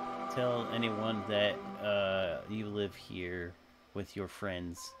tell anyone that you live here with your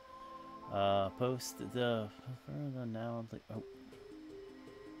friends. Post the now. Oh,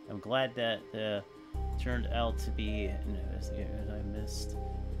 I'm glad that turned out to be an investigator. I missed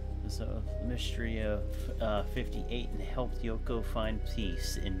the mystery of 58 and helped Yoko find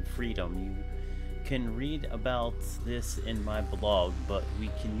peace and freedom. You can read about this in my blog, but we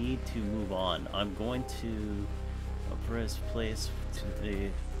need to move on. I'm going to press place to the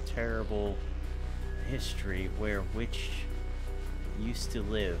terrible history where witch used to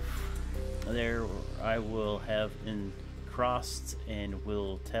live. There I will have crossed and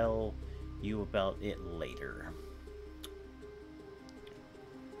will tell you about it later.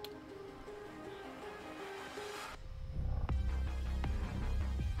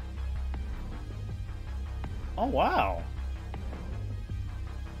 Oh wow.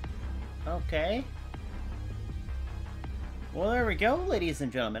 Okay. Well, there we go, ladies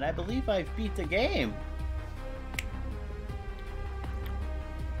and gentlemen. I believe I've beat the game.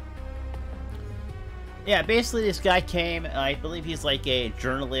 Yeah, basically this guy came, I believe he's like a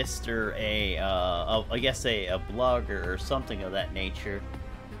journalist or I guess a blogger or something of that nature.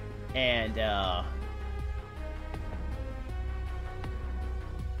 And,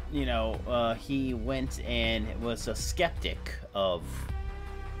 you know, he went and was a skeptic of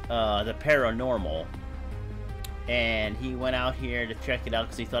the paranormal. And he went out here to check it out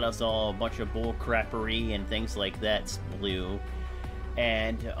because he thought it was all a bunch of bull crappery and things like that, Blue.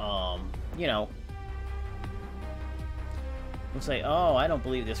 And, you know, was like, oh, I don't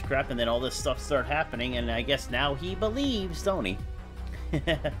believe this crap. And then all this stuff started happening, and I guess now he believes, don't he?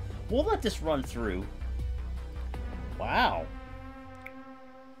 We'll let this run through. Wow.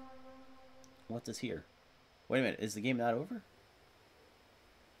 What's this here? Wait a minute, is the game not over?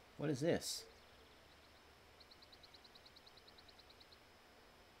 What is this?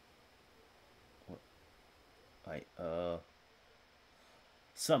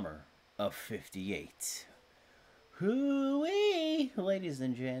 Summer of 58. Hoo-wee! Ladies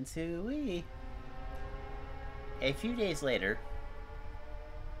and gents, hoo-wee! A few days later...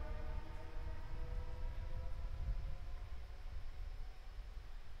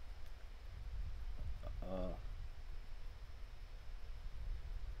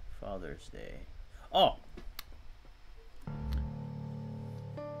 Father's Day. Oh!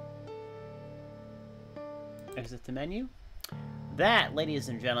 Exit the menu. That, ladies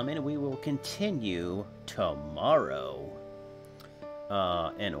and gentlemen, we will continue tomorrow.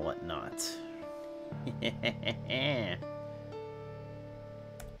 And whatnot.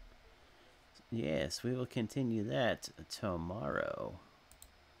 Yes, we will continue that tomorrow.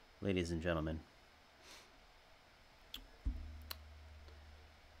 Ladies and gentlemen.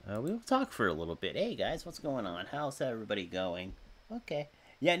 We will talk for a little bit. Hey guys, what's going on? How's everybody going? Okay.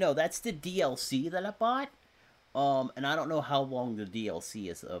 Yeah, no, that's the DLC that I bought. And I don't know how long the DLC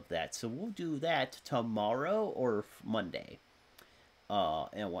is of that. So we'll do that tomorrow or Monday.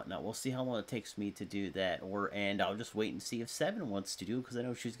 And whatnot. We'll see how long it takes me to do that. And I'll just wait and see if Seven wants to do, because I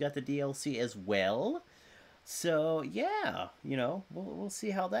know she's got the DLC as well. So, yeah, you know, we'll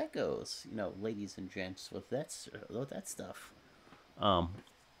see how that goes. You know, ladies and gents, with that stuff.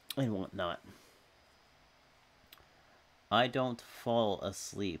 And whatnot. I don't fall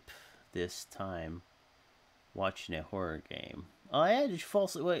asleep this time watching a horror game. Oh yeah, did you fall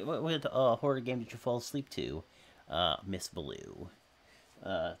asleep? What horror game did you fall asleep to, Miss Blue?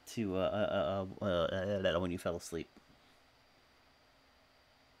 When you fell asleep.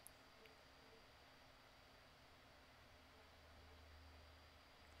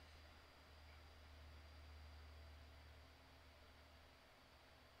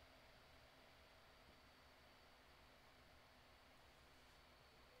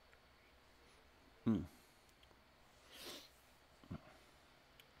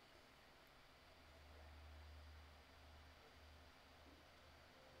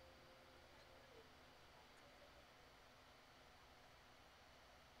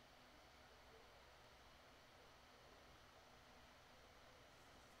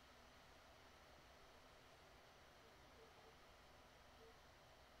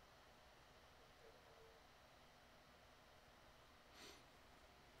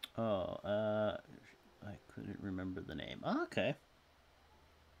 I couldn't remember the name. Oh, okay.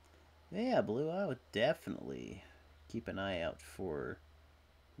 Yeah, Blue, I would definitely keep an eye out for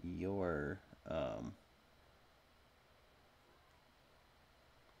your,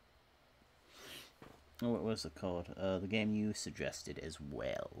 what was it called? The game you suggested as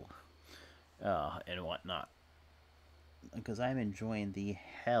well. And whatnot. Because I'm enjoying the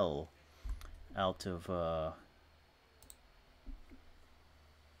hell out of,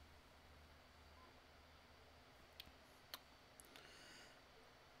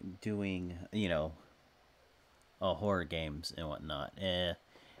 doing, you know, horror games and whatnot. Yeah,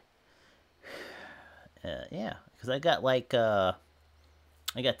 because I got like I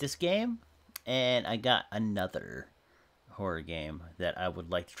got this game, and I got another horror game that I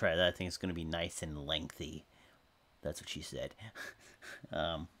would like to try. That I think is going to be nice and lengthy. That's what she said.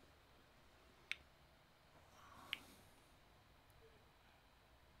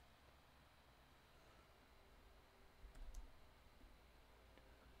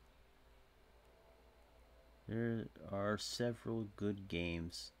 There are several good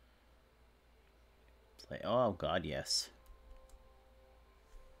games. Play. Oh God, yes.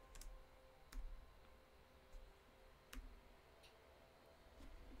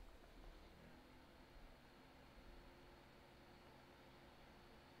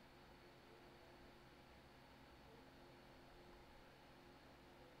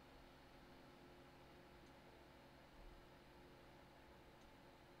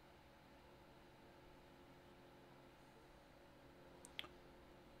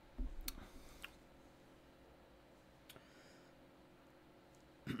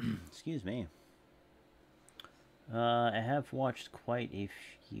 Excuse me. I have watched quite a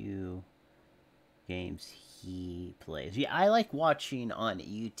few games he plays. Yeah, I like watching on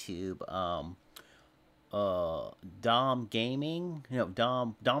YouTube. Dom Gaming,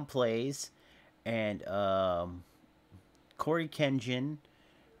 Dom Plays, and Corey Kenjin,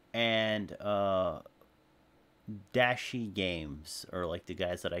 and Dashi Games, or like the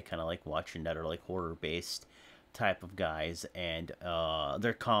guys that I kind of like watching that are like horror based type of guys, and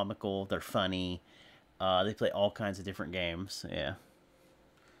they're comical, they're funny, they play all kinds of different games. Yeah,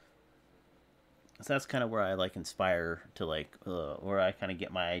 so that's kind of where I like inspire to like where I kind of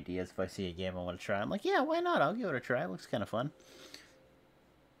get my ideas. If I see a game I want to try, I'm like, yeah, why not? I'll give it a try. It looks kind of fun.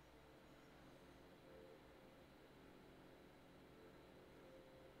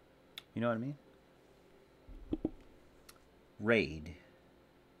 You know what I mean? Raid.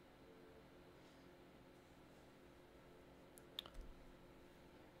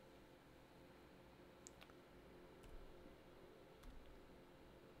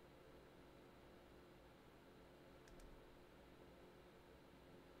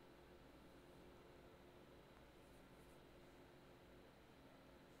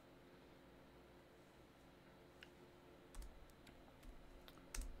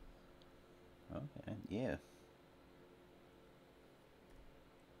 Okay, yeah.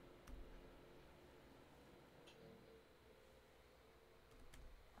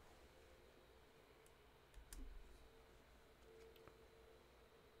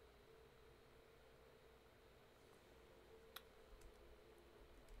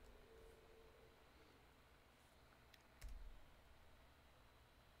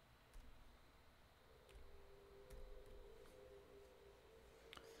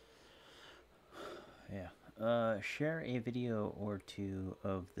 Yeah. Share a video or two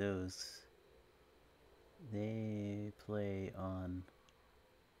of those they play on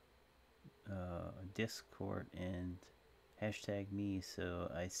Discord and hashtag me so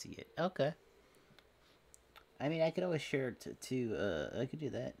I see it. Okay. I mean, I could always share it to I could do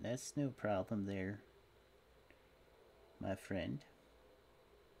that. That's no problem there, my friend.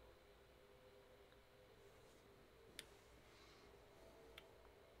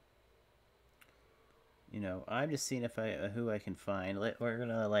 You know, I'm just seeing if I who I can find. We're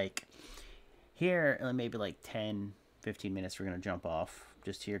gonna like here maybe like 10, 15 minutes. We're gonna jump off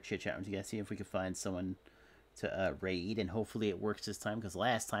just here chit chatting together, see if we can find someone to raid, and hopefully it works this time. Because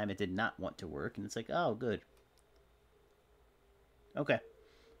last time it did not want to work, and it's like, oh, good. Okay.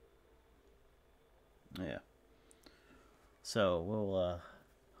 Yeah. So we'll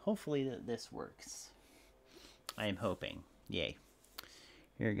hopefully this works. I am hoping. Yay.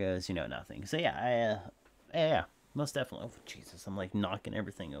 Here goes, nothing. So yeah, yeah, most definitely. Oh, Jesus, I'm like knocking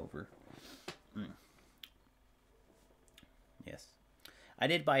everything over. Yes. I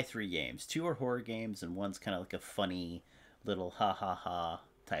did buy 3 games. 2 are horror games, and one's kind of like a funny little ha ha ha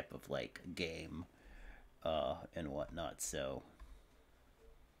type of like game, and whatnot. So,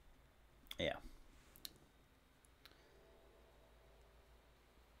 yeah.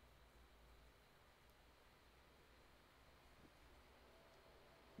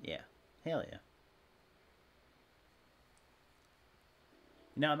 Yeah. Hell yeah.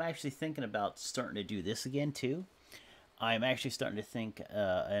 Now I'm actually thinking about starting to do this again too. I'm actually starting to think,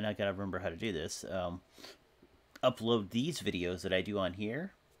 and I gotta remember how to do this. Upload these videos that I do on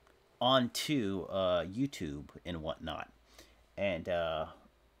here onto YouTube and whatnot, and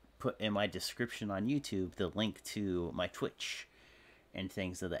put in my description on YouTube the link to my Twitch and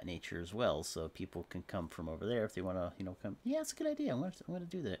things of that nature as well, so people can come from over there if they want to, come. Yeah, it's a good idea. I'm gonna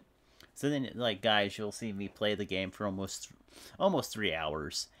do that. So then, like, guys, you'll see me play the game for almost 3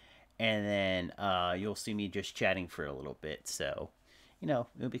 hours, and then you'll see me just chatting for a little bit. So, it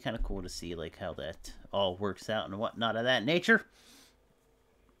would be kind of cool to see like how that all works out and whatnot of that nature.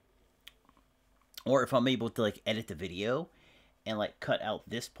 Or if I'm able to like edit the video and like cut out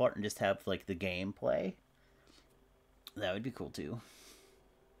this part and just have like the gameplay, that would be cool too.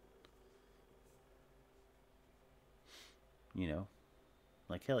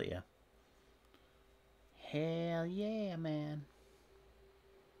 Like hell yeah. Hell yeah, man.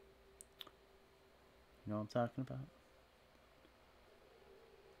 You know what I'm talking about?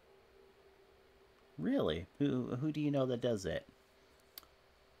 Really? Who do you know that does it?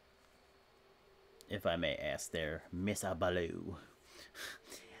 If I may ask there, Miss Blue.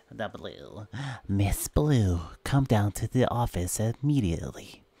 The Blue. Miss Blue, come down to the office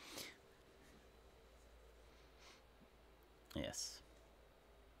immediately. Yes.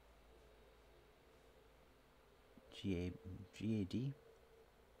 GAD?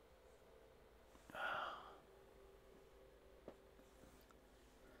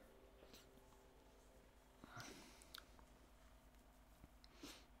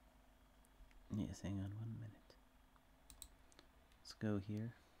 Yes, hang on 1 minute. Let's go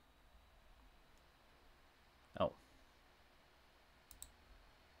here. Oh.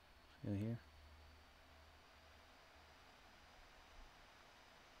 Let's go here.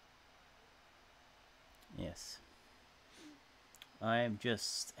 Yes. I'm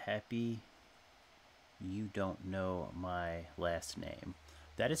just happy you don't know my last name.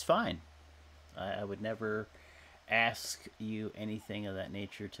 That is fine. I would never ask you anything of that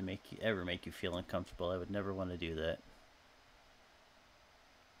nature to ever make you feel uncomfortable. I would never want to do that.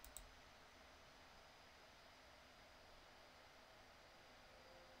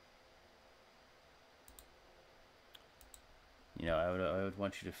 You know, I would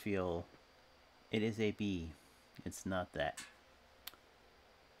want you to feel it is a B. It's not that.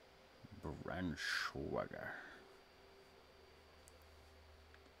 Braunschweiger.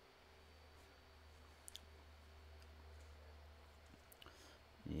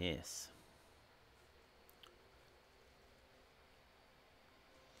 Yes.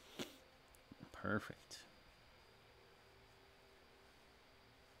 Perfect.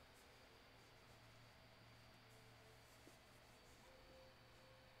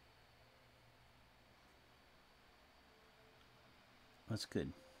 That's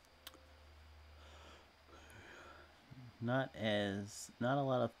good. Not a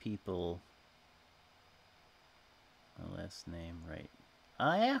lot of people. My last name, right?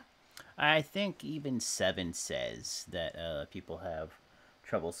 Oh, yeah. I think even Seven says that people have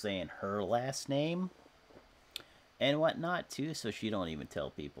trouble saying her last name and whatnot too, so she don't even tell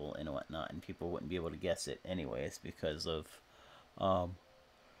people and whatnot, and people wouldn't be able to guess it anyways because of how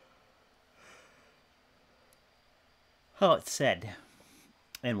it's said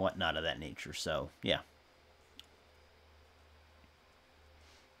and whatnot of that nature. So yeah,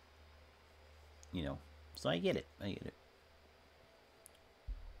 you know, so I get it. I get it.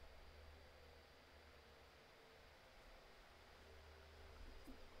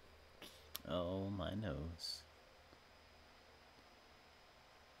 Oh, my nose.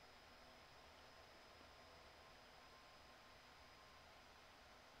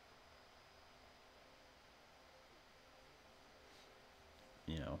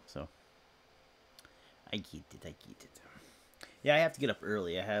 You know, so I get it. I get it. Yeah, I have to get up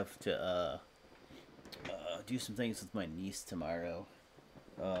early. I have to do some things with my niece tomorrow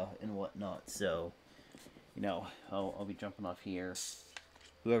and whatnot. So, you know, I'll be jumping off here.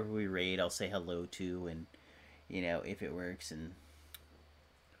 Whoever we raid, I'll say hello to, and you know, if it works. And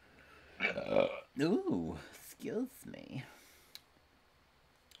ooh, excuse me.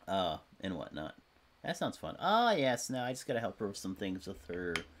 And whatnot. That sounds fun. Oh yes, no, I just gotta help her with some things with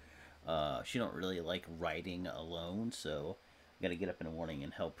her. She don't really like writing alone, so I gotta get up in the morning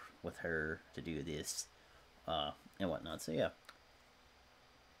and help with her to do this, and whatnot. So yeah.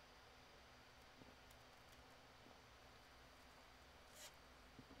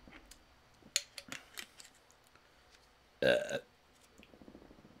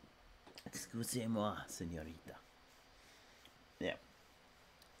 Excusez-moi, señorita. Yeah.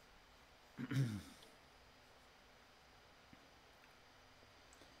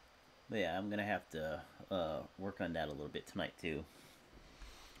 But yeah, I'm gonna have to work on that a little bit tonight too.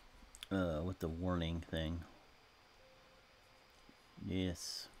 With the warning thing.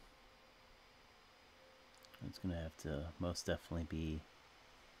 Yes. It's gonna have to most definitely be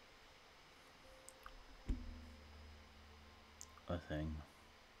a thing.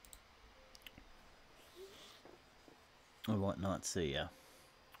 Or whatnot, so yeah.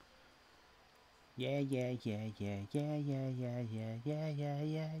 Yeah, yeah, yeah, yeah, yeah, yeah, yeah, yeah, yeah, yeah, yeah,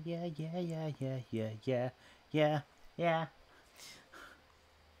 yeah, yeah, yeah, yeah, yeah, yeah, yeah, yeah. Yeah.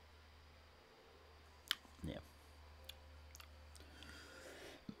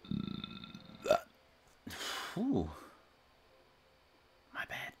 Ooh. My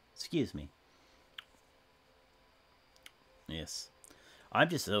bad. Excuse me. Yes. I'm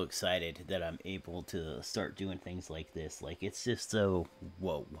just so excited that I'm able to start doing things like this. Like, it's just so,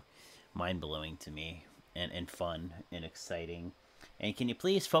 whoa, mind-blowing to me, and fun, and exciting. And can you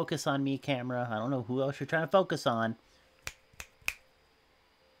please focus on me, camera? I don't know who else you're trying to focus on.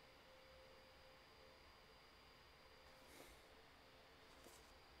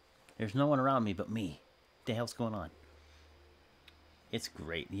 There's no one around me but me. What the hell's going on? It's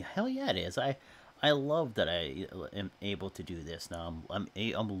great. Yeah, hell yeah, it is. I love that I am able to do this now. I'm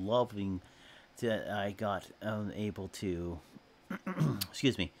loving that I'm able to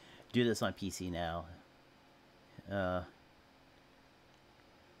excuse me, do this on PC now. And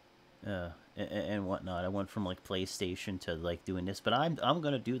whatnot. I went from like PlayStation to like doing this, but I'm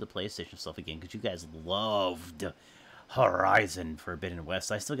gonna do the PlayStation stuff again because you guys loved Horizon Forbidden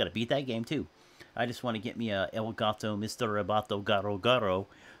West. I still gotta beat that game too. I just want to get me a El Gato Mr. Rebato Garo Garo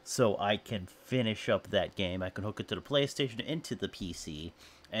so I can finish up that game. I can hook it to the PlayStation, into the PC,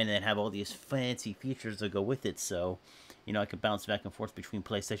 and then have all these fancy features that go with it. So, you know, I can bounce back and forth between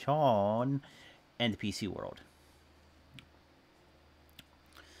PlayStation and the PC world.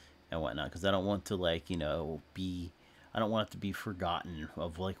 And whatnot, because I don't want to, like, you know, I don't want it to be forgotten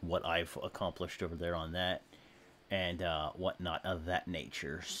of, like, what I've accomplished over there on that and whatnot of that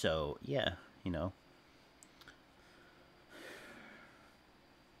nature. So, yeah, you know.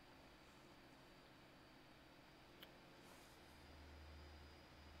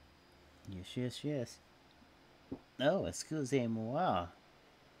 Yes, yes, yes. Oh, excusez-moi.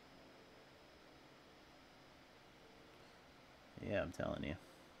 Yeah, I'm telling you.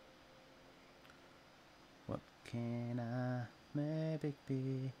 What can I maybe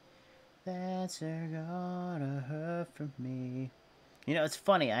be that's gonna hurt from me? You know, it's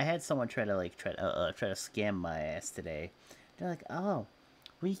funny. I had someone try to scam my ass today. They're like, "Oh,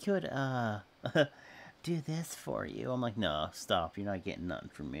 we could do this for you." I'm like, "No, stop. You're not getting nothing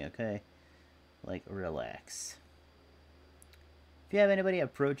from me, okay? Like, relax." If you have anybody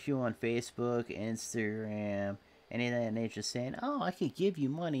approach you on Facebook, Instagram, any of that nature saying, "Oh, I could give you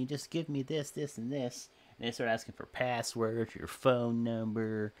money, just give me this, this, and this," and they start asking for passwords, your phone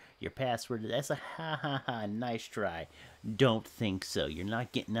number, your password, that's a ha ha ha, nice try. Don't think so. You're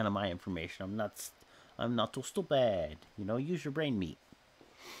not getting none of my information. I'm not so bad. You know, use your brain meat.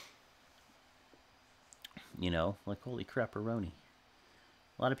 You know, like, holy crap-a-roni.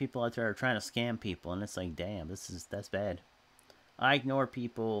 A lot of people out there are trying to scam people, and it's like, damn, that's bad. I ignore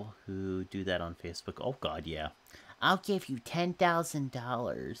people who do that on Facebook. Oh, God, yeah. I'll give you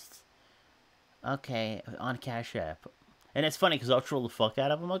 $10,000. Okay, on Cash App. And it's funny, because I'll troll the fuck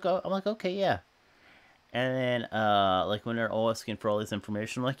out of them. I'm like, okay, yeah. And then, like, when they're all asking for all this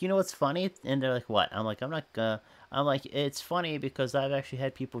information, I'm like, you know what's funny? And they're like, what? I'm like, I'm like, it's funny because I've actually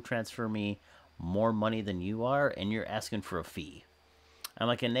had people transfer me more money than you are, and you're asking for a fee. I'm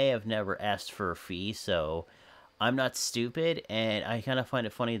like, and they have never asked for a fee, so I'm not stupid, and I kind of find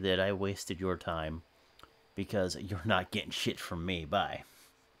it funny that I wasted your time because you're not getting shit from me. Bye.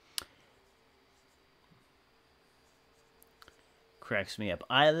 Cracks me up.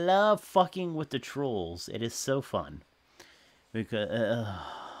 I love fucking with the trolls. It is so fun. Because,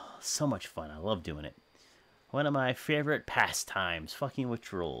 so much fun. I love doing it. One of my favorite pastimes, fucking with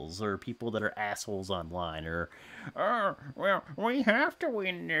trolls, or people that are assholes online, or, well, we have to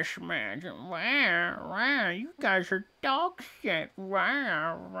win this match. Wow, you guys are dog shit.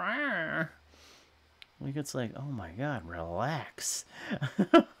 Wow. Like, it's like, oh my god, relax.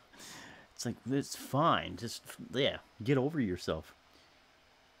 It's like, it's fine. Just, yeah, get over yourself.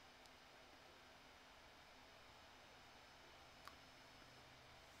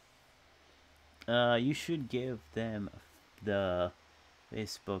 You should give them the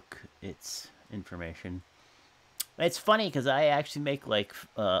Facebook its information. It's funny because I actually make like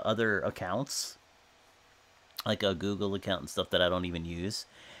other accounts, like a Google account and stuff that I don't even use,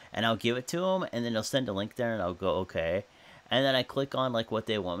 and I'll give it to them, and then they'll send a link there, and I'll go okay, and then I click on like what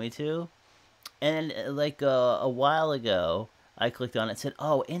they want me to, and then like a while ago I clicked on it and said,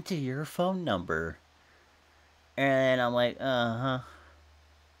 "Oh, enter your phone number," and I'm like, uh-huh.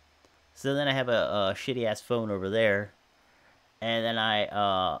 So then I have a shitty ass phone over there, and then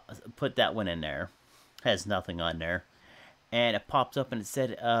I put that one in there. Has nothing on there, and it pops up and it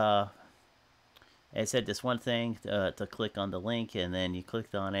said this one thing to click on the link, and then you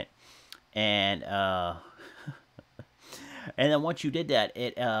clicked on it, and and then once you did that,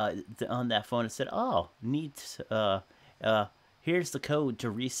 it on that phone it said, "Oh, needs here's the code to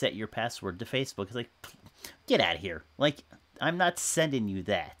reset your password to Facebook." It's like, get out of here! Like, I'm not sending you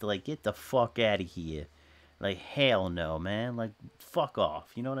that. Like, get the fuck out of here. Like, hell no, man. Like, fuck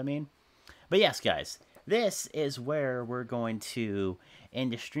off. You know what I mean? But yes, guys, this is where we're going to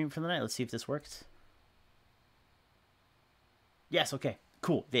end the stream for the night. Let's see if this works. Yes, okay.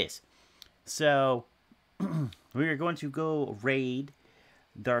 Cool, this. So, we are going to go raid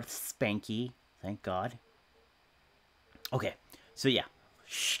Darth Spanky. Thank God. Okay, so yeah.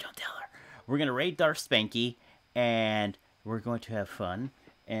 Shh, don't tell her. We're going to raid Darth Spanky, and we're going to have fun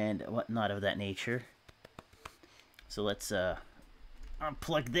and whatnot of that nature. So let's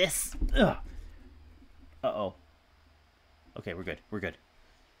unplug this. Ugh. Uh-oh. Okay, we're good. We're good.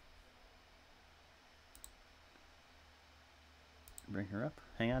 Bring her up.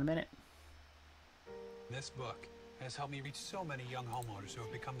 Hang on a minute. This book has helped me reach so many young homeowners who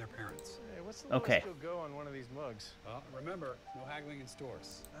have become their parents. Hey, what's the lowest you'll go on one of these mugs? Remember, no haggling in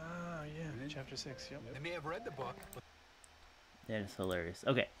stores. Ah, yeah. Chapter 6, yep. They may have read the book, but That is hilarious.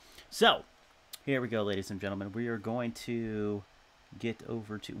 Okay, so Here we go, ladies and gentlemen. We are going to get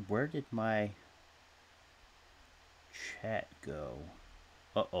over to... Where did my chat go?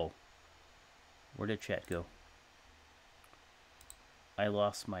 Uh-oh. Where did chat go? I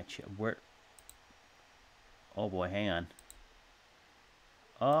lost my chat. Where... Oh boy, hang on.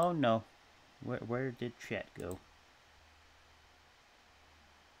 Oh no. Where did chat go?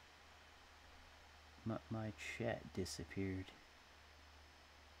 My chat disappeared.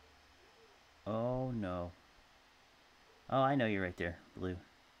 Oh no. Oh, I know you're right there, Blue.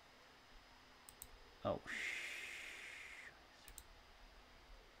 Oh,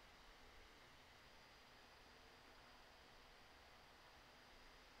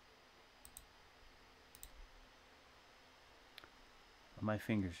 my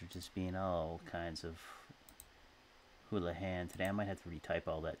fingers are just being all kinds of hula hand today. I might have to retype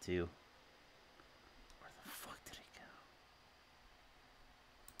all that too. Where the fuck did it go?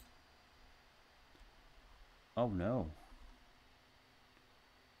 Oh no.